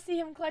really want to see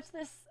him clutch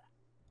this.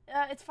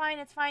 It's fine.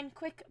 It's fine.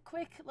 Quick.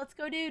 Let's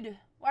go, dude.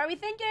 What are we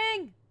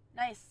thinking?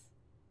 Nice.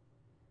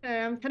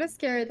 I'm kind of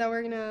scared that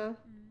we're gonna...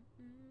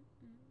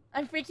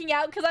 I'm freaking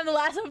out because I'm the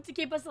last hope to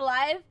keep us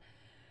alive.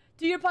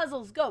 Do your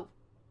puzzles. Go.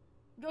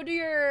 Go do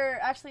your...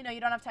 Actually, no,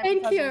 you don't have time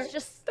for puzzles.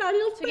 Just...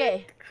 It's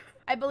okay.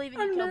 I believe in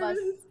you, Killbuzz.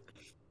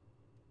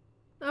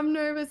 I'm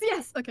nervous.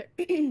 Yes. Okay.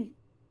 It's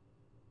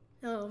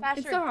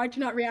so hard to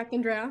not react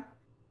in draw.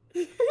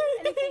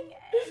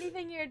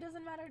 anything here. It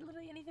doesn't matter.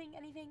 Literally anything.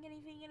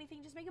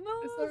 Just make a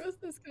move. Is there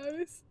this,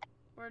 guys?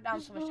 We're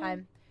down so much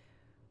time.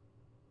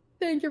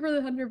 Thank you for the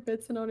 100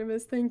 bits,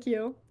 Anonymous. Thank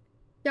you.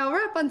 Yeah,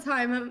 we're up on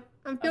time.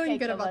 I'm feeling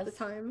good about the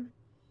time.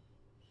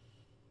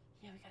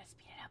 Yeah, we gotta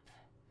speed it up.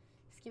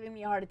 It's giving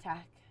me a heart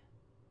attack.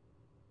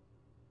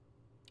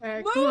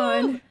 Alright, come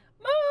on.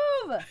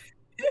 Move!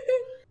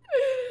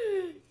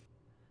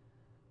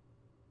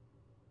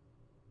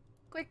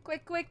 Quick.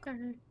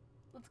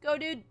 Let's go,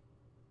 dude.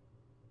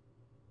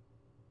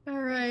 All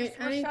right,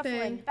 We're shuffling.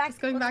 anything. Back,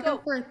 Just going let's back go.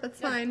 and forth. That's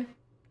Good. fine.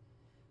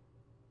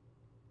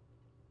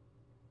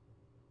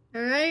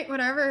 All right,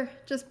 whatever.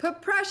 Just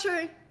put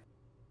pressure.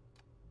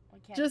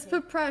 Just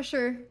put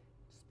pressure.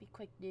 Just be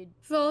quick, dude.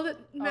 That's all that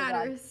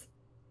matters.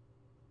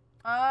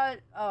 I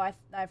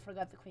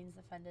forgot the queen's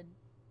defended.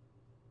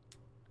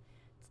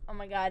 Oh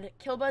my god,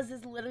 Killbuzz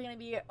is literally gonna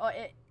be.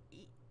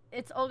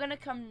 It's all gonna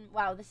come.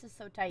 Wow, this is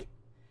so tight.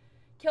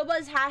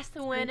 Killbuzz has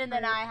to win, and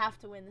then I have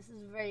to win. This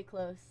is very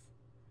close.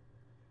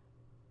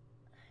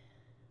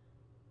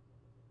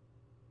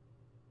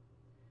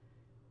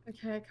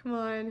 Okay, come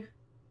on.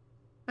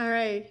 All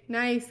right,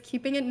 nice.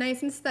 Keeping it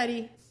nice and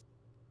steady.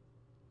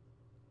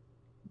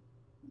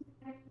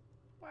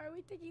 Why are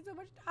we taking so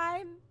much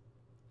time?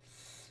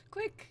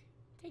 Quick,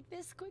 take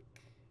this, quick.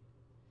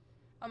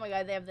 Oh my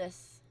god, they have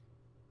this.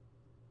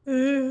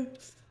 Okay.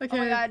 Oh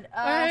my god,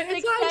 all right, 6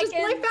 it's fine. seconds. Just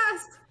play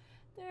fast.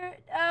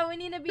 We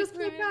need to be Just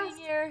play pre-moving fast.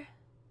 here.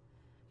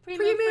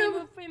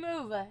 Pre-move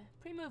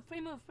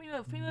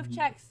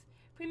checks.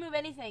 Pre-move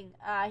anything.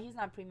 He's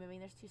not pre-moving.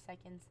 There's 2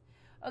 seconds.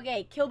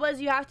 Okay, Killbuzz,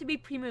 you have to be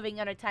pre-moving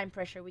under time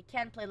pressure. We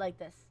can't play like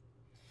this.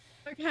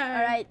 Okay.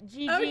 All right,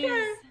 GG's.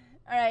 Okay.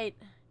 All right,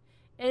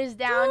 it is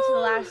down to the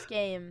last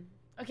game.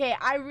 Okay,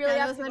 I really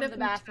have to go to the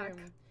bathroom.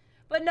 bathroom.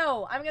 But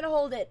no, I'm going to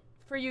hold it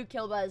for you,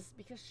 Killbuzz,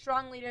 because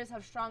strong leaders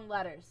have strong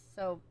ladders.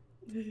 So,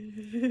 all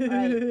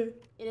right, it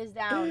is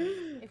down.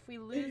 If we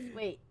lose,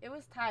 wait, it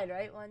was tied,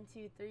 right? 1,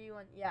 2, 3,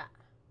 1, yeah.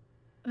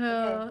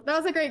 Okay. That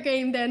was a great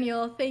game,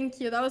 Daniel. Thank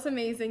you. That was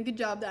amazing. Good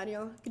job,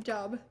 Daniel. Good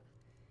job.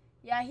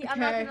 Yeah, I'm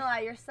not going to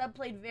lie. Your sub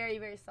played very,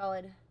 very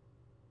solid.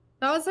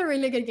 That was a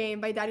really good game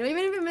by Daniel.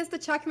 Even if we missed the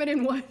checkmate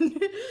in one,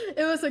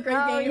 it was a great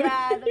game.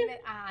 Oh, yeah.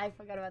 I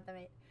forgot about the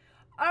mate.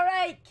 All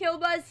right,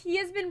 Killbuzz. He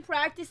has been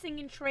practicing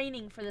and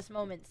training for this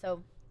moment,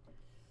 so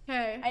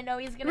okay. I know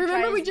he's going to try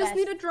Remember, his we just best.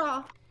 need a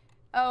draw.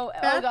 Oh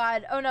Beth?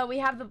 God. Oh, no, we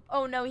have the...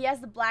 Oh, no, he has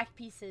the black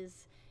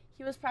pieces.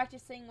 He was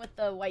practicing with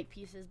the white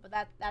pieces, but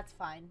that's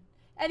fine.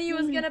 And he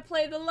was going to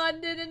play the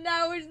London, and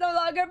now he's no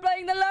longer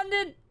playing the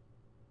London.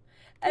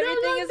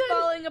 Everything is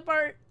falling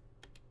apart.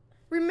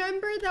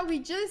 Remember that we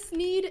just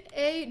need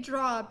a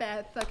draw,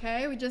 Beth,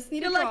 okay? We just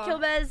need a draw. Good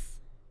luck, Killbuzz.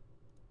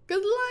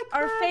 Good luck,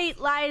 Our Beth. fate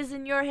lies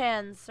in your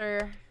hands,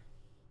 sir.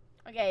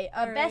 Okay,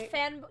 Beth right.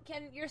 Fan,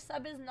 your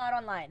sub is not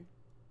online.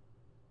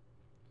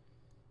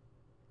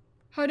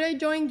 How do I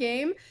join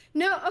game?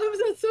 No, oh,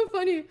 that's so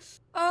funny.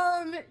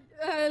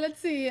 Let's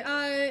see.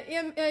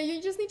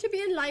 You just need to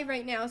be in live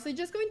right now. So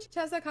just go into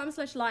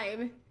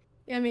chess.com/live.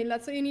 I mean,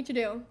 that's what you need to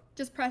do.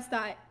 Just press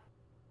that.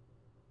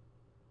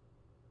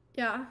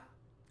 Yeah.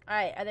 All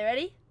right, are they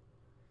ready?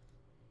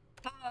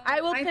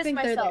 I will piss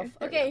myself.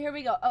 Okay, here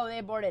we go. Oh, they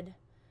aborted.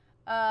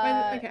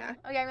 Okay,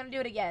 I'm gonna do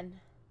it again.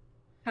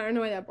 I don't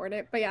know why they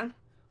aborted, but yeah.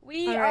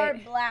 We are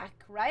black,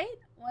 right?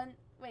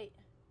 Wait.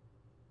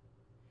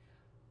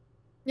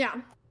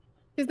 Yeah,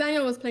 because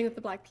Daniel was playing with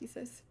the black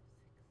pieces.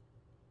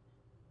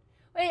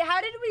 Wait,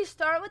 how did we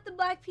start with the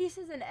black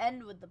pieces and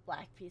end with the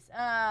black piece?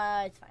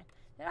 It's fine.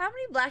 How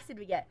many blacks did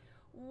we get?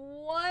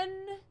 1,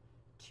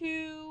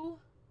 2,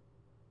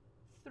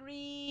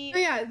 3. Oh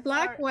yeah,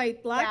 black,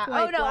 white, black,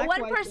 white. Oh no, black,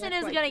 one white, person black,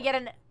 is white, gonna get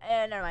an.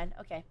 Never mind.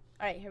 Okay.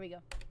 All right, here we go.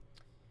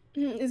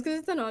 It's because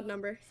it's an odd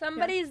number.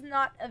 Somebody's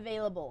not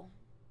available.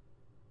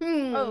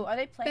 Hmm. Oh, are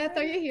they playing? Beth,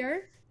 are you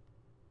here?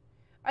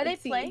 Are they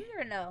playing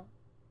or no?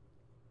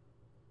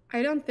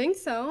 I don't think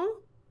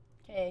so.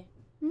 Okay.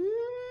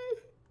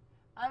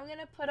 I'm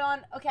gonna put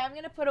on. Okay, I'm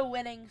gonna put a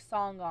winning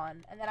song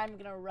on, and then I'm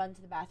gonna run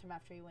to the bathroom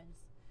after he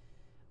wins.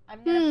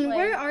 I'm gonna play.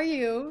 Where are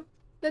you?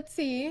 Let's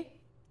see.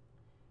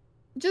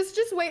 Just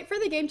wait for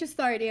the game to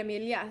start,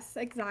 Emil. Yes,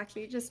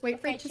 exactly. Just wait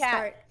for it to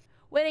start.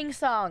 Winning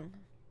song.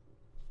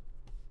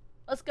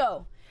 Let's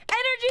go.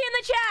 Energy in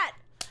the chat.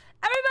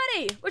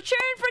 Everybody, we're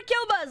cheering for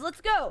Killbuzz.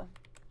 Let's go.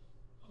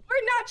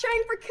 We're not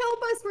cheering for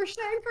Killbuzz. We're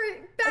cheering for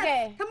Beth.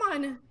 Okay. Come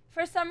on.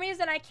 For some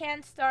reason, I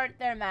can't start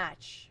their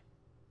match.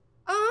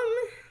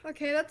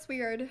 Okay, that's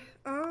weird.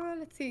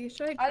 Let's see.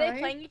 Should I try? Are they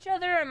playing each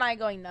other or am I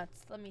going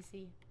nuts? Let me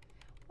see.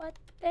 What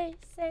they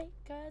say,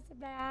 cause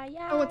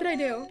oh, what did I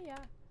do? Yeah.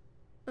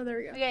 Oh, there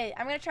we go. Okay,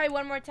 I'm gonna try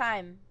one more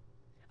time.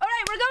 All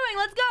right, we're going.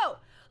 Let's go.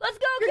 Let's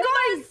go, You're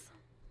Killbuzz. going.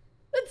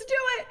 Let's do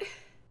it.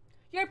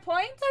 Your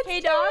point, Let's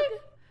K-Dog?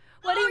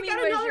 What do you I mean, got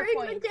where's another your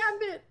point? England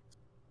gambit.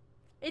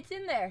 It's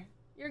in there.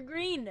 You're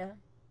green. All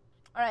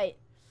right.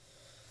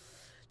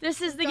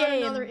 This is the Got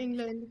game. another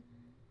England.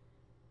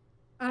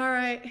 All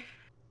right.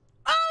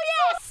 Oh,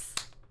 yes!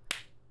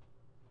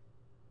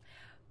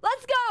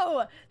 Let's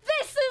go!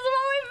 This is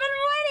what we've been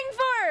waiting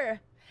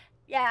for!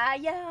 Yeah. I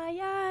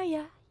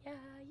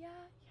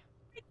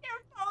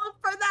can't fall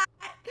for that.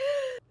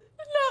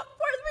 No,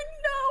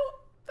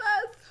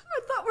 Beth. I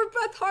thought we're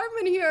Beth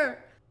Harmon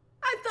here.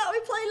 I thought we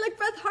played like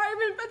Beth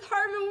Harmon. Beth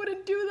Harmon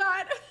wouldn't do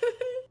that.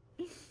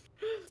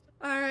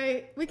 All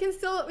right, we can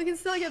still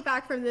get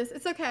back from this.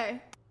 It's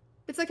okay.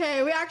 It's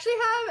okay. We actually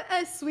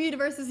have a Swede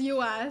versus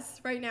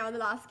US right now in the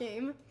last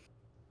game.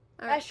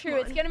 All right, that's true.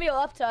 It's gonna be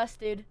all up to us,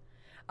 dude.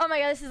 Oh my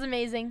god, this is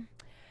amazing.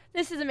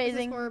 This is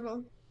amazing. This is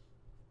horrible.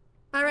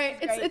 All right,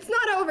 This is great. it's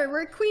not over.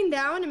 We're queen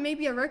down and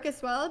maybe a rook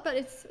as well, but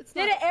it's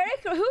Did not.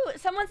 Eric? Who?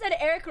 Someone said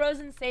Eric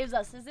Rosen saves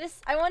us. Is this?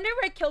 I wonder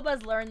where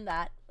Kilbuzz learned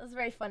that. That's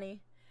very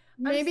funny.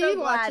 Maybe I'm so he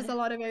watches glad. a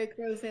lot of Eric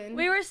Rosen.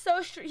 We were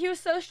he was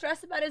so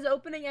stressed about his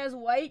opening as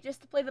white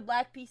just to play the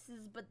black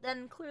pieces, but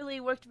then clearly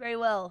worked very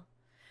well.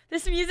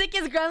 This music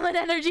is Gremlin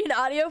Energy and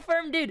audio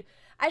firm, dude.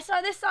 I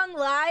saw this song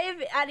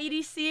live at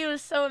EDC. It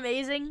was so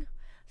amazing.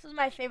 This was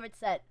my favorite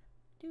set.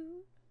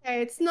 Dude.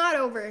 Okay, it's not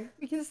over.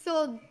 We can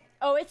still.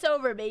 Oh, it's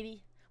over,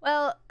 baby.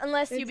 Well,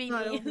 unless you It's beat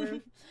not me.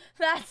 over.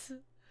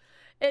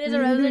 It is a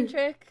Rosen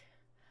trick.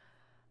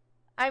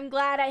 I'm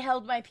glad I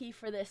held my pee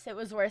for this. It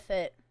was worth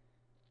it.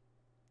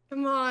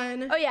 Come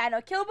on. Oh yeah,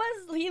 no,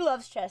 Kilbuzz, he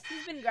loves chess.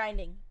 He's been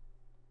grinding.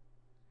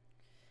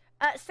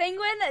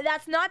 Sanguine,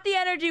 that's not the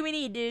energy we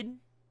need, dude.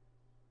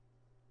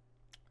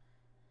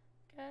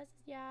 Cause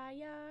yeah.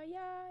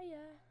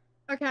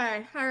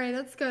 Okay, all right,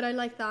 that's good. I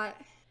like that.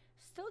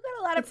 Still got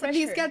a lot of Let's at pressure.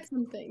 least get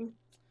something.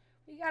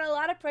 We got a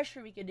lot of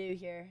pressure we could do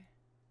here.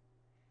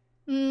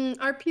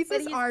 Our But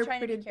pieces he's are trying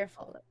to pretty be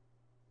careful.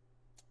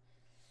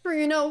 For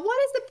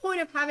what is the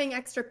point of having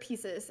extra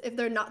pieces if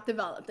they're not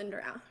developed in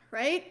draft,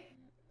 right?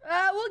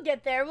 We'll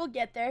get there. We'll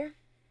get there.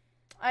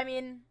 I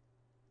mean,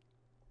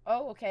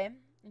 oh, okay,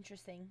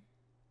 interesting.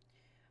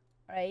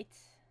 All right,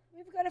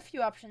 we've got a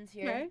few options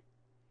here. Okay.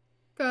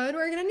 Good.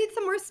 We're gonna need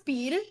some more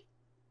speed.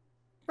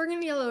 We're gonna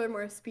need a little bit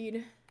more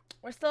speed.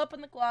 We're still up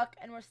on the clock,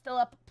 and we're still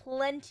up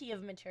plenty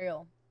of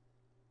material.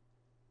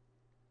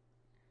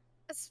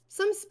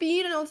 Some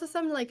speed and also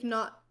some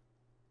not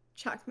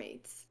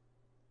checkmates.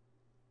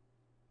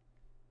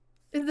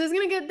 Is this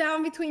gonna get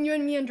down between you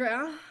and me,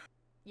 Andrea?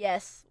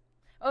 Yes.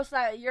 Oh,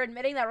 so you're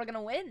admitting that we're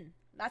gonna win.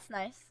 That's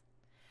nice.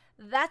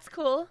 That's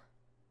cool.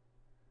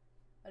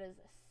 What is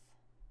this?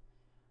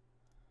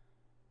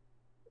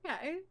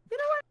 Okay. You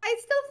know what? I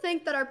still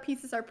think that our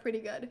pieces are pretty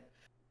good.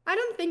 I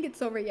don't think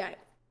it's over yet.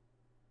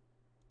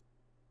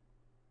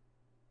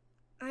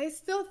 I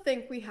still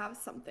think we have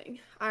something.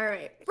 All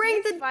right.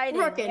 Bring the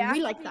rook in.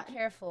 We like that. Be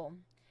careful.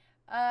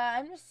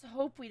 I just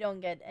hope we don't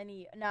get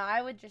any. No,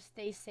 I would just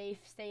stay safe,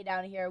 stay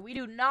down here. We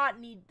do not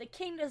need. The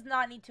king does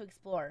not need to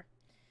explore.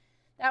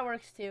 That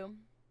works too.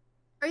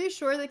 Are you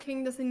sure the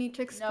king doesn't need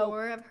to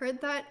explore? Nope. I've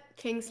heard that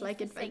kings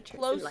like adventures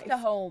close in life. to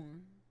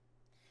home.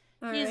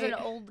 He's right. an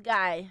old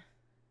guy.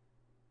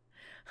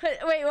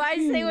 Wait, why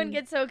does anyone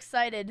get so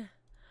excited?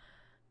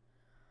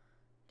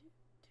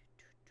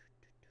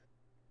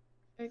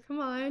 Okay, come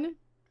on.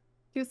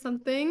 Do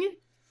something.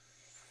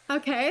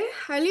 Okay,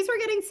 at least we're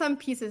getting some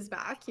pieces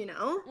back,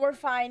 We're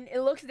fine. It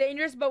looks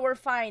dangerous, but we're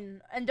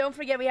fine. And don't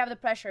forget we have the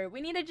pressure. We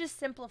need to just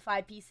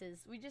simplify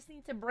pieces. We just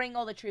need to bring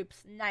all the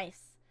troops.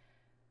 Nice.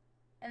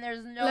 And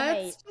there's no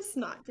mate. Let's just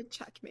not get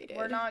checkmated.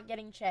 We're not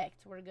getting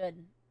checked. We're good.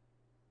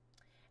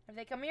 If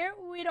they come here,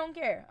 we don't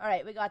care. All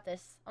right, we got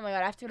this. Oh my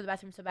god, I have to go to the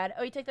bathroom so bad.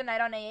 Oh, you took the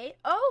knight on A8?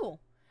 Oh,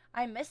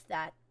 I missed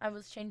that. I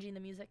was changing the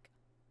music.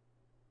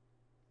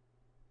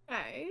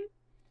 Okay.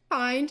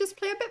 Fine, just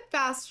play a bit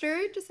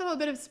faster. Just a little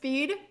bit of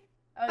speed.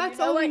 Oh, that's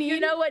all we need. You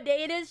know what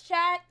day it is,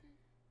 chat?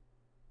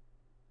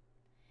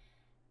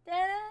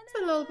 Just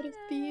a little bit of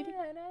speed.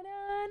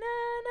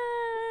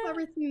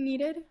 Everything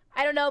needed.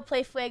 I don't know,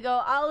 Play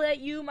Fuego. I'll let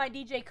you, my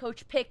DJ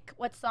coach, pick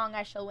what song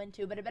I shall win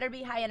to, but it better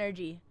be high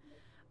energy.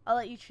 I'll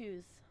let you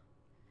choose.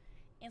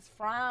 It's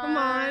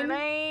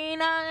Friday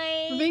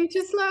night. We're being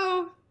too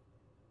slow.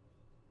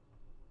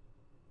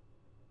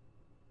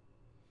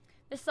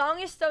 The song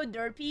is so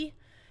derpy.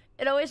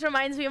 It always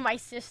reminds me of my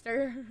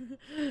sister.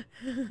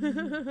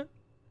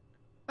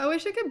 I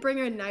wish I could bring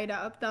her knight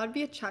up. That would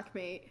be a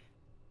checkmate.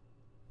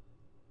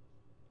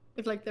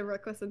 If the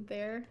rook wasn't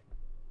there.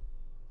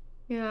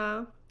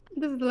 Yeah.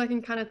 This is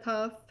looking kind of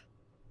tough.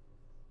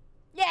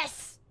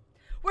 Yes!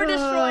 We're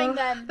destroying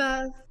them.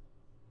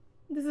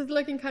 This is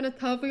looking kind of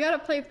tough. We gotta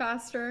play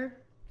faster.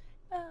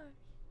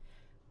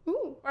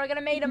 Ooh. We're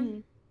gonna mate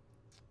him.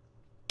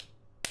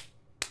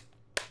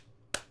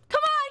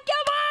 Come on,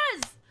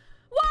 Kilbuzz!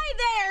 Why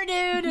there,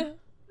 dude?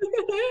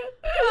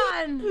 Come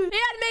on. He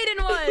had mate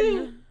in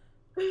one.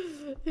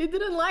 He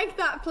didn't like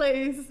that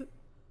place.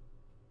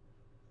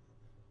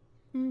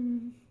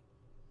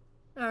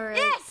 Alright.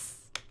 Yes!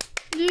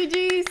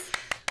 GG's.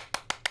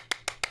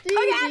 Okay,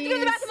 I have to go to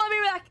the bathroom. I'll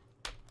be back.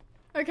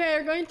 Okay,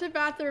 we're going to the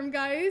bathroom,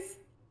 guys.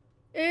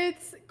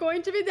 It's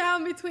going to be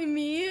down between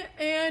me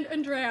and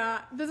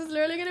Andrea. This is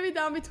literally going to be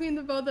down between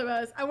the both of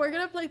us. And we're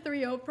going to play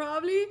 3-0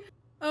 probably.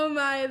 Oh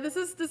my, this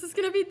is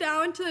going to be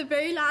down to the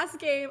very last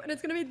game. And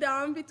it's going to be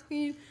down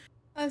between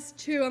us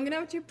two. I'm going to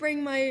have to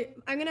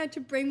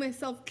bring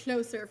myself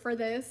closer for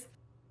this.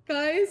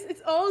 Guys,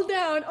 it's all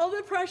down. All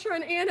the pressure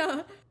on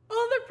Anna.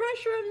 All the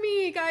pressure on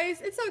me,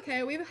 guys. It's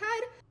okay. We've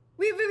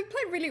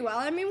played really well.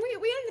 I mean,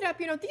 we ended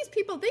up, these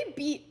people, they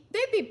beat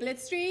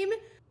Blitzstream.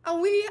 And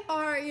we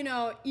are,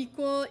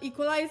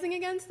 equalizing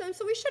against them.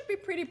 So we should be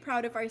pretty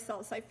proud of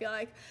ourselves, I feel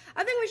like.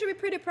 I think we should be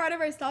pretty proud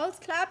of ourselves.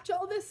 Clap to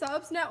all the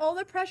subs. Now all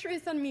the pressure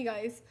is on me,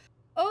 guys.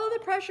 All the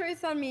pressure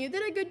is on me. You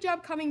did a good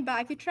job coming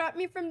back. You trapped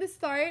me from the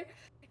start.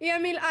 Yeah, I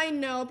mean, I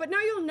know, but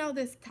now you'll know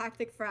this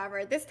tactic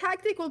forever. This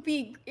tactic will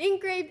be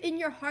engraved in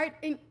your heart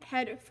and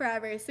head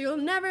forever, so you'll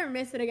never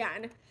miss it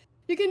again.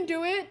 You can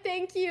do it.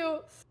 Thank you.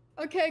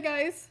 Okay,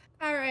 guys.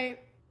 All right.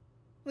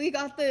 We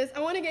got this. I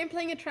won a game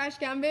playing a trash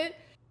gambit.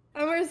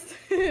 And we're...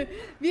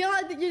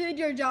 Vila, you did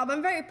your job.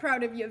 I'm very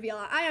proud of you,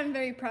 Vila. I am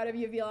very proud of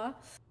you, Vila.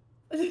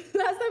 Last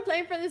time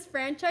playing for this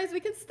franchise,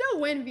 we can still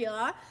win,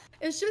 Vila.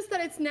 It's just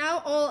that it's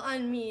now all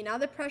on me. Now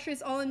the pressure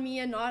is all on me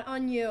and not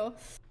on you.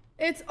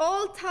 It's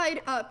all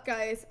tied up,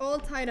 guys. All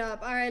tied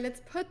up. All right,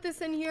 let's put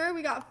this in here.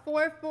 We got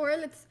 4-4.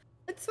 Let's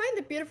find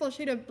the beautiful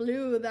shade of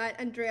blue that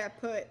Andrea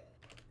put.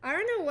 I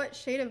don't know what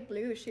shade of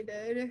blue she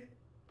did.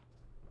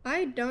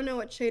 I don't know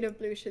what shade of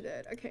blue she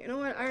did. Okay, you know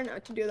what? I don't know how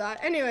to do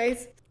that.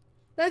 Anyways,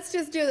 let's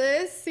just do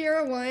this.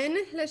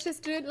 0-1. Let's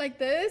just do it like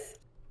this.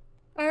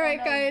 All right,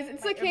 no, guys.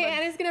 It's my okay. earbuds.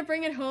 Anna's gonna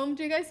bring it home.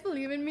 Do you guys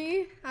believe in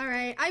me? All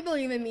right, I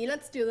believe in me.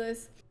 Let's do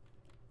this.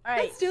 All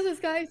right. Let's do this,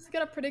 guys.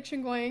 Got a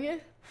prediction going.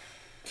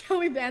 Shall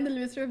we ban the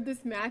loser of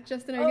this match?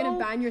 Justin, are you gonna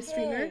ban your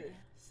streamer? Okay.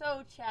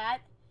 So,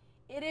 chat,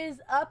 it is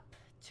up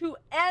to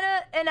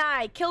Anna and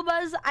I.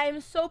 Killbuzz, I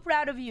am so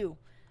proud of you.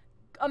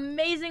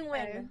 Amazing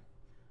win. Okay.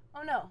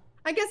 Oh no.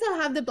 I guess I'll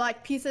have the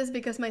black pieces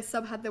because my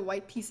sub had the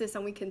white pieces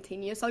and we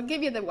continue. So I'll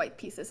give you the white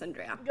pieces,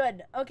 Andrea.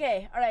 Good.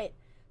 Okay. All right.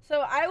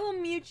 So I will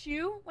mute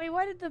you. Wait,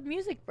 why did the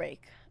music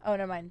break? Oh,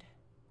 never mind.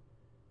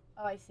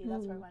 Oh, I see.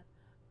 That's where it went.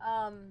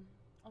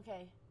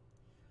 Okay.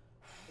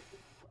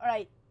 All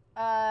right.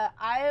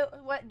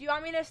 What do you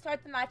want me to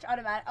start the match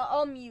automatic?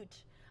 I'll mute.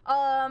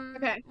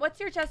 Okay. What's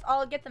your chest?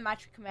 I'll get the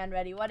match command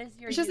ready. What is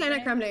your It's just Anna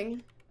username?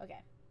 Cramling. Okay.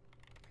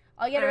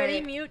 I'll get it All ready,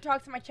 right. mute,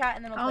 talk to my chat,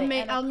 and then we'll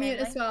play. I'll mute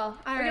as well.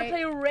 All We're right. gonna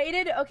play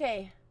rated.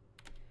 Okay.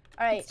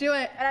 All right. Let's do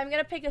it. And I'm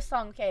gonna pick a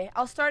song. Okay.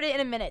 I'll start it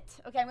in a minute.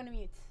 Okay. I'm gonna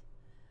mute.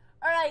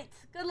 All right.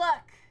 Good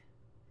luck.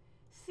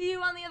 See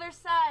you on the other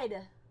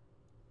side.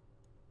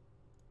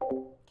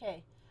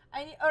 Okay.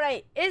 All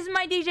right. Is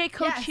my DJ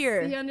coach Yes,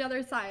 here? see you on the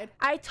other side.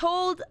 I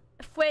told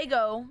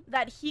Fuego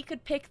that he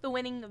could pick the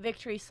winning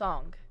victory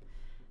song.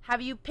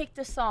 Have you picked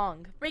a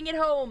song? Bring it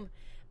home.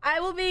 I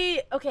will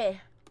be...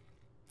 Okay.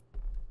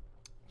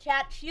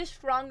 Chat, she is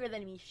stronger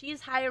than me. She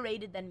is higher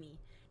rated than me.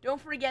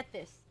 Don't forget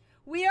this.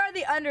 We are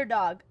the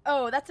underdog.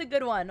 Oh, that's a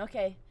good one.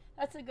 Okay.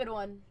 That's a good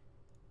one.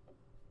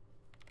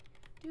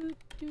 Do,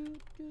 do,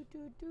 do,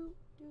 do, do,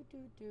 do, do,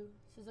 do.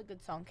 This is a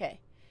good song. Okay.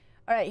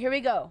 All right, here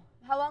we go.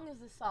 How long is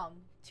this song?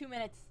 2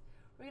 minutes.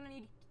 We're going to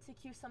need to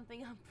cue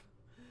something up.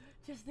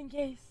 Just in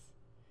case.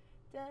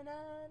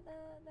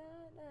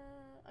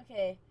 Da-na-na-na-na.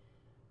 Okay.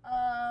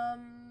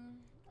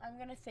 I'm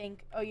gonna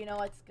think. Oh, you know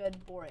what's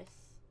good?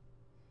 Boris.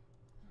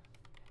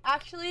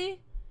 Actually,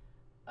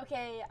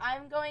 okay,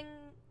 I'm going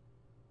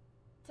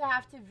to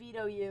have to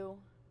veto you.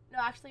 No,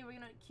 actually, we're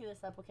gonna cue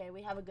this up. Okay,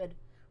 we have a good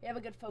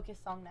focus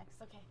song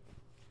next. Okay.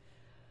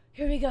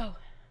 Here we go.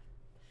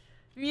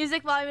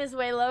 Music volume is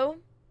way low.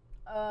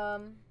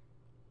 Oh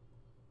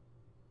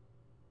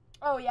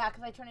yeah,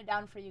 because I turned it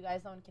down for you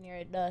guys. No one can hear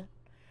it. Duh.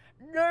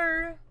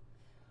 Duh.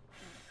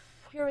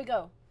 Here we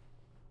go.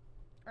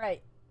 All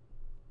right.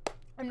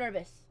 I'm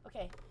nervous.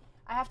 Okay.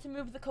 I have to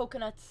move the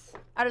coconuts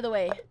out of the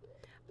way.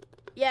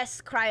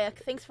 Yes, Kryak,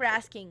 thanks for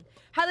asking.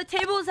 How the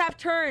tables have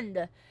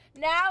turned.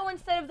 Now,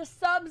 instead of the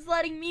subs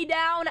letting me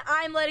down,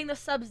 I'm letting the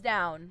subs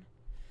down.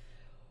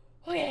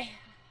 Okay.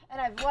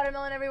 And I have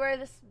watermelon everywhere.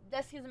 This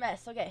desk is a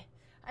mess. Okay.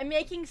 I'm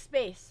making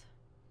space.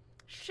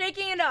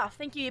 Shaking it off.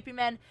 Thank you, Yippee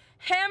Man.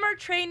 Hammer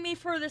trained me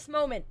for this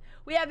moment.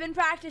 We have been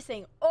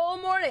practicing all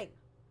morning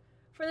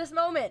for this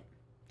moment.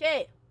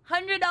 Okay.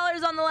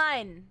 $100 on the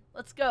line.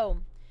 Let's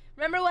go.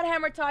 Remember what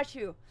Hammer taught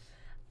you.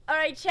 All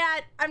right,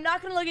 chat. I'm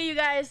not going to look at you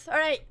guys. All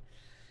right.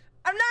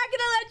 I'm not going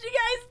to let you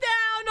guys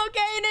down,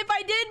 okay? And if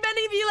I did,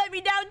 many of you let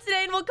me down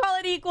today, and we'll call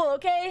it equal,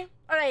 okay?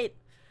 All right.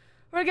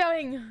 We're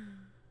going.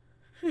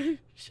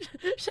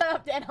 Shut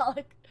up, Dan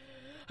Hollick.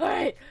 All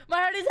right.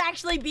 My heart is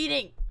actually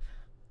beating.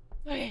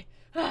 Okay.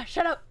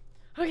 Shut up.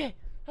 Okay.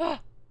 Oh,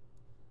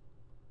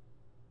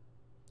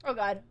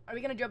 God. Are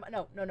we going to jump?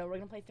 No. We're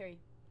going to play 3.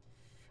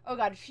 Oh,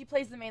 God. She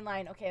plays the main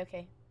line.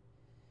 Okay.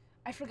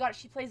 I forgot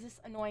she plays this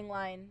annoying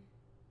line.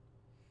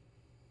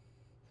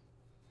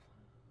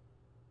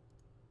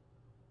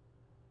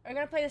 We're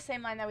going to play the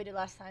same line that we did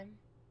last time.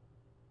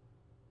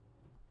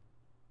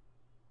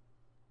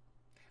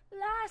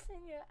 Lost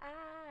in your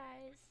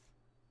eyes.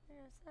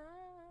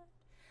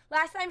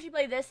 Last time she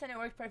played this and it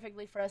worked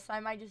perfectly for us, so I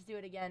might just do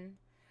it again.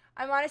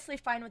 I'm honestly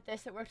fine with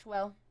this. It worked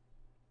well.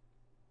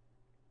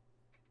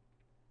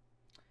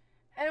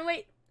 And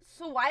wait,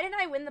 so why didn't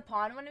I win the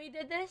pawn when we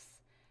did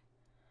this?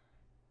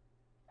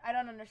 I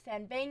don't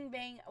understand. Bang,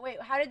 bang.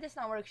 Wait, how did this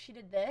not work? She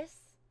did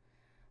this?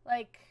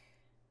 Like...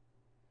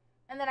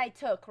 And then I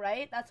took,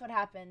 right? That's what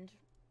happened.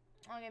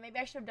 Okay, maybe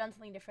I should have done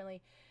something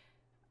differently.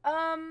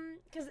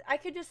 Because I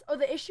could just... Oh,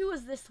 the issue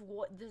was this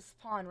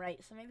pawn,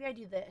 right? So maybe I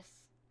do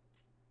this.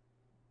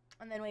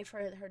 And then wait for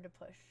her to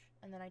push.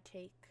 And then I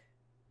take.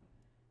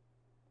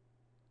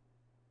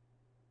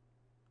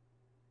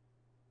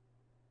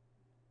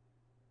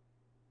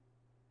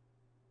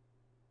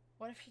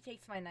 What if she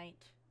takes my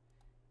knight?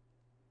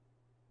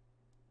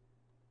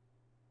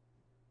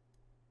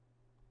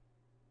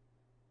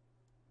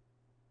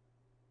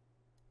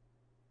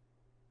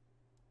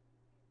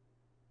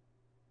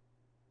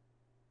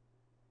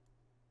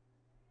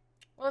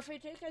 Well, if I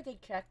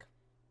take check.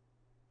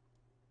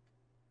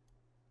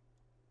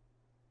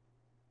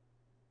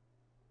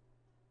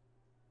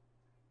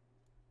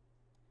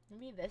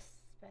 Maybe this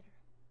is better.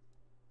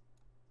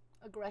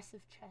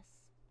 Aggressive chess.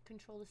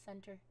 Control the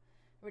center.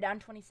 We're down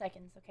 20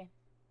 seconds, okay.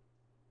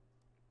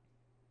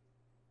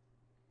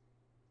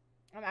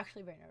 I'm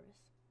actually very nervous.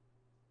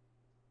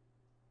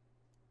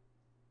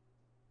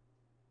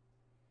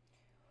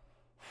 It's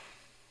fine.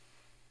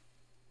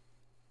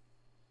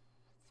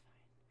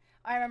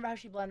 I remember how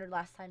she blundered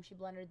last time. She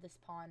blundered this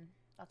pawn.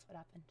 That's what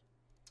happened.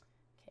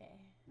 Okay.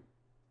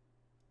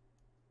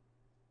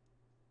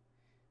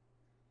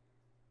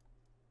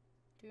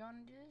 Do you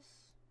want to do this?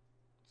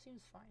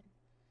 Seems fine.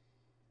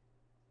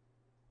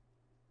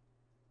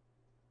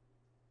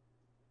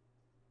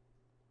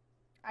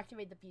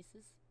 Activate the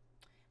pieces.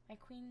 My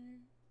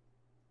queen...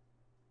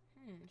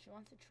 she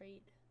wants to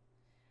trade.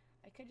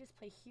 I could just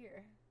play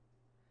here.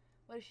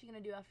 What is she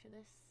going to do after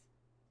this?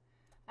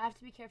 I have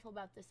to be careful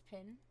about this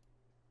pin.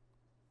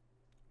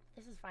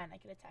 This is fine. I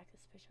could attack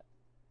this bishop.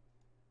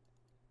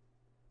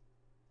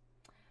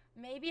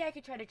 Maybe I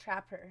could try to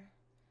trap her.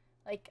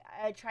 Like,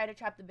 I try to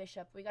trap the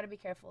bishop. We gotta be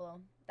careful,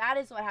 though. That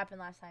is what happened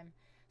last time.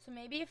 So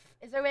maybe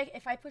is there a way,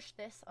 if I push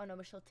this, oh no,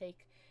 but she'll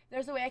take. If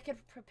there's a way I could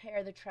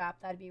prepare the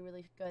trap, that'd be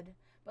really good.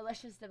 But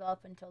let's just develop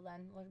until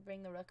then. We'll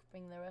bring the rook,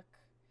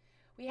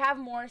 We have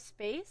more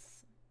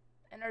space,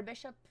 and our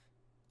bishop,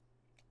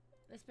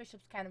 this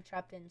bishop's kind of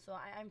trapped in, so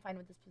I'm fine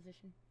with this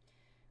position.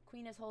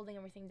 Queen is holding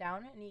everything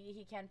down, and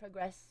he can't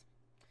progress.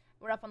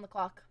 We're up on the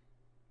clock.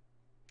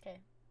 Okay.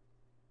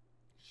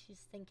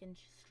 She's thinking,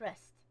 she's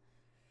stressed.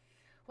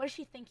 What is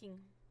she thinking?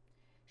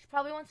 She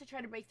probably wants to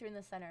try to break through in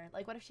the center.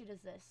 Like, what if she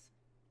does this?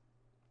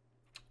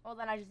 Well,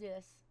 then I just do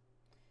this.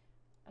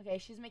 Okay,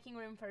 she's making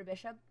room for her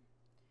bishop.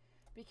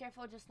 Be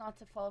careful just not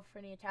to fall for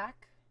any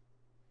attack.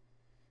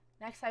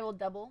 Next, I will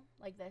double,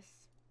 like this.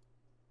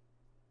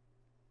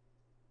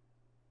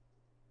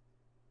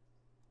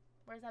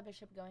 Where's that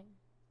bishop going?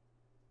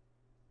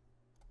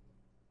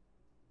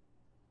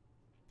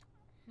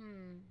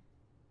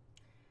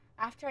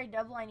 After I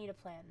double, I need a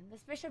plan.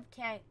 This bishop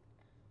can't...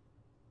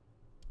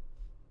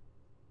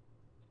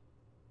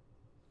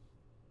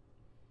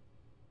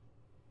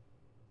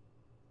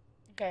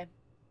 Okay.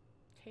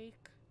 Take.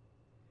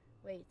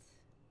 Wait.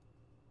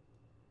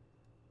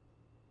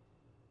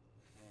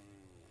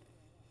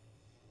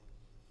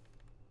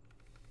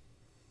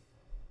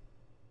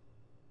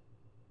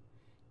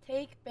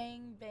 Take,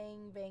 bang,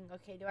 bang, bang.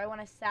 Okay, do I want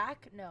to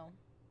sack? No.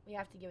 We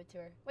have to give it to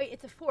her. Wait,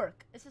 it's a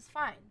fork. This is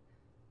fine.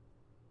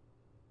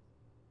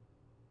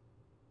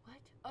 What?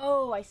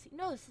 Oh, I see.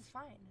 No, this is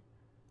fine.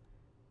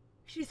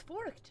 She's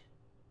forked.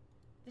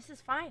 This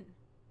is fine.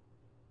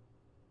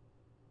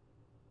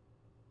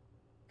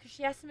 Because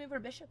she has to move her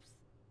bishops.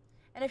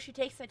 And if she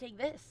takes, I take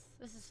this.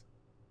 This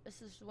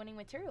is winning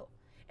material.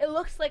 It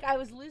looks like I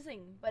was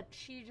losing, but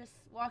she just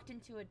walked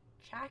into a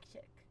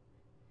tactic.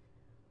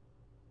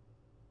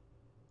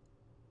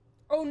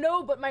 Oh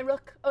no, but my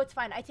rook. Oh, it's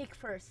fine. I take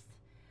first.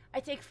 I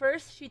take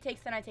first, she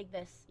takes, then I take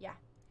this. Yeah.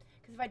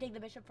 Because if I take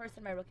the bishop first,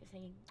 then my rook is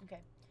hanging.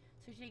 Okay.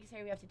 So she takes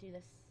here, we have to do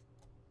this.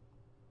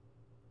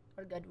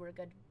 We're good, we're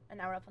good.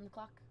 An hour up on the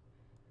clock.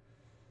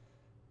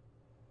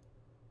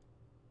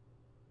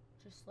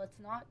 Just let's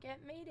not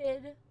get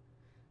mated.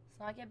 Let's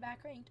not get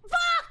back ranked.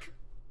 Fuck!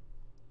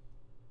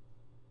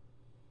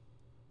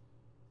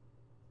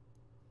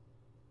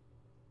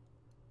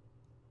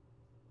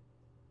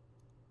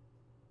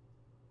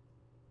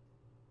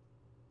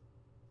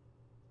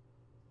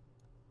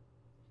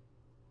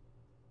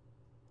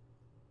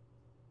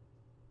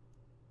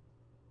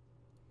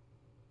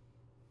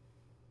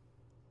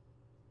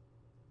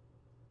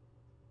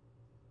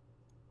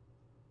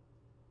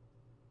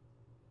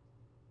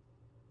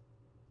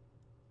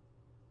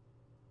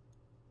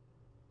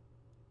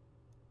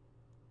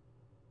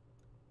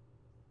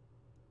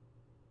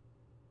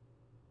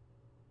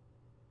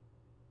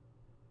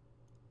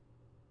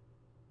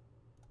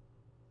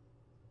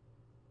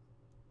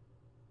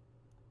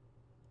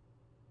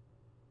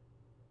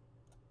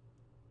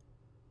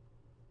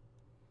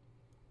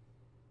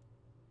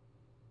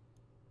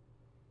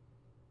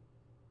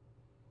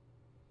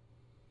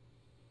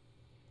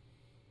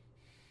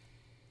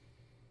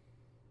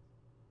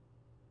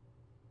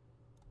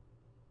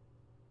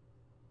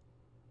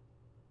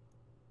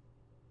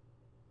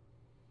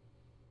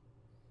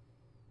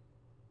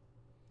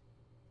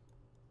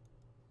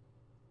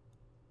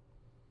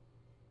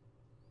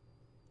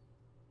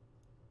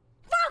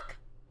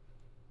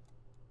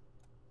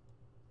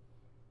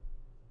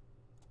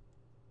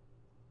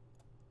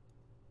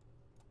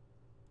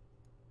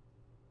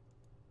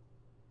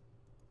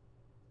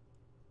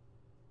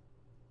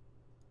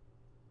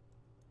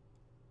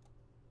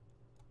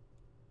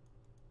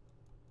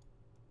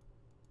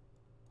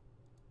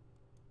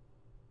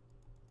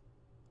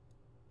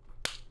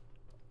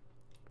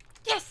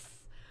 Yes!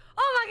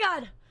 Oh my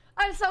god!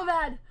 I'm so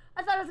bad.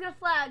 I thought I was gonna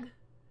flag.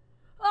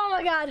 Oh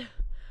my god.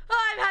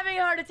 Oh, I'm having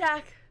a heart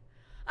attack.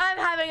 I'm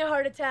having a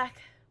heart attack.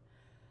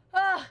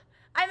 Oh,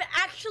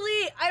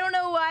 I don't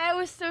know why I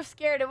was so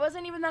scared. It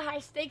wasn't even the high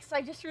stakes.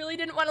 I just really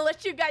didn't want to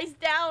let you guys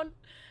down.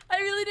 I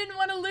really didn't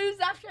want to lose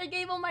after I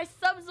gave all my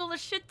subs all the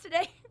shit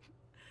today.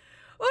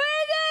 We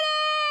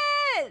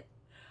did it!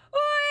 We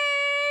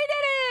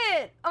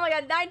did it! Oh my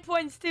god, 9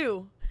 points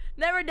too.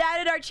 Never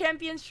doubted our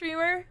champion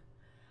streamer.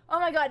 Oh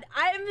my god,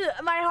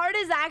 my heart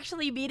is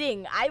actually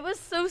beating. I was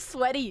so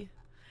sweaty.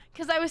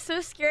 Because I was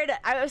so scared.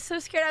 I was so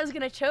scared I was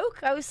going to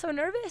choke. I was so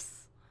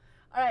nervous.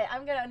 Alright,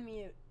 I'm going to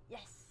unmute.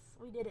 Yes,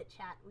 we did it,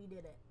 chat. We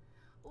did it.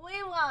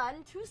 We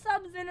won 2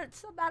 sub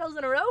battles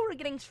in a row. We're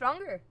getting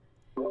stronger.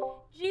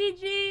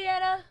 GG,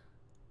 Anna.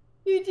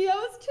 GG, I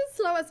was too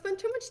slow. I spent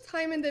too much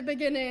time in the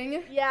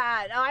beginning.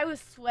 Yeah, no, I was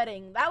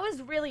sweating. That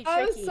was really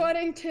tricky. I was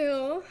sweating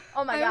too.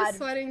 Oh my god. I was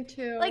sweating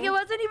too. Like, it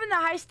wasn't even the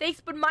high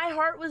stakes, but my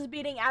heart was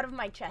beating out of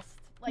my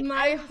chest. Like,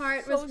 my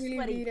heart was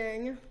really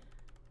beating.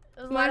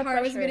 It was my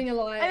heart was beating a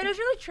lot. I mean, it was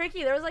really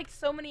tricky. There was like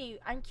so many.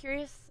 I'm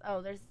curious.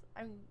 Oh,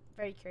 I'm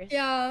very curious.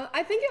 Yeah,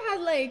 I think you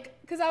had like,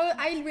 because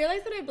I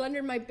realized that I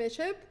blundered my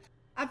bishop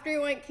after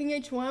you went king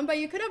h1, but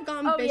you could have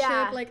gone bishop.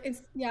 Yeah. Like,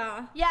 it's,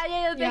 yeah.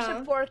 Yeah, the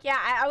bishop fork. Yeah,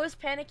 I was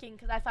panicking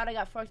because I thought I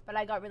got forked, but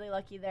I got really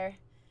lucky there.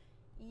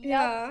 Yep.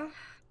 Yeah.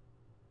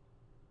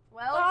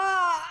 Well,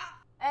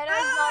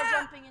 Anna's not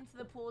jumping into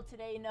the pool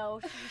today.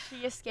 No,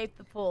 she escaped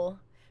the pool.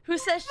 Who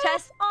says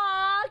chess?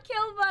 Aw,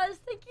 Killbuzz,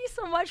 thank you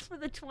so much for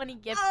the 20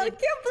 gifted. Oh, I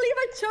can't believe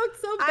I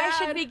choked so bad. I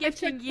should be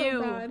gifting you.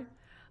 So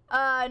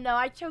bad. No,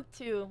 I choked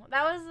too.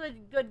 That was a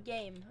good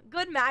game.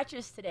 Good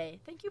matches today.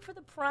 Thank you for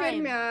the prime.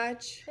 Good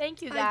match.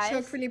 Thank you, guys. I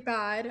choked really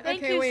bad.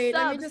 Thank okay, you, wait,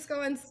 subs let me just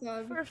go and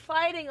sub. for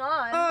fighting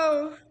on.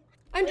 Oh,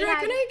 Andrea,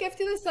 can I gift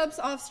you the subs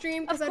off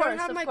stream? Because I don't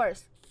have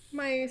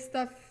my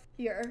stuff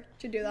here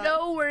to do that.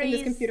 No worries. In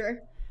this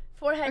computer.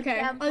 Forehead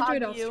cam, I'll do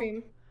it off you.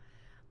 stream.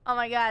 Oh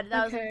my god,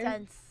 that was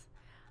intense.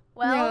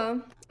 Well,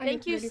 yeah,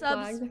 thank you,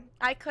 subs. Flagged.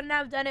 I couldn't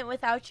have done it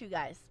without you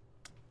guys.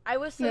 I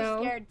was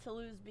so scared to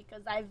lose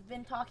because I've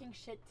been talking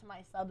shit to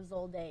my subs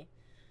all day.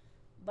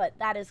 But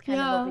that is kind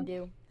of what we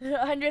do.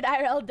 100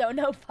 IRL don't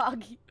know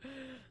Foggy.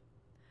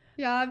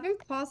 Yeah, I've been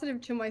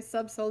positive to my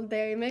subs all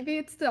day. Maybe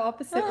it's the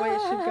opposite way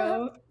it should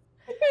go.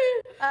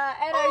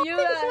 And are you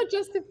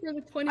for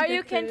the 20 are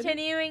you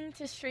continuing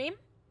to stream?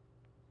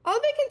 I'll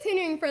be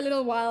continuing for a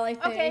little while, I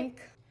think. Okay.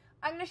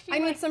 I'm gonna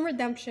stream. I need some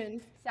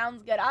redemption.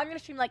 Sounds good. I'm gonna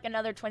stream like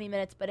another 20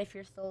 minutes, but if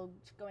you're still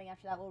going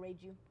after that, we'll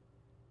raid you.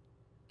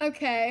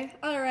 Okay.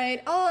 All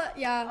right. I'll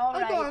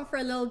go on for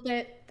a little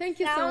bit. Thank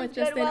you so much,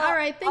 Justin. Well, all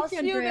right. Thank you,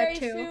 Andrea, I'll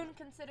see you very soon,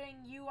 considering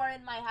you are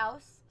in my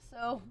house.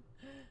 So.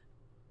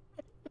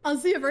 I'll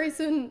see you very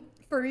soon,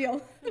 for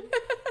real.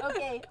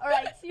 Okay. All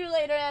right. See you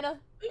later, Anna.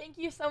 Thank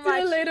you so much. See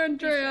you later,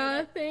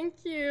 Andrea.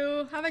 Thank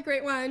you. Have a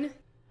great one.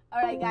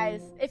 All right,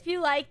 guys. If you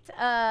liked,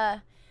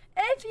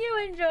 if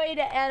you enjoyed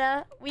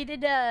Anna, we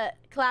did a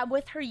collab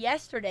with her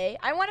yesterday.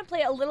 I want to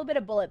play a little bit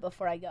of Bullet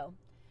before I go.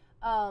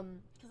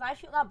 Because I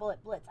feel, not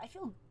Bullet, Blitz. I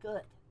feel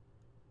good.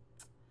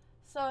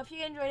 So if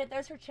you enjoyed it,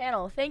 there's her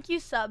channel. Thank you,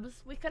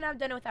 subs. We couldn't have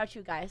done it without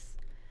you guys.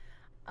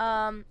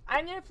 I'm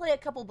going to play a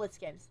couple Blitz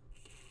games.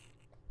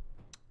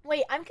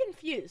 Wait, I'm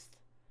confused.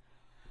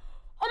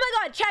 Oh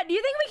my god, Chad, do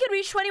you think we could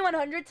reach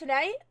 2100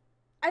 tonight?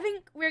 I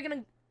think we're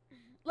going to...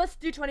 Let's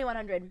do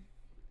 2100.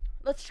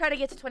 Let's try to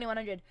get to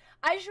 2100.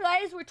 I just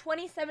realized we're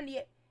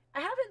 2078. I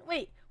haven't...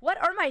 Wait, what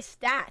are my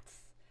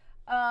stats?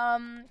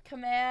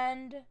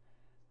 Command...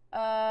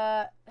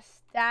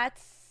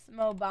 stats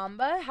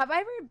Mobamba. Have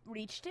I ever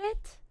reached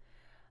it?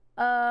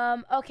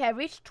 Okay, I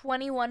reached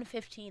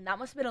 2115. That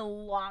must have been a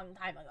long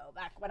time ago,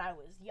 back when I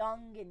was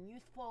young and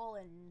youthful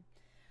and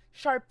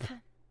sharp.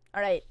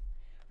 Alright,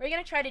 we're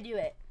gonna try to do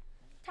it.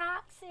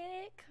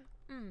 Toxic.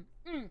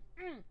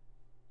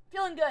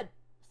 Feeling good.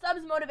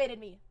 Subs motivated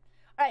me.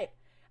 Alright,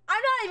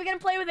 I'm not even gonna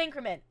play with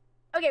increment.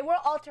 Okay, we'll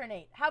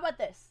alternate. How about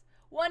this?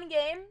 One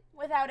game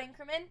without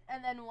increment,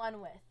 and then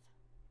one with.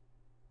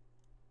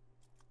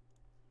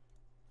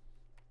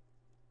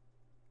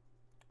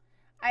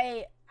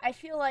 I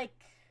feel like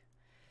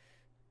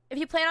if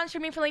you plan on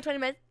streaming for like 20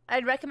 minutes,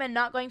 I'd recommend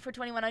not going for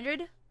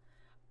 2100.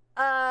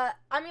 I'm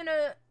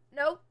gonna...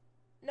 Nope.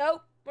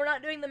 Nope. We're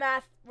not doing the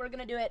math. We're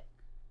gonna do it.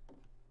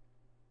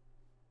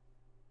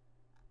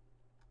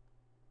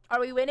 Are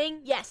we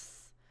winning?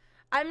 Yes.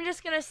 I'm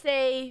just gonna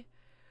say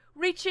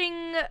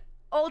reaching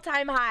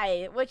all-time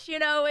high, which, you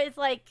know, is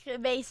like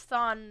based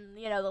on,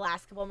 you know, the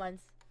last couple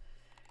months.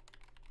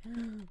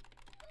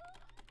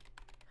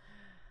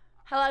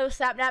 Hello,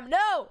 Sapnap.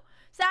 No!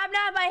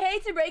 Sapnap, I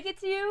hate to break it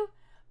to you,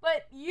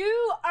 but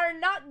you are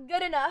not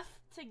good enough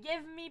to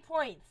give me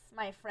points,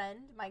 my friend,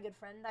 my good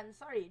friend. I'm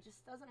sorry, it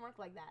just doesn't work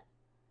like that.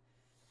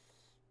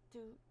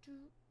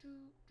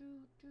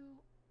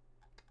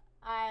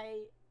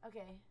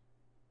 Okay.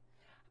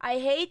 I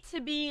hate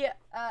to be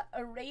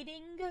a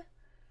rating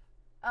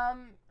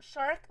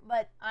shark,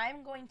 but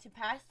I'm going to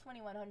pass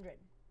 2100.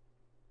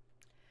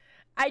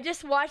 I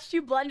just watched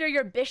you blunder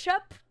your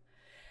bishop.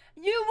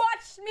 You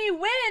watched me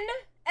win,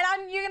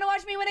 and you're gonna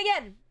watch me win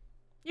again.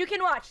 You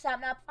can watch,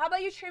 Sapnap. How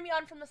about you cheer me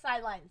on from the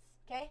sidelines,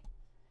 okay?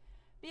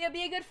 Be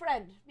a good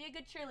friend. Be a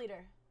good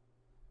cheerleader.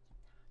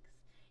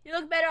 You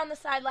look better on the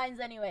sidelines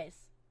anyways.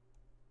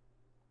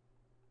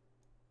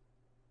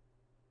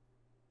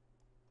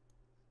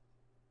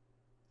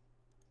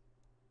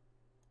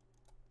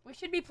 We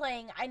should be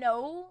playing, I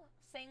know,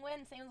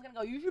 Sanguin's gonna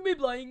go, you should be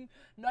playing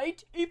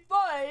knight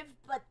e5,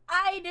 but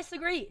I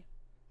disagree.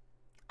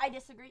 I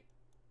disagree.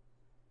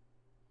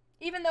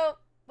 Even though,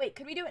 wait,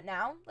 could we do it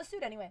now? Let's do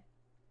it anyway.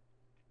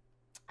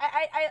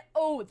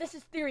 Oh, this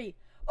is theory.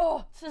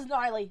 Oh, this is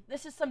gnarly.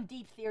 This is some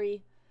deep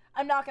theory.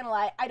 I'm not gonna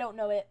lie, I don't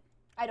know it.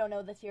 I don't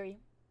know the theory.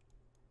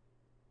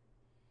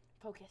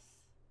 Focus.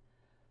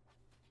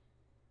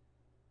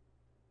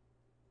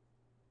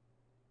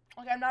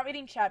 Okay, I'm not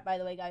reading chat, by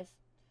the way, guys.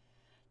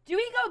 Do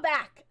we go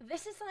back?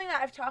 This is something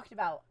that I've talked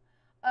about.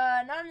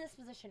 Not in this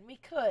position. We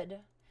could.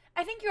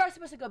 I think you are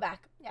supposed to go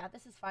back. Yeah,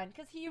 this is fine,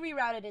 because he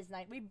rerouted his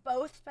knight. We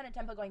both spent a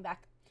tempo going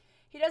back.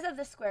 He does have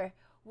this square.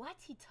 What?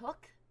 He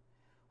took?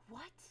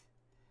 What?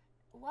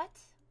 What?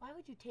 Why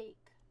would you take?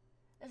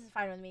 This is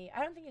fine with me.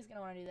 I don't think he's going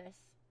to want to do this.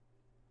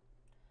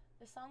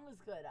 The song was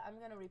good. I'm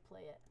going to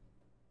replay it.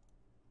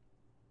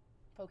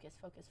 Focus,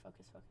 focus,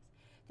 focus, focus.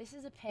 This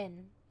is a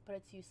pin, but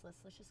it's useless.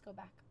 Let's just go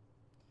back.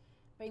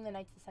 Bring the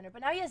knight to the center.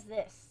 But now he has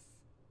this.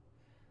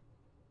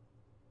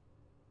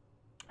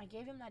 I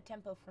gave him that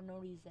tempo for no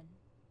reason.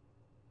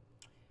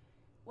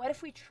 What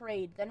if we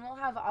trade? Then we'll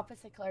have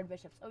opposite colored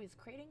bishops. Oh, he's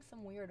creating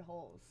some weird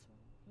holes.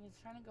 He's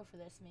trying to go for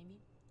this, maybe.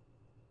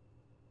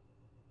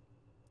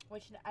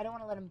 Which, I don't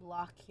want to let him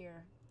block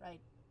here,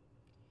 right?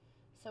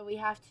 So we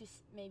have to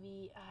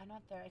maybe...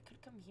 not there. I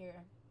could come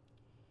here.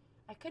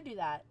 I could do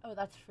that. Oh,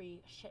 that's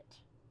free. Shit.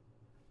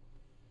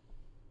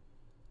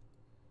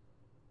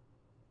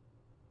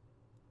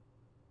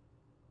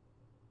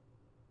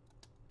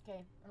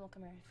 Okay, and we'll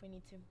come here if we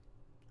need to.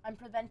 I'm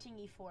preventing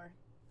e4.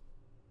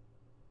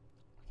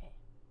 Okay.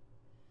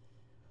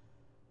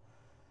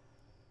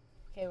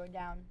 Okay, we're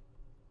down.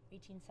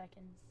 18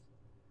 seconds.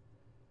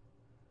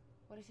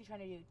 What is he trying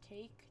to do?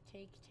 Take,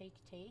 take, take,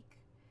 take.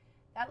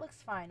 That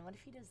looks fine. What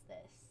if he does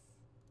this?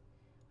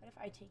 What if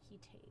I take, he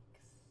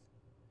takes?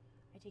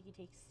 I take, he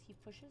takes. He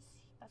pushes.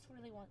 That's what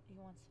he wants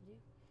to do.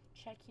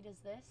 Check, he does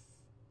this.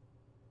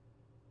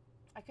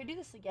 I could do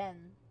this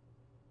again.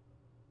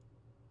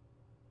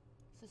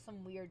 This is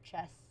some weird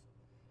chess.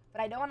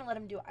 But I don't want to let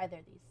him do either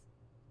of these.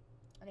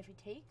 And if he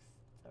takes,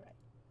 it's alright.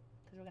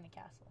 Because we're going to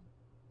castle.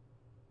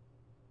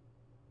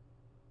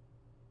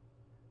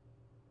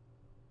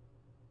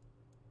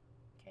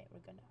 Okay, we're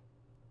gonna.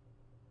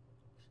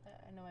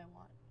 I know I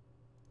want.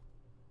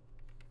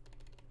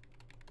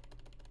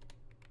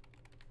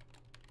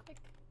 Quick.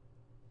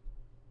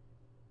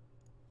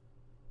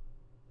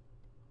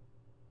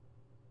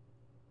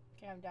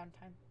 Okay, I'm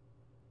downtime.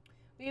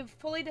 We've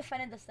fully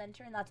defended the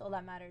center, and that's all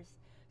that matters.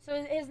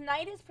 So his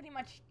knight is pretty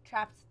much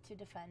trapped to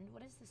defend.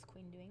 What is this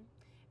queen doing?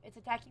 It's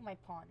attacking my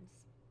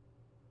pawns.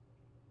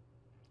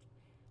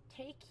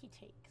 Take, he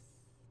takes.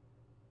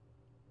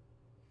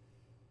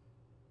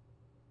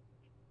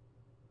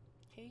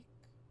 Take,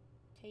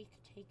 take,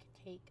 take,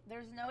 take.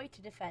 There's no way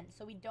to defend,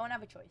 so we don't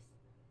have a choice.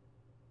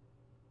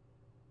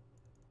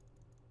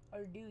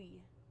 Or do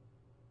we?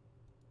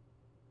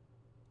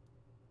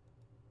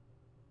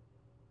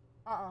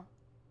 I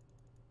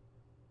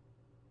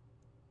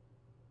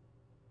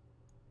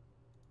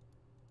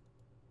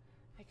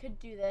could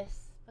do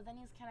this, but then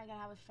he's kind of going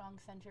to have a strong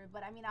center.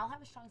 But, I mean, I'll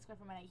have a strong square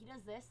for my knight. He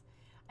does this.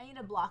 I need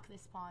to block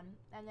this pawn.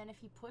 And then if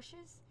he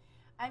pushes,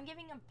 I'm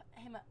giving him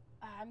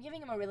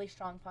a really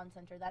strong pawn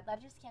center.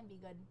 That just can't be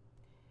good.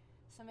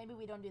 So maybe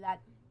we don't do that.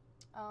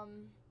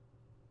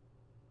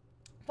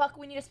 Fuck,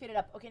 we need to speed it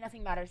up. Okay,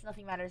 nothing matters.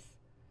 Nothing matters.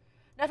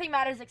 Nothing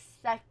matters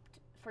except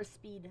for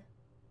speed.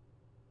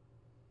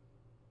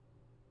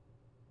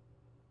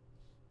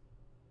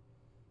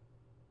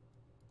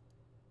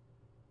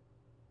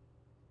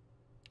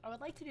 I would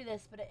like to do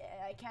this, but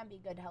I can't be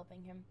good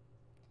helping him.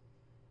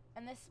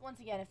 And this, once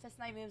again, if this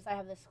knight moves, I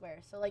have this square.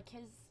 So, like,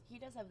 he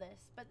does have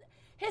this. But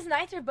his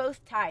knights are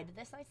both tied.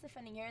 This knight's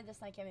defending here, this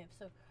knight can't move.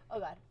 So, oh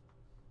god.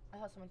 I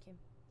thought someone came.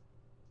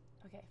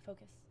 Okay,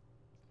 focus.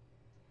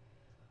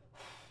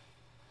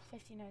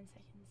 59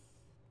 seconds.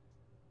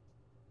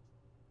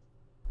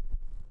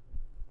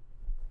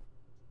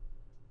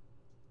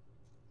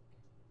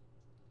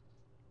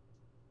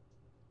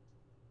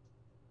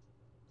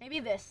 Maybe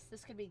this.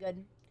 This could be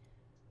good.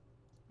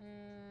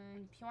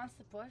 He wants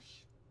to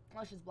push.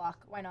 Let's just block.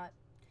 Why not?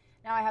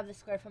 Now I have the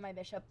square for my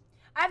bishop.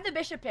 I have the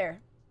bishop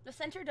pair. The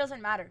center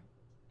doesn't matter.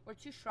 We're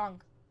too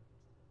strong.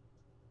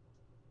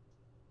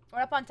 We're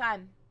up on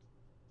time.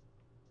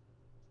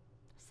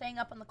 Staying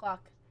up on the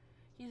clock.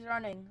 He's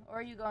running. Where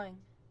are you going?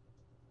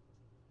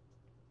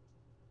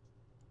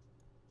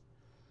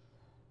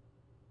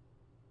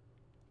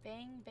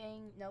 Bang,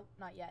 bang. Nope,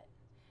 not yet.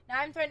 Now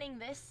I'm threatening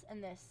this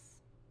and this.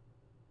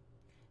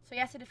 So he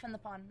has to defend the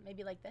pawn.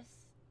 Maybe like this.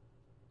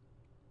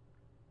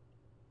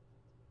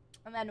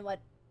 And then what?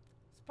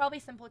 It's probably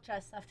simple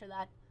chess after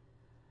that.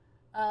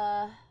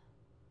 I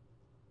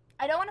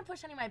don't want to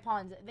push any of my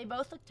pawns. They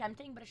both look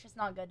tempting, but it's just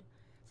not good.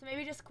 So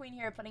maybe just queen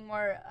here, putting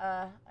more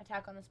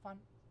attack on this pawn.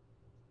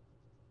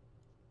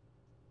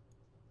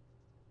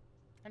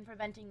 and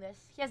preventing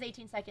this. He has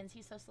 18 seconds.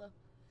 He's so slow.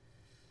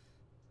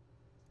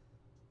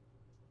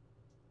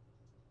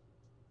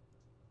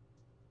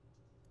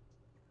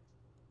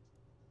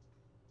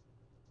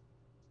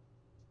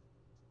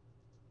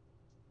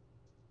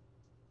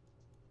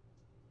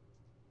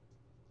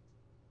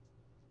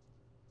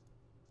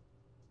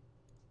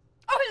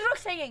 Oh, his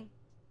rook's hanging.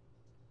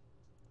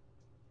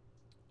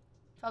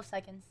 12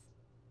 seconds.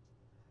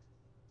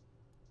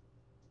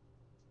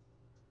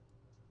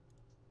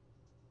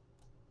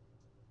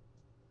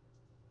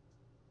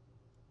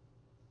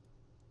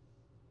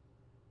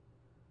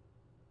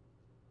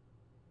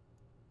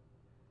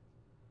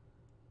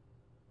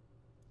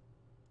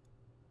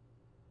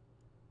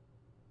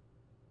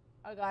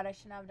 Oh god, I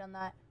shouldn't have done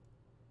that.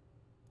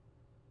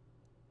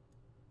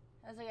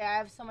 I was like, I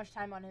have so much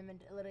time on him and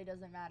it literally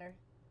doesn't matter.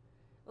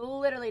 It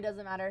literally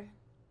doesn't matter.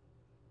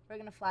 We're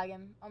gonna flag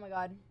him. Oh my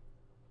god.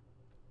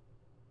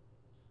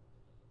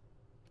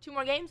 2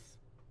 more games.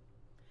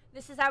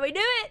 This is how we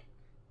do it.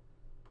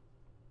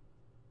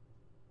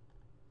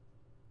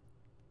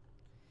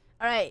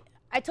 Alright,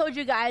 I told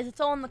you guys,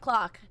 it's all on the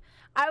clock.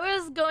 I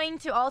was going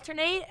to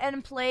alternate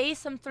and play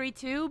some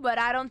 3-2, but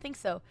I don't think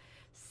so.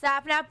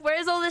 Sapnap,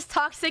 where's all this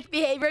toxic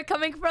behavior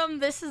coming from?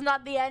 This is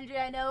not the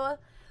Andrea I know.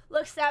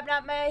 Look,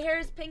 Sapnap, my hair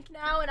is pink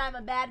now and I'm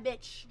a bad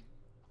bitch.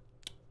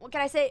 What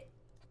can I say?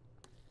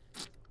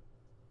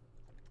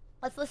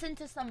 Let's listen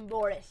to some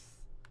Boris.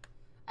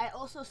 I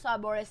also saw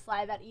Boris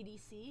live at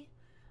EDC.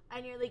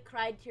 I nearly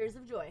cried tears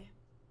of joy.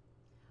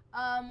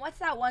 What's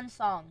that one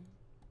song?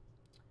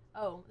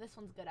 Oh, this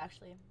one's good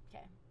actually.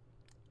 Okay.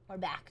 We're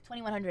back.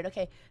 2100.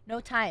 Okay. No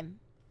time.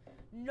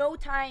 No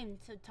time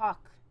to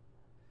talk.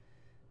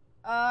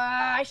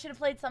 I should have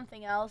played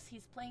something else.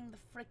 He's playing the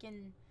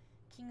frickin'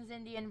 King's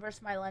Indian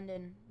versus my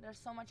London. There's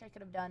so much I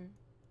could have done.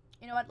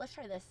 You know what? Let's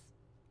try this.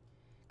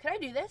 Could I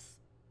do this?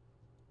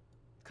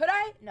 Could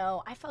I?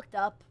 No, I fucked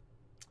up.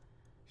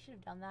 Should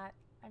have done that.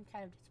 I'm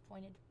kind of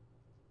disappointed.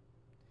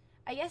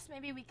 I guess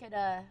maybe we could,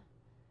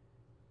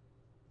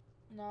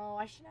 no,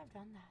 I shouldn't have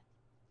done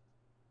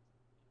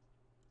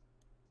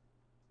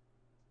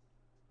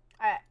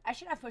that. I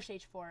should have pushed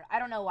h4. I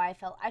don't know why I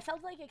felt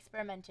like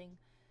experimenting,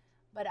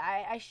 but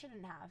I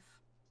shouldn't have.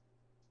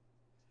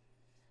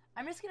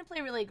 I'm just gonna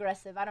play really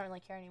aggressive. I don't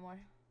really care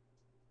anymore.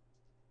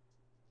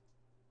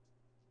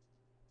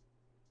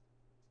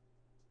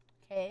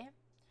 Okay.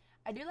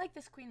 I do like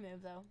this queen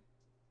move though.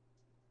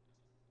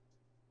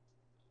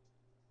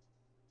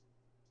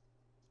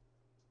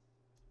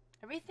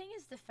 Everything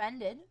is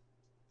defended.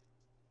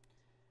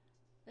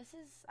 This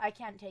is, I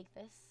can't take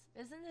this.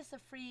 Isn't this a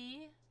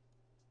free?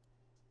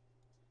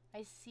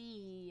 I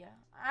see.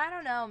 I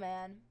don't know,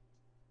 man.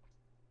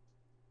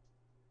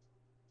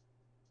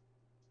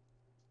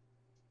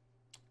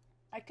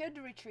 I could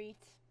retreat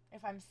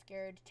if I'm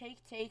scared.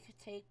 Take, take,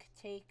 take,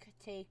 take,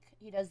 take.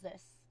 He does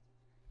this.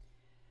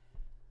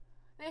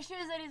 The issue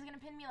is that he's gonna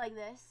pin me like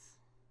this.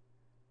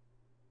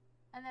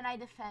 And then I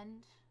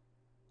defend.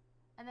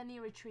 And then he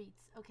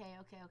retreats. Okay,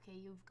 okay, okay.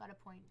 You've got a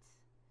point.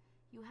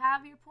 You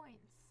have your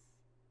points.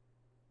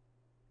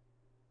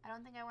 I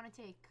don't think I want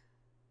to take.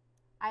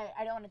 I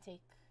don't want to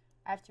take.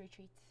 I have to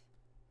retreat.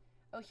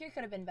 Oh, here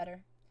could have been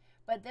better.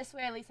 But this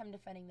way, at least I'm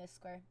defending this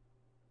square.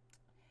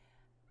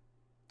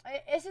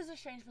 This is a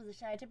strange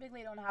position. I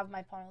typically don't have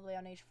my pawn all the way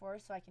on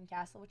h4, so I can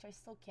castle, which I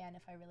still can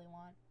if I really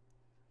want.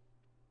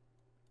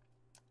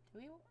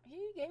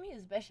 He gave me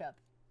his bishop.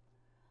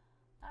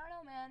 I don't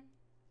know, man.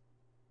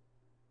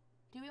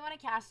 Do we want to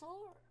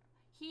castle?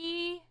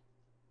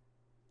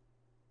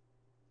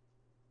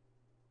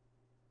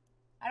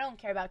 I don't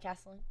care about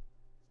castling.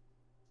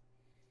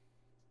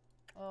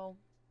 Oh.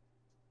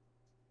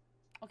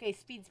 Okay,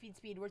 speed, speed,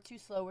 speed. We're too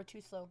slow. We're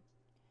too slow.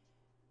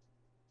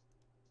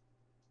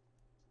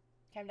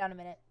 Okay, I'm down a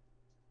minute.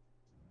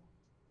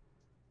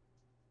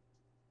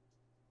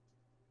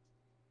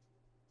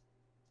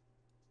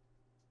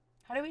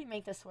 How do we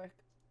make this work?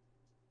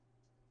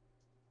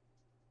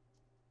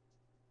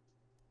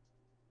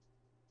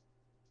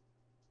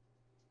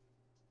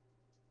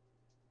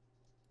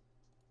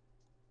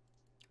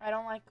 I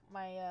don't like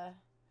my,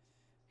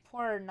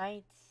 poor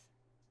knight.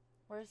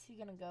 Where is he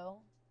gonna go?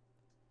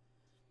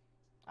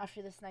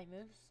 After this knight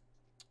moves?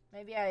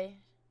 Maybe I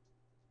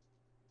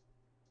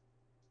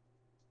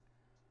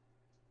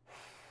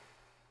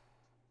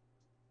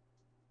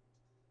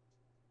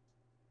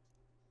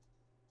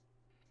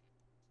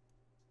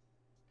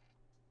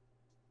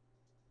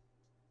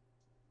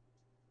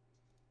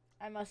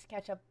must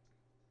catch up.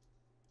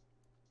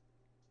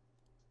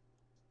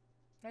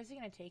 Where's he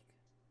gonna take?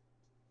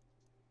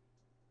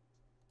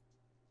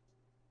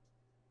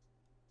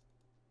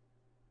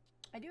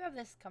 I do have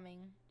this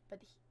coming, but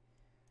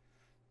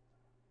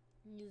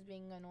he's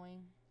being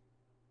annoying.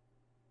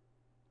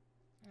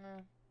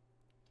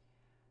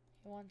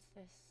 He wants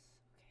this.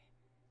 Okay.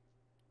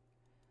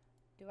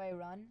 Do I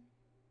run?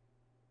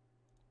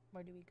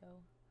 Where do we go?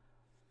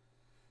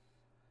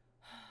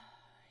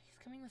 He's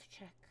coming with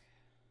check.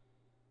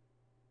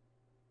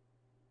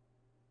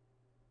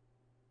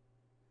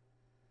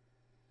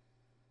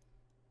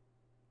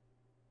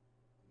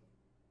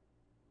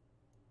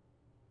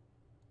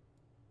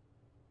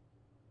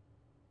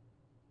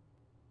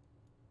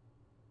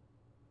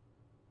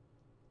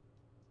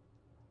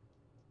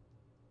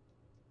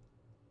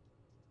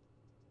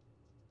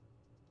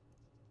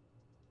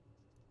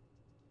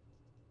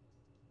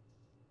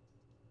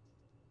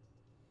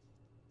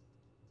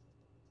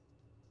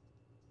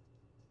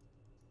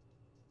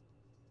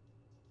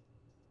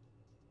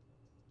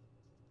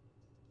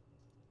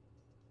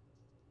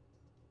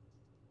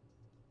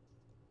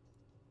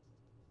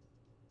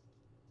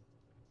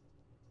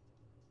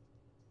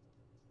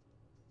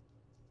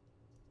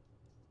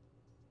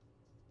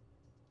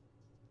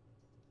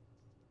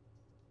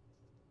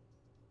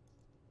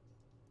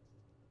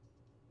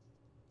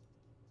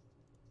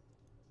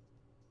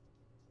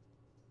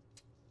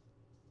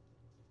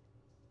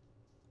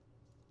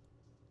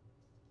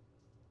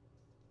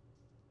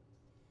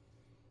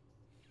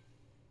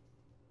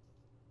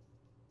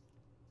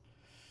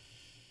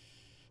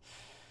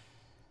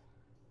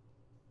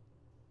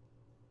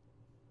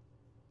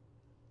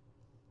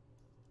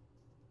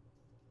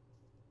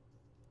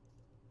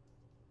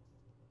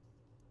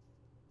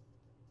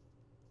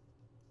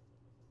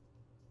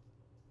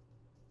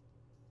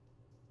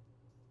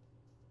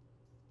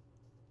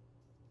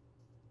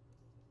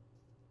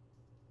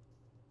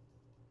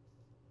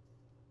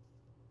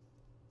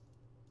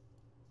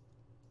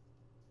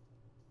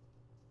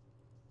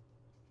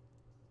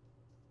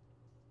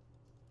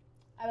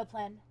 I have a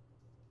plan.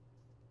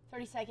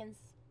 30 seconds.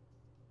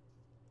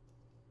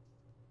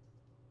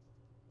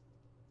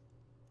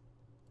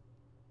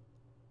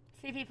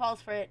 See if he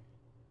falls for it.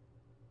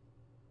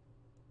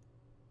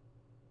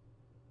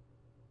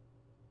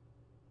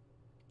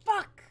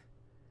 Fuck!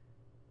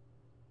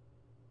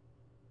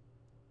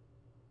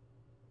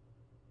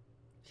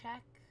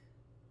 Check.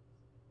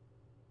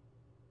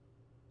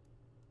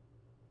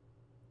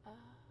 Fuck!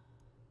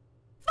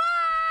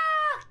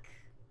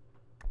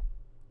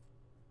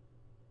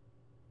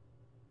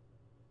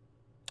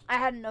 I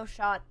had no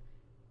shot.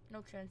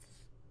 No chances.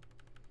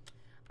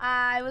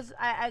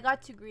 I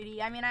got too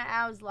greedy. I mean,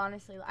 I was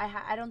honestly,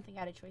 I don't think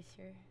I had a choice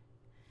here.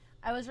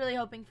 I was really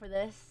hoping for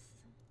this.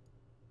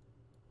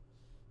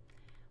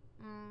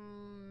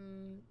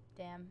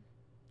 Damn.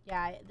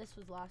 Yeah, this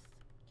was lost.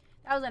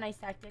 That was a nice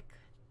tactic.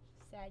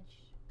 Sag.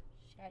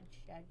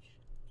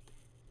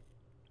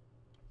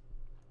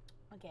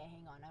 Okay,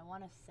 hang on. I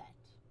want to set.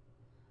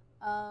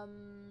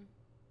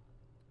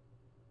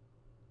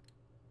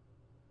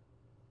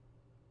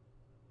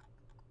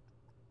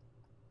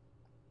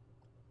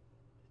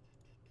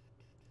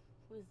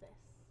 Who is this?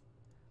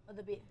 Oh,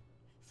 the bee.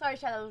 Sorry,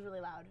 chat, that was really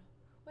loud.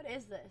 What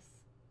is this?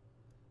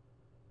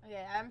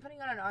 Okay, I'm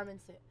putting on an armor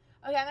suit.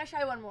 Okay, I'm gonna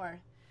try one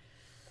more.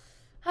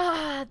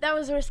 Ah, that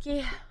was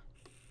risky.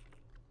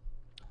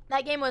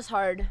 That game was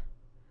hard.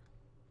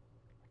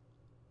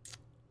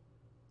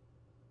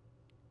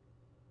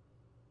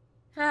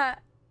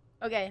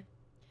 Okay.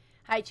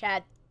 Hi,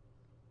 chat.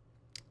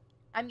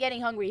 I'm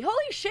getting hungry.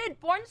 Holy shit,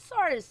 Born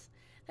Stars!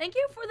 Thank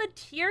you for the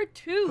tier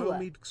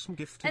 2.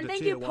 Gifted and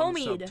thank you,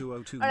 Pomid.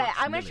 Alright,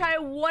 I'm gonna try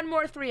one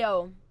more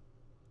 3-0.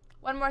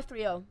 One more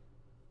 3-0.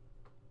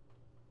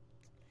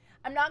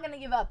 I'm not gonna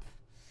give up.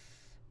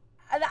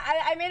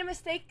 I made a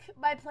mistake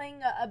by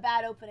playing a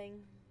bad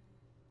opening.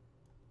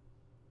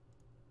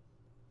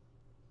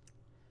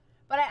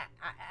 But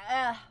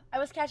I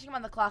was catching him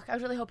on the clock. I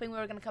was really hoping we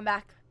were gonna come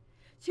back.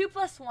 2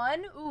 +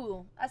 1?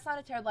 Ooh, that's not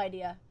a terrible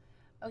idea.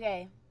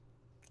 Okay.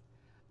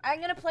 I'm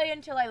gonna play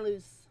until I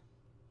lose.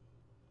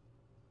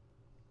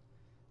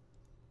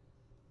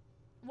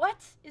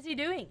 What is he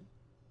doing?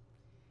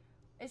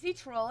 Is he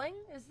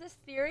trolling? Is this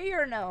theory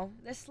or no?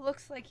 This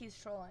looks like he's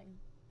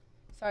trolling.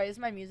 Sorry, is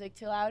my music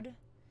too loud?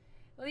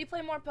 Will you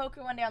play more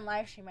poker one day on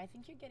live stream? I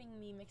think you're getting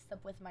me mixed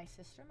up with my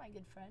sister, my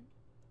good friend.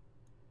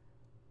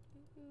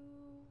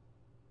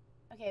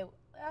 Okay,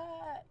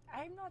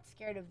 I'm not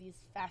scared of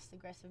these fast,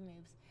 aggressive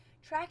moves.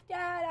 Track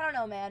dad? I don't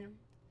know, man.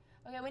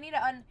 Okay, we need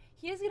to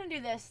he is gonna do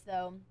this,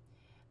 though.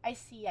 I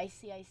see.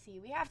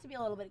 We have to be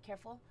a little bit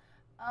careful.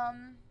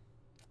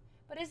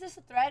 But is this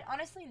a threat?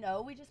 Honestly,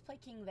 no. We just play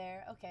king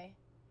there. Okay.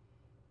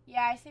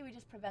 Yeah, I say we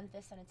just prevent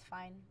this and it's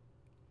fine.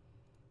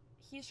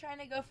 He's trying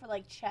to go for,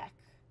 like, check.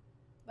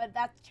 But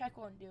that check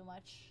won't do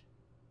much.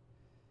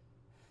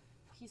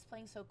 He's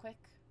playing so quick.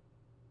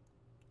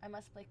 I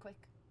must play quick.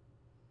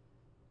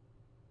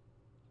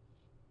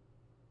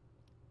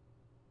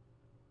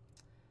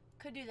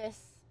 Could do this.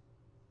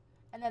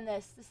 And then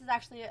this. This is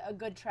actually a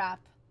good trap.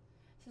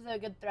 This is a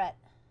good threat.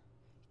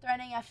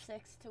 Threatening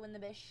f6 to win the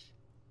bish.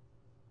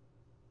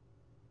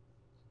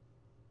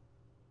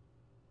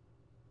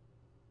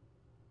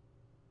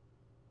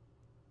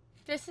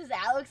 This is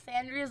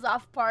Alexandria's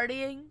off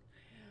partying.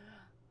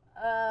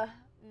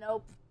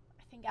 Nope.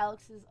 I think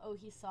Alex is, oh,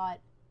 he saw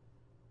it.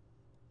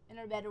 In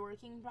her bed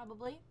working,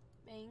 probably.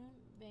 Bang,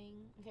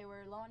 bang. Okay,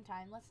 we're low on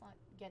time. Let's not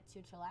get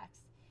too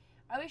chillaxed.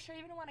 Are we sure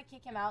you even want to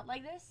kick him out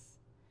like this?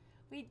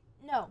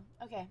 No.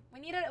 Okay. We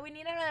need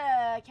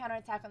a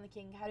counterattack on the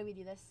king. How do we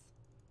do this?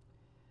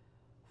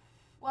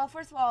 Well,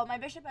 first of all, my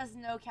bishop has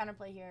no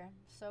counterplay here,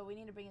 so we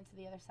need to bring it to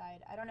the other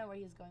side. I don't know where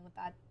he's going with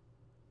that.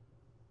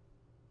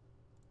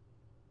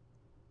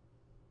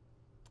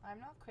 I'm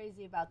not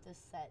crazy about this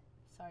set.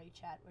 Sorry,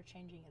 chat. We're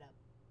changing it up.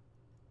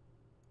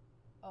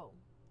 Oh,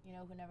 you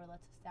know who never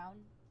lets us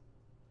down?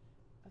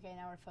 Okay,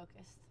 now we're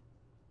focused.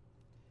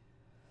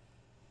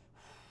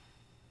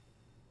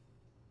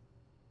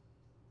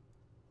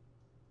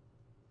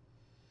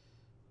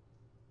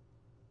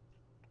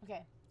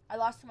 Okay, I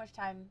lost too much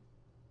time.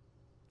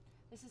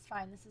 This is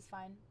fine. This is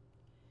fine.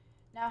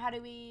 Now, how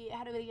do we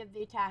get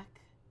the attack?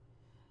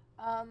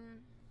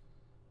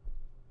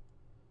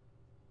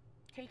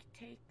 Take.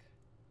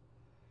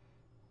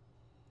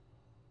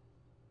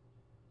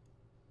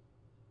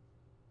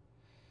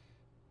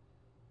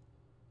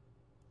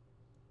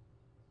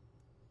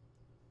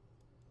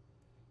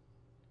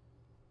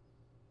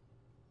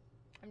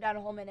 I'm down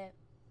a whole minute.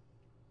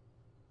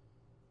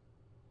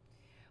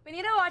 We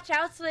need to watch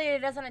out so that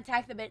it doesn't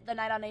attack the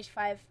knight on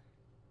h5.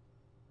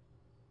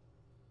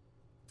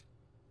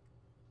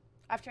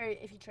 After,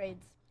 if he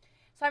trades.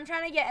 So I'm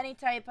trying to get any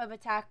type of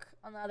attack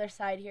on the other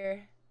side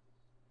here.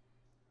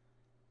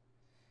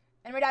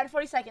 And we're down to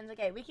 40 seconds.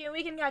 Okay, we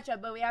can catch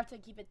up, but we have to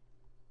keep it.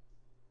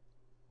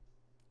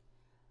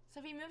 So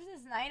if he moves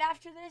his knight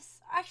after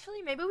this,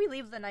 actually, maybe we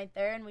leave the knight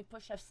there and we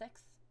push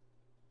f6.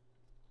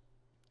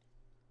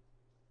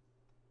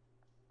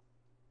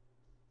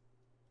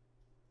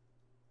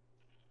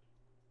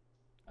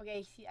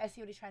 Okay, I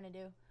see what he's trying to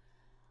do.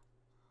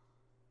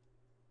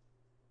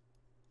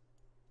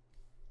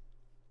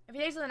 If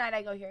he takes the knight,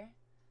 I go here.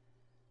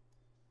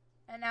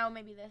 And now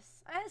maybe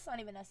this. It's not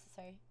even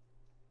necessary.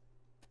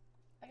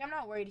 Like, I'm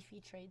not worried if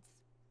he trades.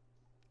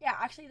 Yeah,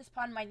 actually, this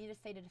pawn might need to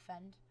stay to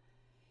defend.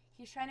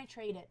 He's trying to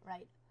trade it,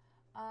 right?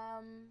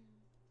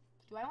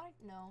 Do I want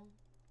to? No.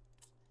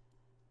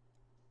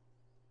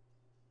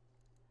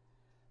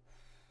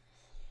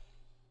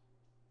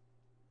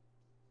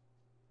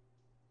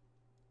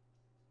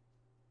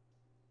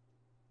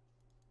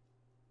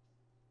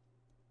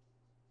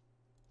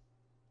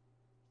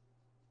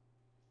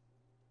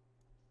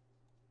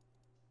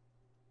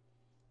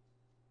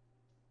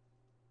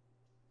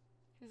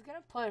 He's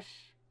gonna push.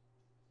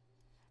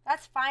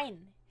 That's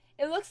fine.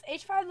 It looks,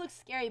 h5 looks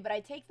scary, but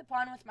I take the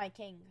pawn with my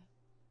king.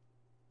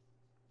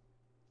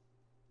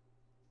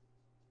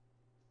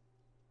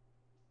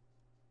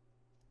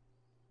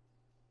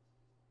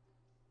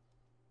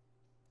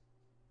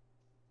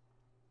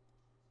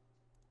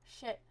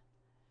 Shit.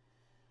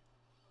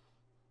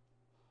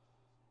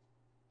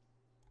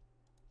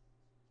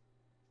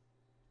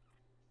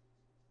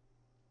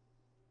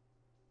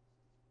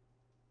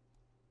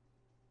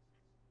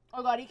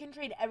 Oh god, he can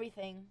trade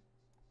everything.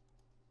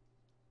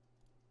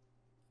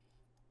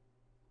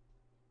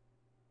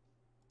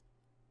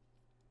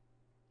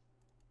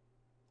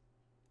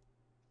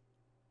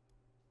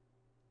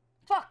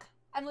 Fuck!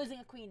 I'm losing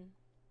a queen.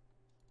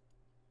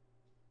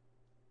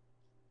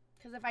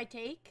 Because if I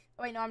take...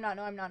 Oh, wait, no, I'm not.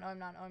 No, I'm not. No, I'm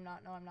not. No, I'm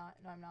not. No, I'm not.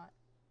 No, I'm not.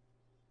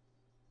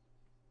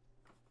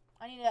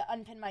 I need to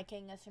unpin my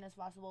king as soon as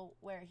possible.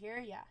 Where? Here?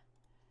 Yeah.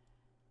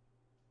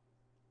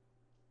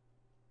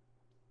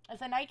 If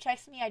the knight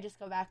checks me, I just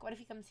go back. What if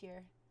he comes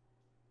here?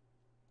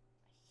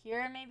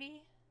 Here,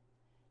 maybe?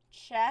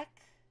 Check.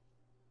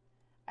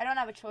 I don't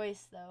have a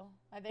choice, though.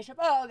 My bishop...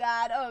 Oh,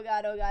 God. Oh,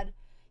 God. Oh, God.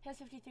 He has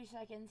 53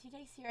 seconds. He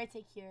takes here. I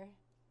take here.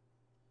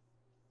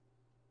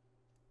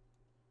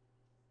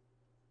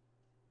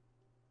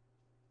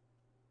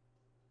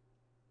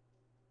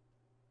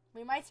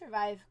 We might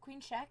survive. Queen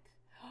check.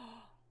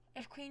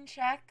 If queen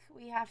check,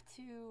 we have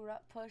to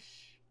push.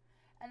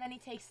 And then he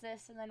takes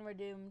this, and then we're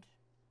doomed.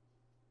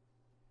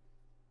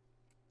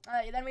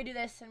 Then we do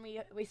this, and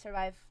we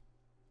survive.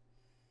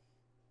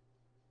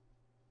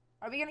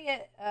 Are we gonna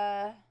get,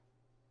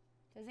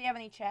 does he have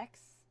any checks?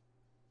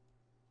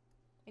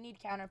 We need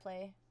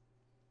counterplay.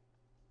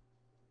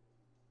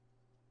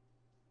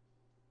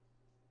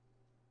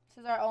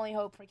 This is our only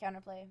hope for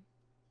counterplay.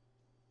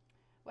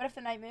 What if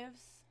the knight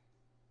moves?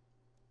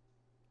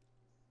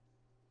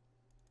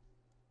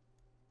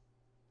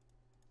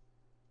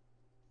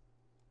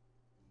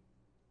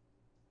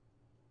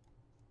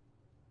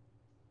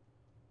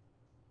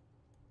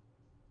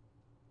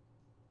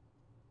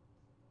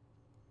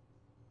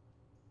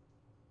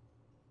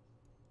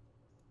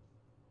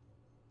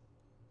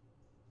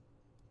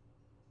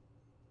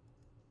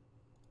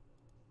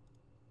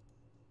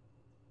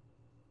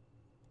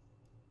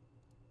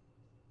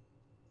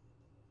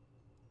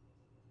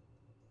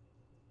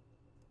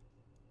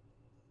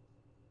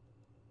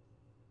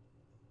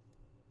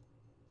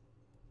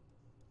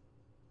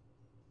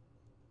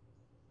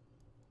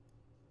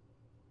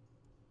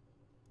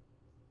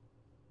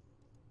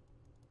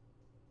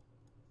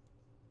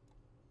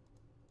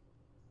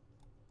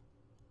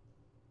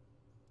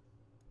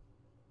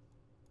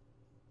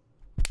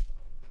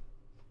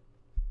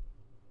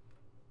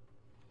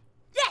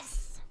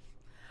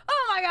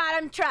 Oh my god,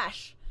 I'm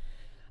trash.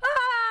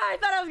 I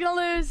thought I was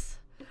gonna lose.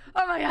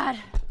 Oh my god.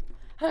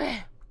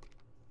 Okay.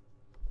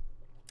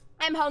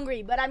 I'm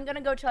hungry, but I'm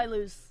gonna go till I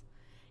lose.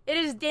 It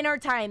is dinner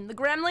time. The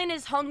gremlin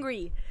is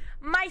hungry.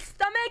 My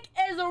stomach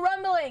is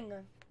rumbling.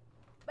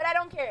 But I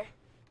don't care.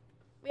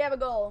 We have a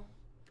goal.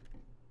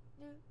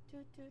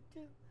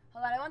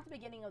 Hold on, I want the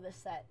beginning of this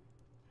set.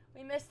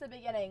 We missed the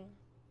beginning.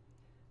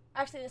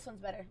 Actually, this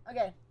one's better.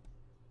 Okay.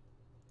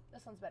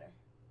 This one's better.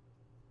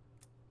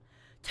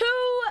 2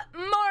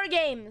 more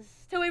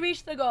games till we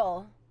reach the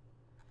goal.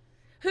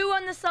 Who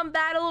won the sum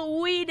battle?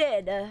 We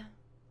did.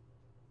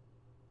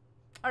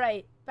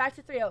 Alright, back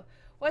to 3-0.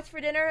 What's for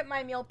dinner?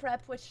 My meal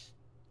prep, which,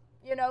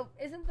 you know,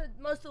 isn't the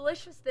most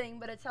delicious thing,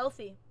 but it's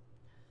healthy.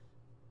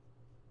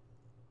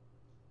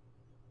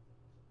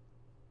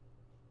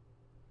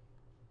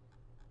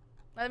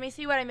 Let me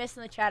see what I missed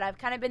in the chat. I've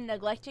kind of been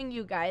neglecting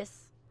you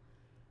guys.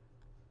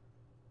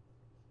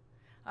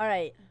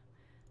 Alright.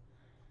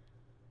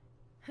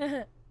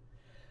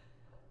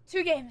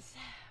 2 games.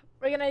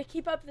 We're gonna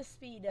keep up the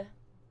speed.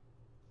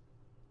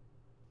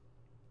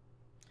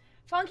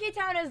 Funky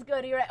Town is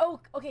good. You're right.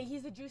 Oh, okay.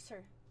 He's a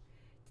juicer.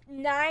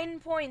 9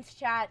 points,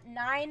 chat.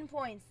 9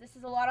 points. This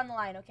is a lot on the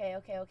line. Okay.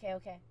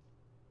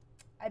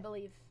 I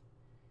believe.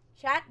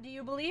 Chat, do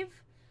you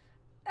believe?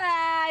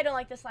 I don't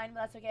like this line,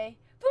 but that's okay.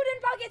 Food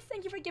in Pockets,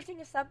 thank you for gifting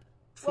a sub.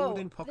 Food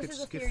in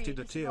Pockets gifted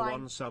a tier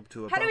 1 sub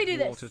to How do we do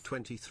this? Water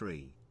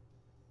 23.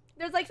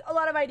 There's like a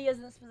lot of ideas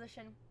in this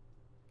position.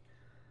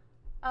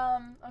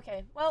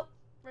 Okay. Well,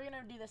 we're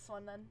gonna do this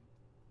one then.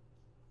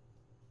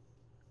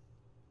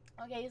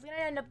 Okay, he's gonna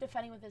end up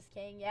defending with his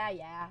king.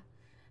 Yeah.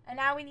 And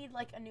now we need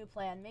like a new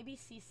plan. Maybe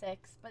c6,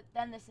 but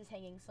then this is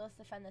hanging, so let's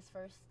defend this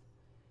first.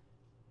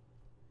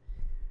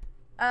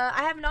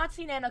 I have not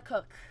seen Anna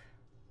cook.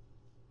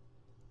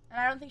 And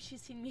I don't think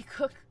she's seen me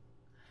cook.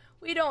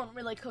 We don't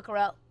really cook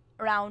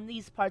around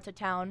these parts of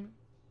town.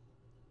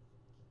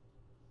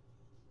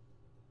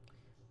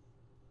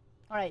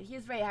 Alright, he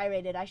is very high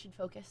rated. I should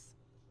focus.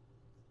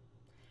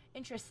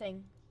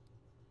 Interesting.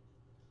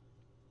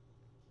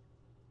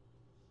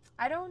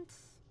 I don't...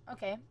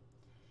 Okay.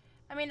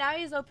 I mean, now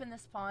he's opened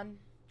this pawn.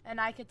 And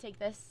I could take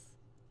this.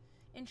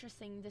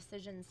 Interesting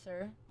decision,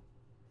 sir.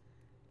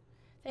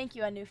 Thank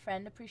you, a new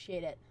friend.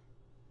 Appreciate it.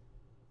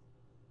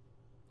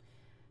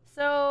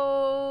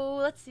 So,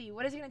 let's see.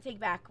 What is he going to take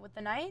back? With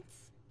the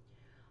knights?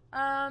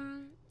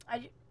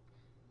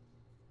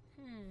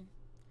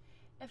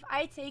 If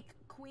I take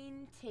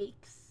queen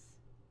takes...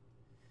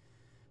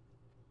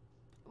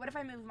 What if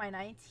I move my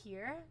knight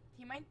here?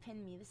 He might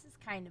pin me. This is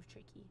kind of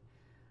tricky.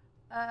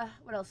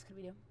 What else could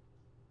we do?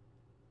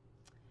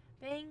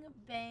 Bang,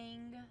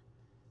 bang,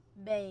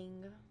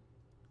 bang.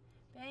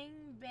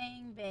 Bang,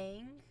 bang,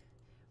 bang.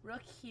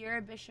 Rook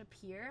here, bishop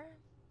here.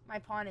 My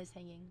pawn is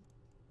hanging.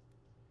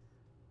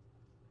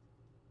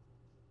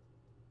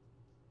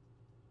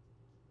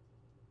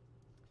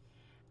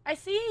 I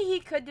see he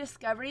could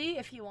discovery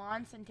if he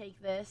wants and take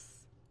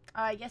this.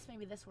 I guess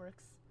maybe this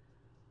works.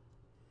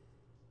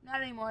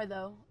 Not anymore,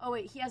 though. Oh,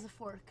 wait, he has a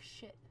fork.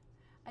 Shit.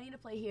 I need to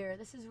play here.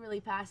 This is really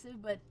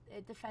passive, but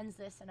it defends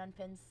this and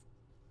unpins.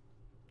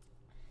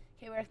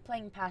 Okay, we're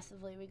playing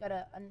passively. We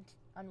gotta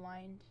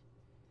unwind.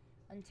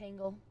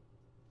 Untangle.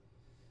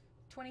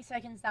 20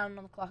 seconds down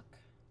on the clock.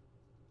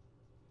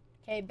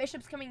 Okay,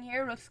 bishop's coming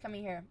here, rook's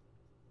coming here.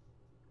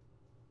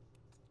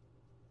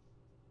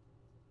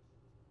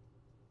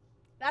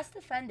 That's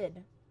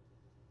defended.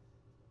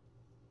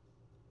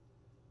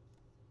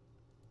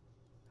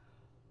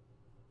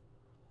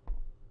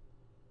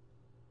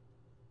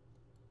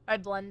 I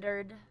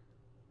blundered.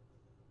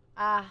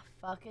 Ah,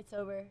 fuck, it's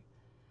over.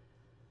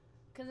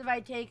 Because if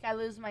I take, I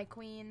lose my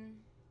queen.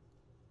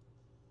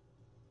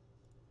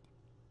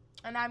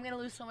 And now I'm going to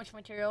lose so much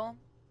material.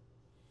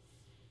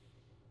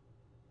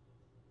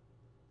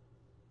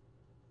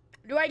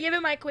 Do I give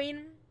him my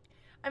queen?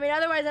 I mean,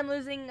 otherwise I'm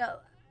losing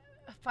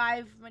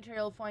 5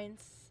 material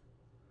points.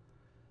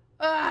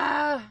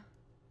 Ah!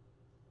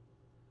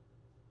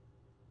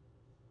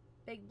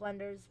 Big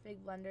blunders,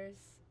 big blunders.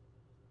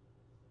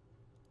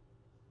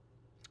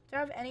 Do I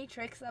have any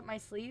tricks up my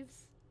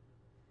sleeves?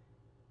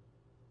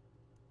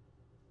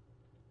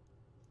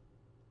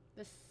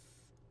 This...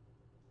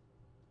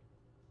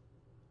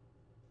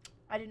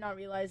 I did not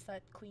realize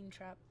that queen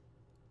trap.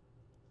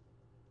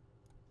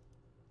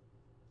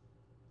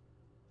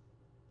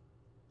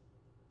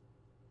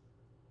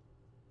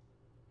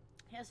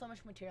 He has so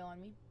much material on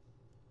me.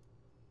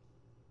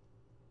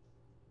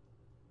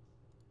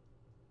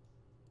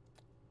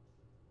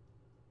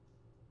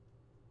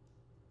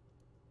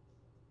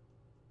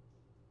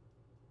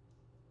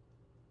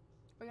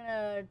 We're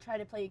gonna try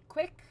to play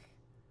quick.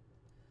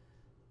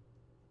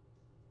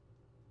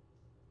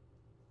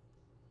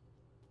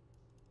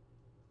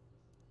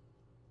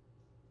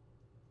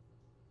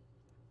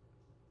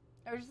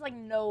 There's just like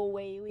no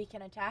way we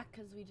can attack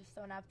because we just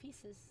don't have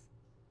pieces.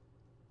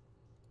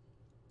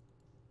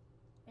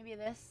 Maybe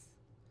this.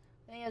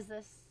 Then he has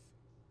this.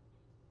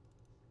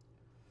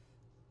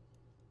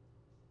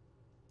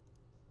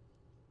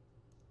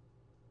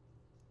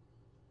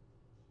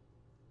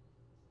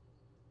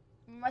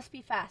 We must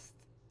be fast.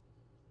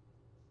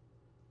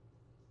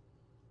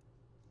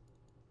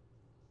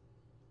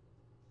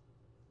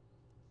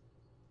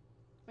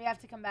 We have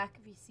to come back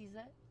if he sees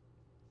it.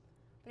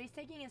 But he's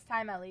taking his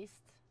time at least.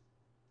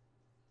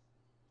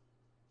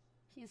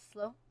 He's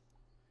slow.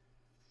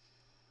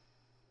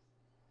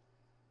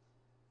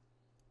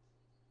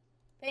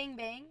 Bang,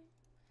 bang.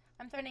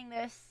 I'm turning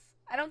this.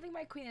 I don't think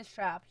my queen is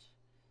trapped.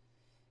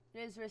 It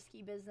is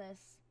risky business.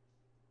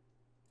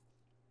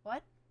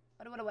 What?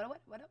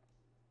 What?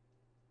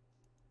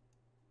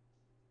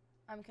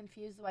 I'm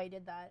confused why he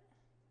did that.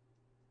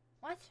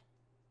 What?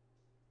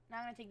 Now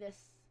I'm gonna take this.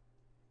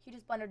 He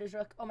just blundered his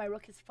rook. Oh, my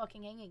rook is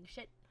fucking hanging.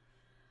 Shit.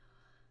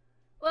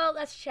 Well,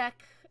 let's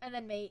check. And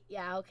then mate.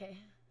 Yeah, okay.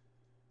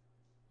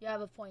 You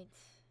have a point.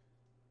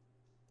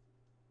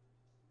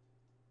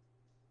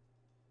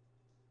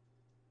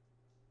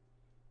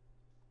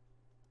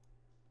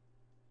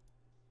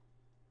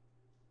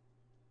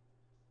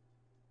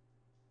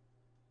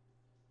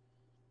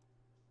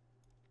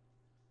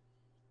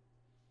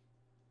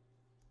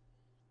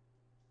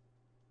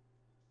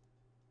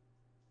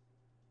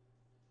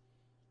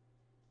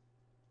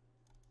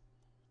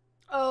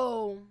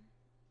 Oh.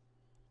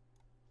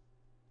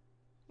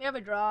 We have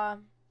a draw.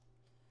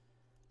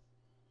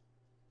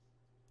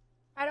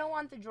 I don't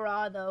want the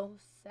draw, though,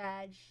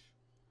 Sag.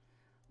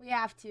 We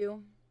have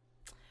to.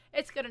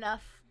 It's good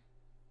enough.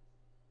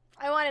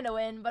 I wanted to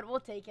win, but we'll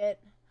take it.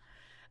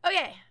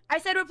 Okay, I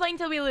said we're playing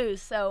till we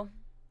lose, so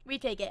we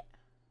take it.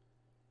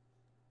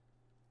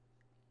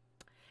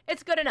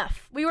 It's good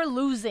enough. We were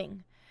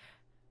losing.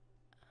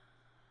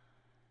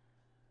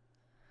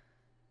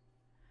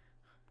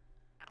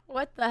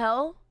 What the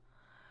hell?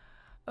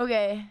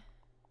 Okay.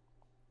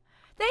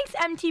 Thanks,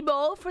 MT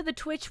Bowl, for the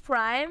Twitch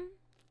Prime.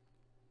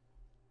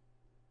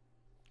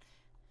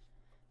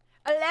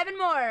 11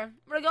 more.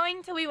 We're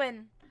going till we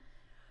win.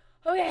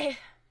 Okay.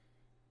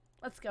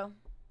 Let's go.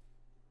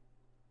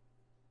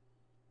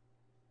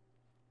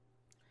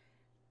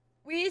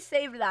 We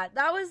saved that.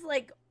 That was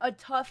like a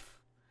tough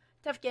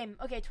game.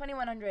 Okay,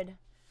 2100.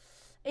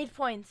 8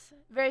 points.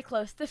 Very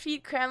close.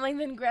 Defeat Cramling,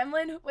 then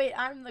Gremlin. Wait,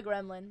 I'm the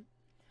Gremlin.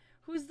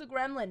 Who's the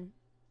Gremlin?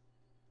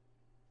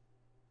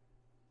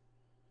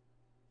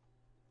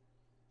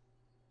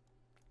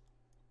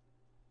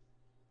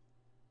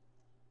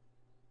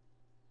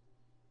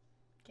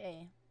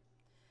 Okay.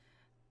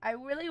 I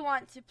really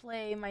want to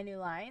play my new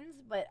lines,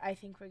 but I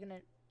think we're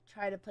gonna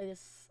try to play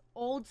this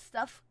old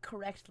stuff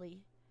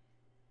correctly.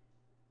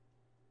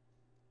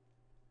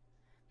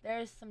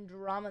 There's some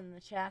drama in the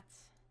chat.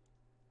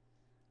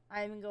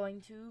 I'm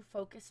going to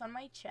focus on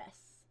my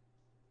chess.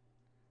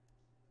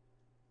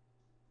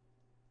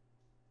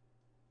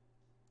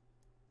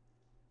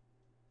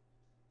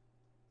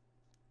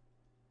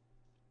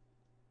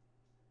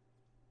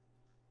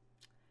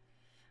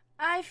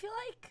 I feel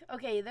like,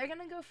 okay, they're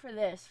gonna go for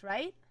this,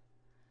 right?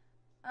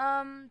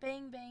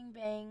 Bang, bang,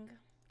 bang.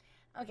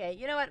 Okay,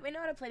 you know what? We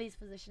know how to play these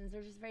positions.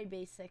 They're just very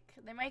basic.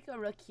 They might go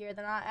rook here.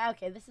 They're not.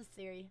 Okay, this is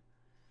theory.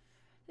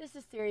 This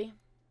is theory.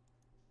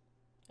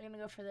 They're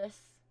gonna go for this.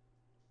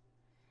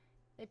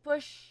 They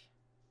push.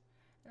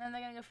 And then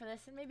they're gonna go for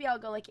this. And maybe I'll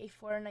go like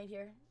a4 knight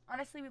here.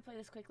 Honestly, we play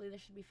this quickly.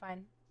 This should be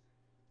fine.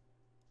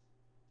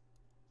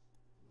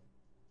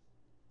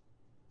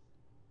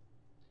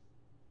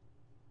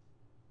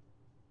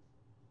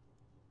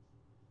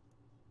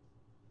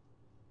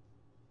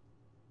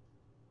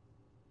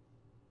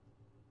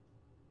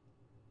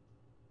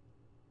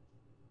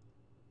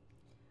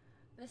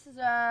 This is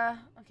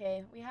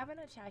okay, we have an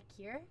attack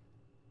here.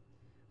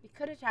 We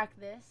could attack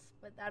this,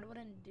 but that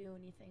wouldn't do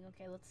anything.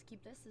 Okay, let's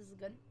keep this. This is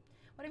good.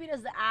 What if he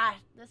does the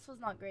this was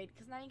not great,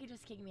 because now he could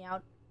just kick me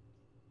out.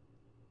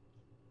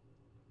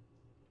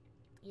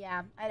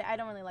 Yeah, I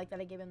don't really like that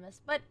I gave him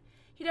this, but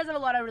he does have a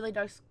lot of really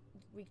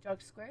weak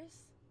dark squares.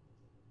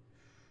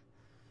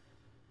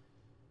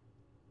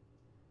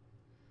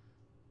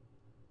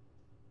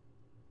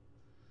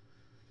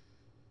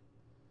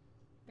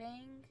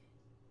 Bang.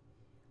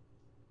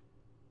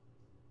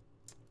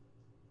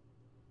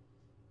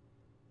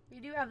 We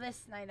do have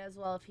this knight as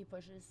well if he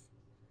pushes.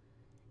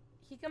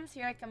 He comes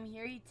here, I come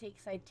here, he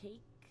takes, I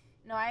take.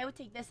 No, I would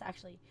take this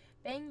actually.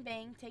 Bang,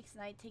 bang, takes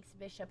knight, takes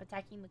bishop,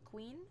 attacking the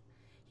queen.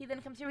 He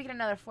then comes here, we get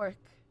another fork.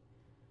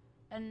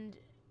 And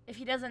if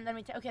he doesn't, then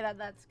we take. Okay,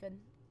 that's good.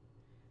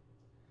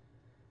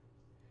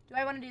 Do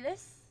I want to do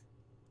this?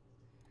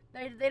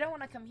 They don't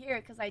want to come here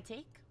because I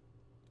take.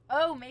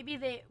 Oh, maybe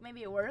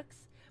it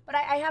works. But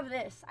I have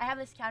this. I have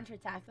this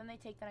counterattack. Then they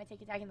take, then I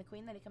take attacking the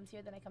queen. Then it comes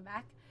here, then I come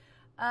back.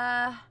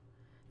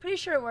 Pretty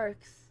sure it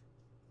works.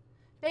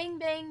 Bang,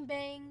 bang,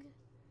 bang.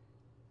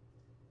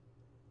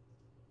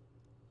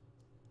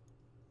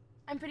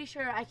 I'm pretty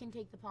sure I can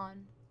take the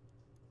pawn.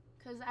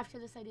 Because after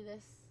this, I do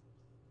this.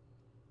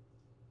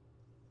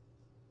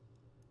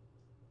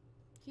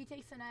 He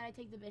takes the knight, I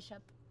take the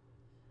bishop.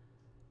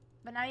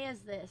 But now he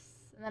has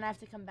this. And then I have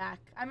to come back.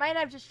 I might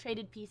have just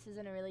traded pieces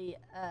in a really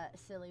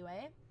silly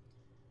way.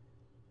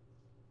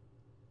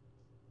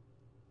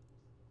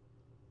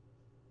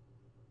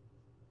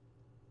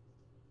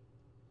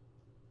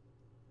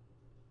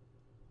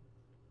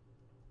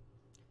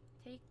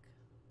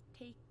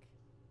 Take.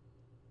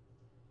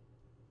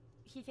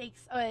 He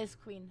takes, oh, his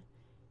queen.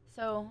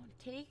 So,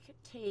 take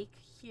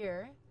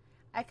here.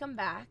 I come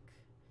back.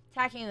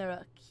 Attacking the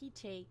rook. He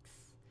takes.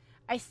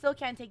 I still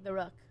can't take the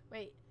rook.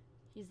 Wait.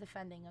 He's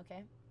defending,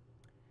 okay.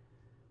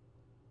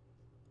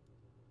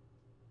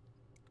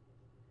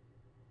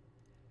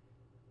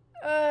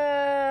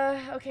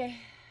 Okay.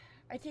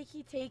 I take,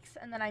 he takes,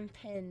 and then I'm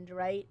pinned,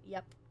 right?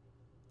 Yep.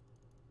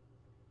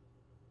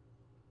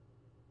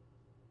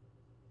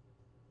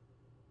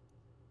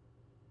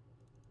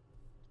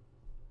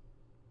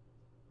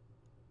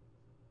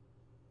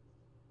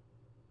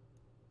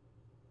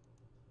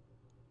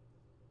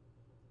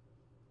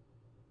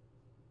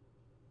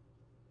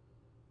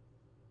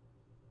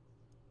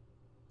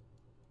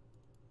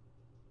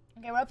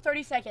 Okay, we're up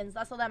 30 seconds.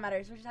 That's all that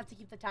matters. We just have to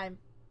keep the time.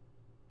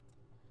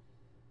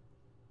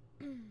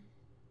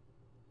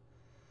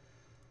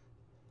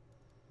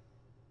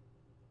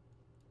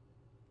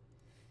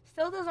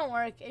 Still doesn't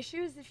work.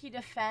 Issues if he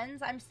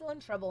defends. I'm still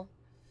in trouble.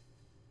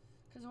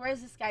 Because where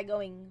is this guy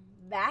going?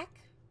 Back?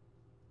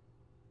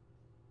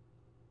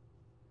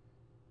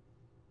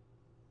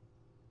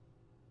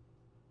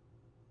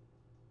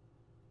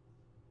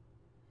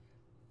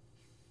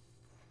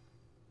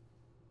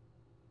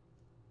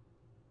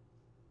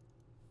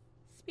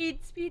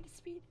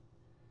 Speed.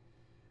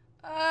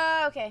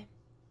 Okay.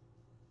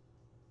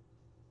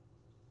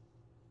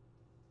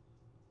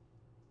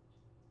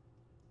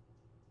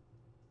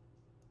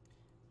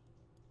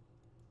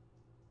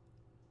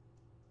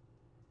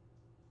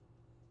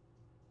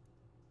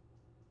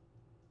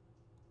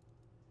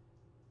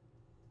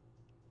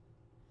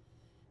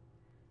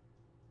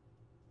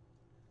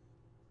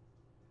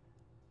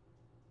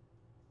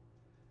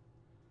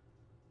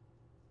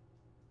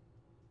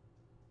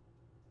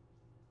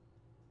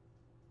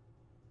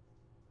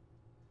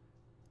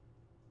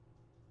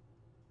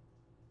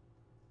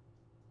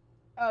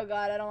 Oh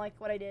god, I don't like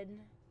what I did.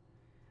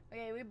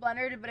 Okay, we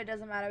blundered, but it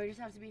doesn't matter. We just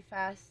have to be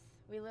fast.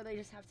 We literally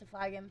just have to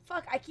flag him.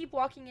 Fuck, I keep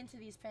walking into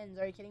these pins.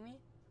 Are you kidding me?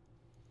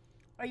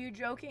 Are you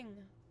joking?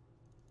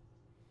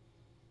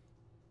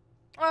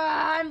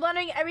 I'm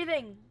blundering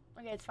everything.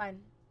 Okay, it's fine.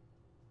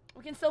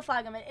 We can still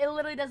flag him. It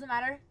literally doesn't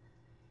matter.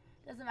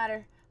 Doesn't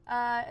matter.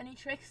 Any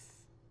tricks?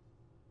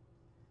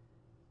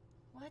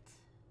 What?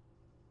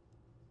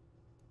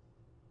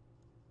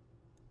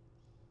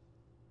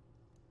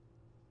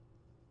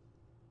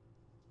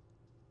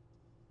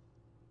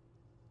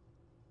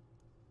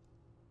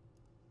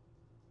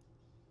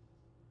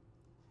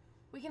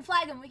 We can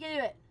flag him. We can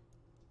do it.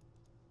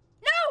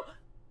 No!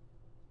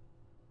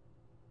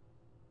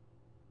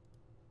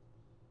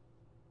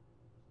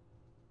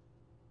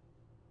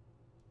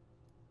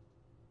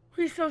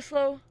 He's so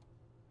slow.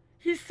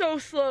 He's so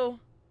slow.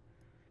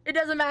 It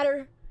doesn't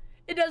matter.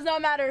 It does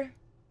not matter.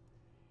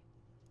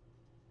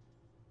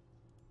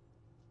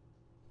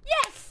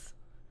 Yes!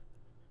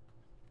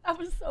 That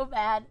was so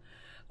bad.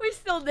 We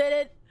still did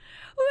it.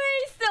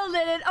 We still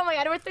did it. Oh my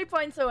god, we're 3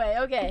 points away.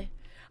 Okay.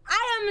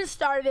 I am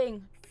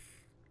starving.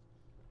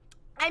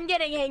 I'm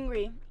getting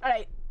angry.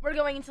 Alright, we're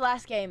going into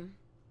last game.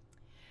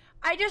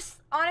 I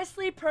just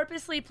honestly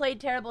purposely played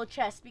terrible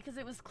chess because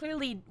it was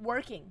clearly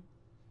working.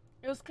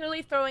 It was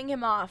clearly throwing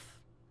him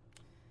off.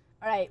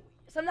 Alright,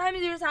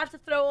 sometimes you just have to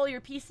throw all your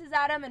pieces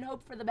at him and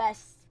hope for the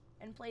best.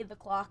 And play the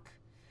clock.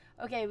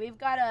 Okay, we've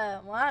got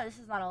a... Well, this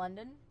is not a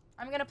London.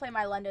 I'm going to play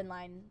my London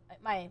line.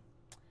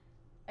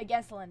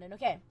 Against the London.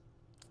 Okay.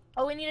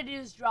 All we need to do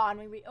is draw.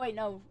 And wait,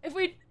 no.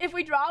 If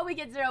we draw, we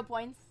get 0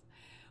 points.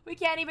 We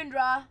can't even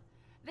draw.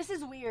 This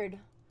is weird.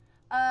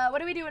 What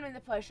do we do when we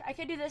push? I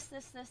could do this,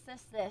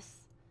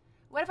 this.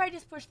 What if I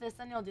just push this,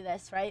 then you'll do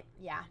this, right?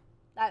 Yeah.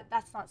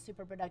 That's not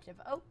super productive.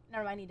 Oh,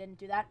 never mind, he didn't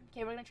do that.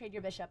 Okay, we're going to trade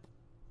your bishop.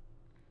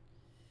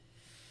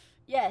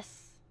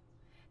 Yes.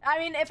 I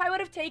mean, if I would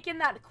have taken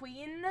that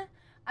queen,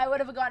 I would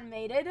have gotten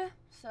mated.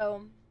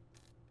 So,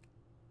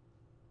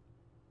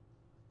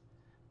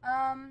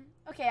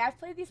 okay, I've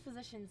played these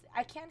positions.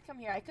 I can't come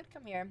here. I could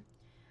come here.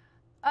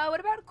 What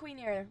about a queen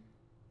here?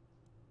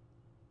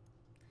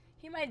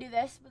 He might do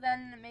this, but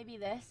then maybe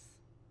this.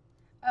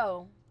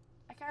 Oh,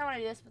 I kind of want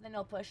to do this, but then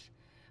he'll push.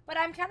 But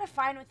I'm kind of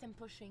fine with him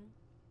pushing.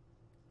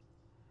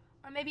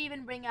 Or maybe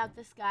even bring out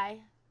this guy.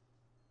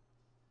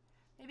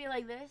 Maybe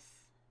like this.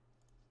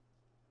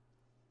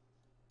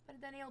 But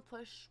then he'll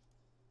push.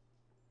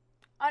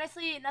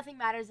 Honestly, nothing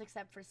matters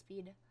except for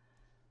speed.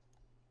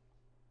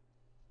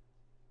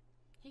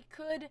 He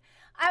could...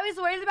 I was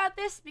worried about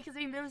this because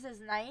he moves his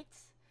knight.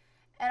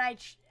 And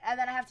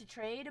then I have to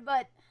trade,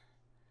 but...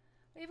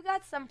 We've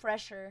got some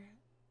pressure.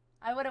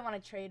 I wouldn't want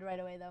to trade right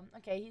away, though.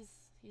 Okay,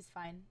 he's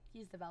fine.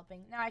 He's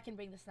developing. Now I can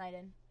bring this knight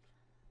in.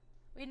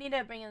 We need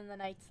to bring in the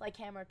knights like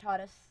Hammer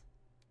taught us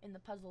in the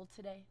puzzle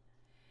today.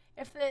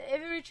 If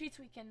it retreats,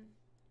 we can...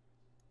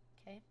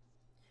 Okay.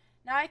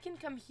 Now I can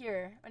come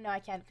here. Oh, no, I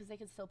can't because they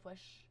can still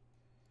push.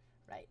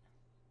 Right.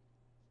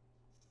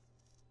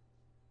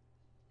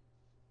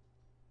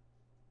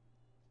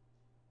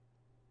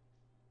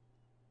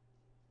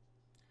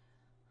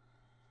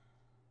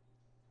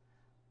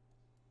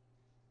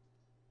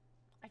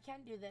 I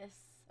can't do this.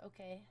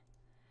 Okay.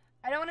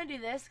 I don't want to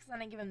do this because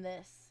then I give him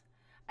this.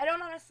 I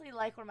don't honestly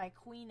like where my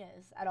queen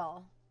is at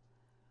all.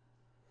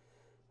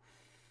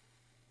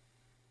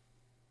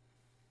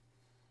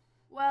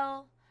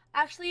 Well,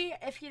 actually,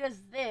 if he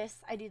does this,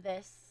 I do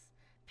this.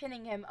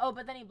 Pinning him. Oh,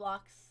 but then he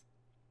blocks.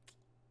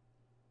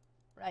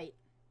 Right.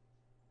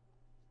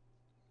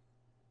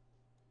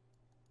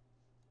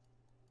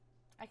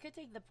 I could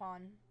take the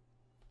pawn.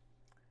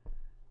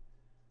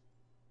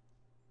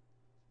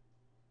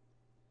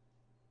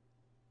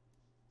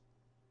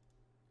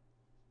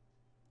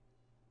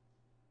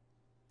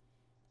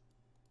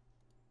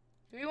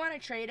 Do we want to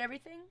trade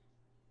everything?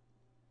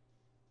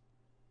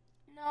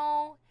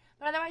 No.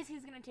 But otherwise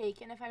he's going to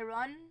take. And if I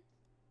run...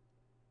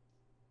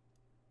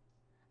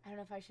 I don't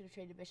know if I should have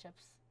traded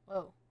bishops.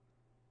 Whoa.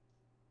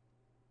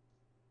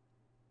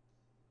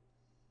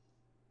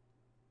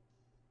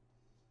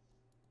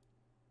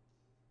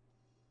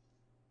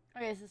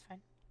 Okay, this is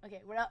fine.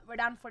 Okay, we're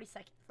down 40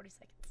 seconds.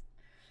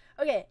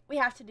 Okay, we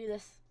have to do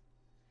this.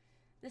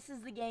 This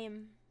is the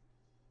game.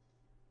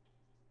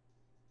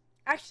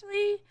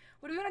 Actually,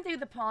 what do we want to do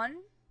with the pawn?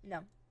 No,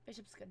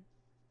 bishop's good.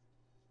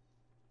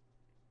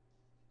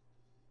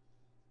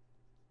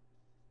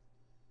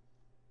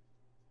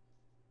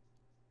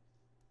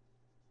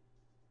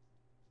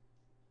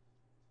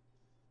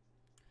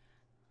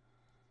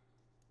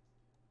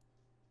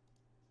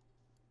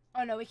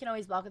 Oh no, we can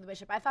always block with the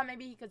bishop. I thought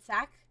maybe he could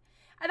sack.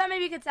 I thought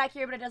maybe he could sack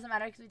here, but it doesn't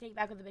matter because we take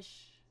back with the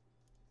bishop.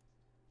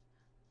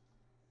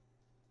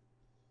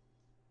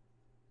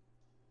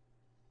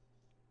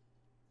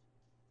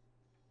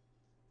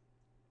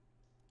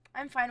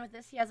 I'm fine with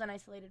this. He has an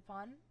isolated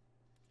pawn.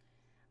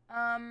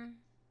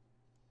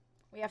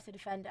 We have to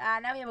defend.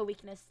 Now we have a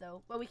weakness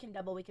though. But we can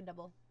double.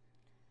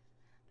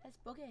 That's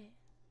bogey.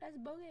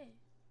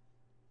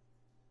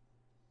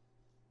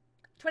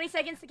 20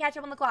 seconds to catch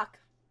up on the clock.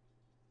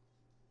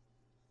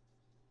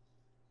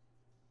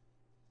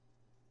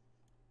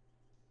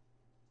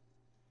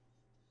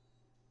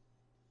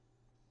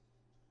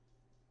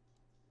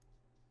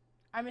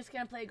 I'm just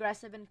gonna play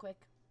aggressive and quick.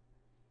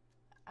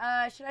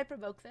 Should I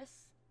provoke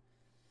this?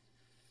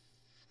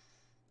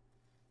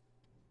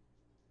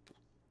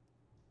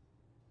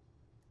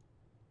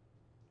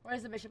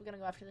 Where's the bishop gonna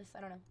go after this?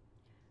 I don't know.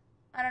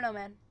 I don't know,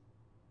 man.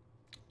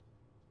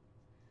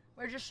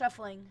 We're just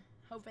shuffling,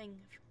 hoping.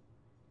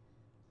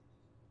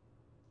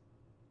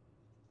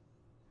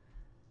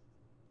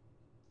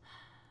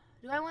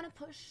 Do I want to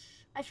push?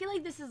 I feel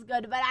like this is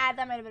good, but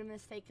that might have been a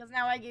mistake, because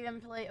now I gave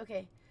him play.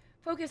 Okay,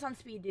 focus on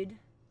speed, dude.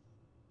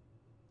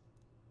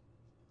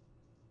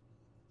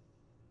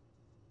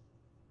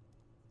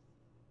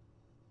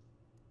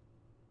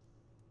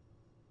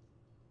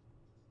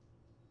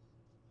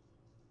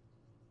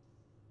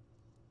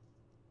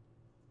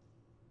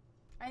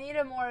 I need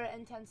a more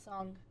intense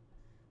song.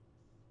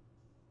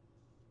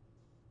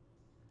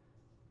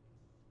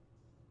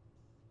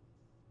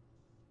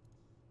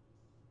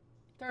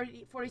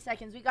 Thirty, 40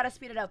 seconds. We gotta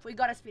speed it up. We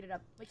gotta speed it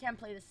up. We can't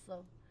play this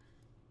slow.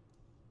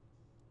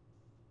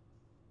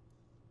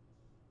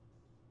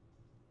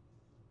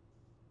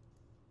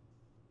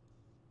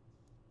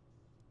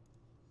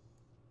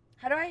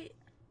 How do I...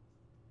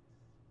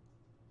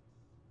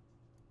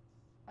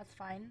 That's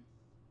fine.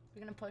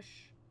 We're gonna push.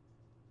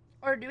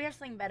 Or do we have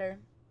something better?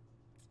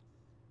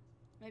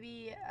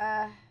 Maybe,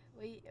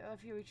 wait,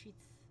 if he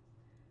retreats.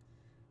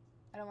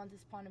 I don't want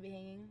this pawn to be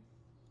hanging.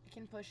 I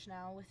can push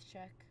now with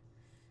check.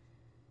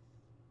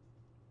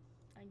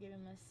 I give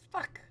him this.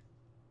 Fuck!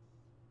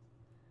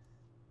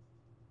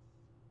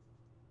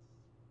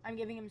 I'm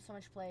giving him so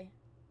much play.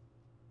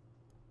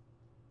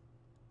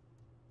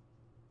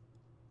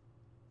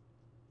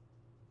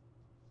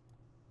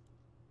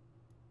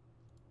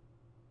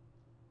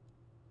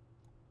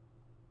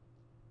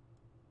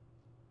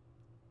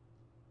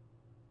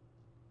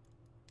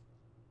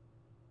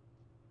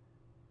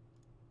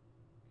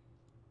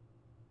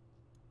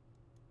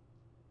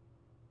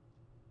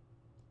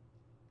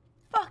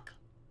 Fuck!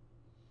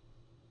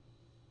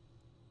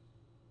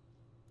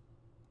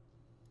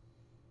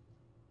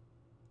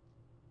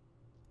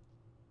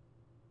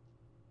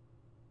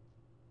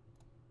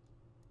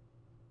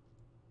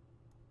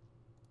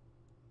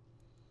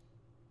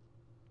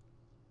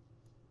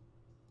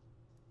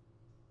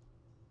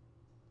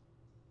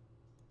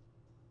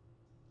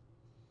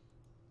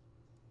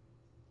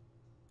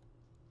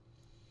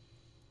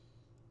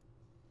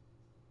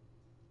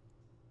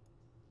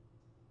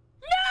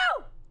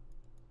 No!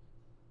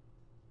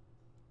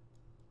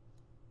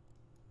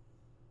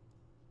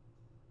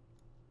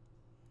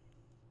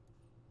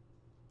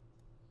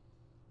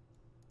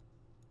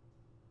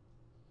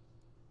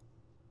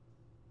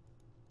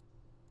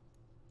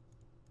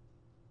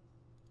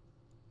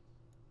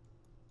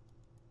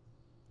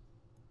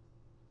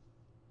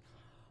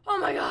 Oh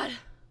my god.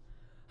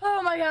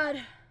 Oh my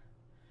god.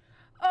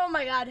 Oh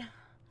my god.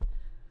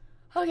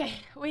 Okay,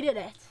 we did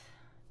it.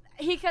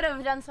 He could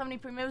have done so many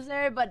pre-moves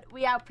there, but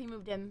we out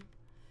pre-moved him.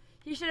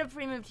 He should have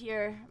pre-moved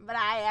here, but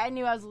I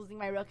knew I was losing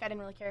my rook. I didn't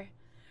really care.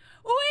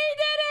 We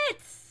did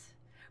it!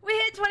 We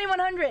hit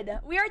 2100.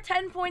 We are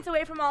 10 points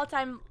away from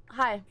all-time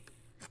high.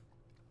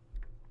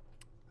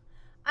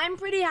 I'm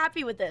pretty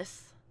happy with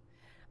this.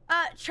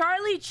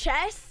 Charlie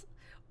Chess,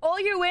 all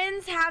your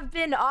wins have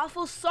been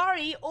awful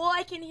sorry. All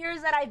I can hear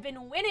is that I've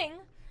been winning.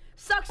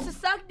 Sucks to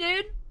suck,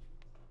 dude.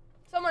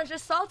 Someone's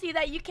just salty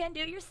that you can't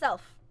do it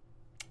yourself.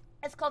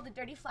 It's called the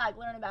dirty flag.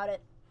 Learn about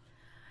it.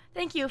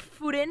 Thank you,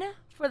 Fudin,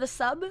 for the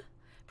sub.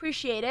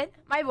 Appreciate it.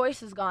 My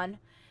voice is gone.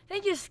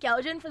 Thank you,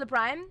 Skeleton, for the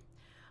prime.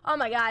 Oh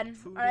my god.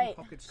 Alright.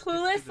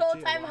 Clueless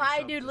all-time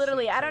high, dude,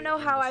 literally. I don't know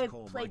how I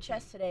played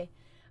chess today.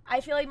 I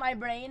feel like my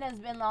brain has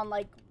been on,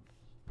 like,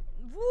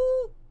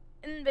 woo,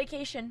 in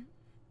vacation.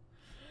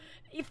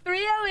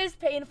 3-0 is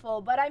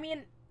painful, but I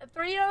mean,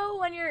 3-0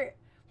 when you're...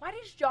 Why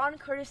does John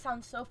Curtis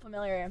sound so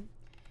familiar?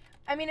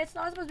 I mean, it's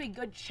not supposed to be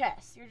good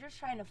chess. You're just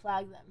trying to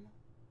flag them.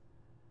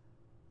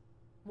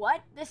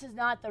 What? This is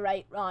not the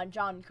right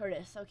John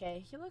Curtis.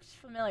 Okay, he looks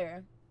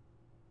familiar.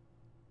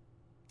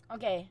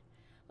 Okay,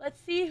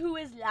 let's see who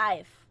is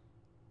live.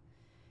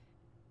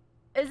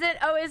 Is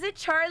it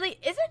Charlie?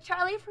 Is it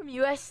Charlie from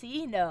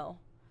USC? No.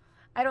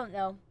 I don't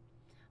know.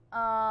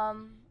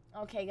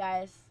 Okay,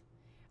 guys.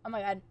 Oh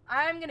my god.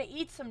 I'm gonna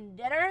eat some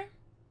dinner.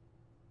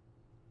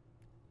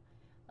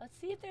 Let's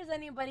see if there's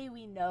anybody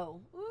we know.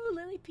 Ooh,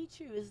 Lily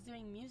Pichu is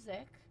doing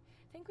music.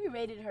 I think we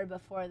rated her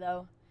before,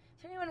 though.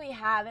 Is there anyone we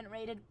haven't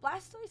rated?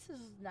 Blastoise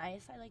is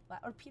nice. I like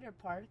or Peter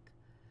Park.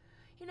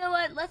 You know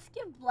what? Let's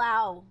give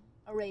Blau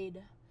a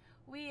raid.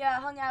 We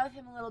hung out with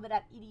him a little bit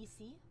at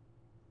EDC.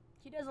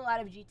 He does a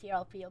lot of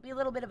GTRLP. It'll be a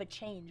little bit of a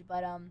change,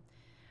 but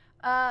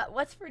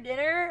what's for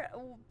dinner?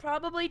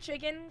 Probably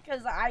chicken,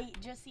 because I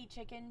just eat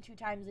chicken 2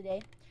 times a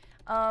day.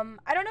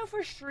 I don't know if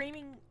we're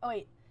streaming. Oh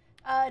wait,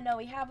 no,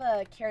 we have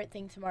a carrot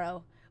thing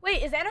tomorrow.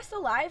 Wait, is Anna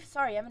still live?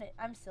 Sorry,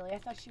 I'm silly. I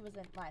thought she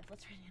wasn't live.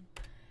 Let's read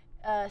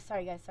in.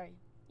 Sorry guys, sorry.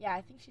 Yeah,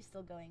 I think she's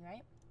still going,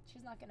 right?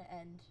 She's not gonna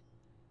end.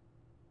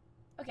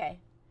 Okay,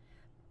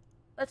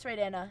 let's rate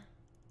Anna.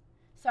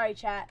 Sorry,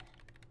 chat.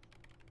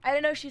 I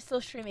didn't know she's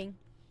still streaming.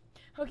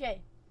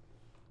 Okay.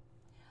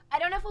 I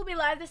don't know if we'll be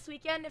live this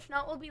weekend. If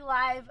not, we'll be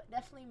live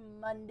definitely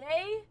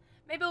Monday.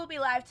 Maybe we'll be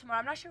live tomorrow.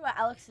 I'm not sure what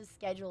Alex's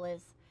schedule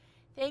is.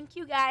 Thank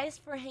you guys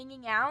for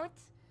hanging out.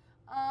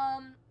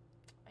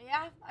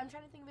 Yeah, I'm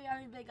trying to think if we have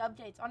any big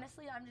updates.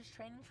 Honestly, I'm just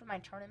training for my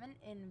tournament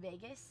in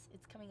Vegas.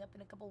 It's coming up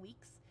in a couple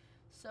weeks.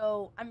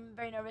 So I'm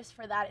very nervous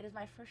for that. It is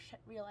my first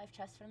real-life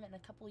chess tournament in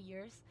a couple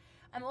years.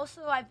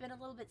 I've been a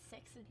little bit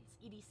sick since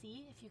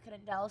EDC, if you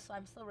couldn't tell, so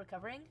I'm still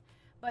recovering.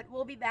 But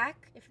we'll be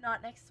back, if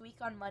not next week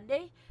on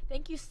Monday.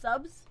 Thank you,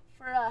 subs,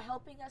 for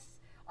helping us.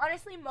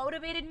 Honestly,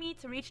 motivated me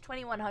to reach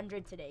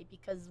 2100 today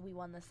because we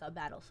won the sub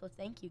battle. So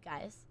thank you,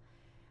 guys.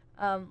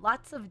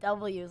 Lots of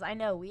W's. I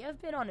know, we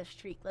have been on a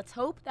streak. Let's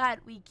hope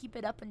that we keep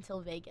it up until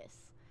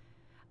Vegas.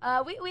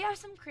 We have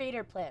some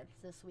creator plans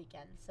this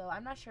weekend, so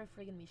I'm not sure if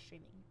we're going to be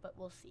streaming, but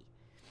we'll see.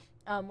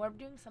 We're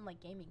doing some like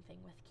gaming thing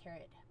with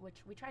Carrot,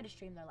 which we tried to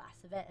stream their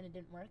last event and it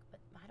didn't work,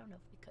 but I don't know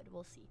if we could.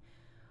 We'll see.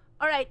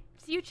 Alright,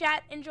 see you,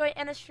 chat. Enjoy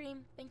Anna's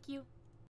stream. Thank you.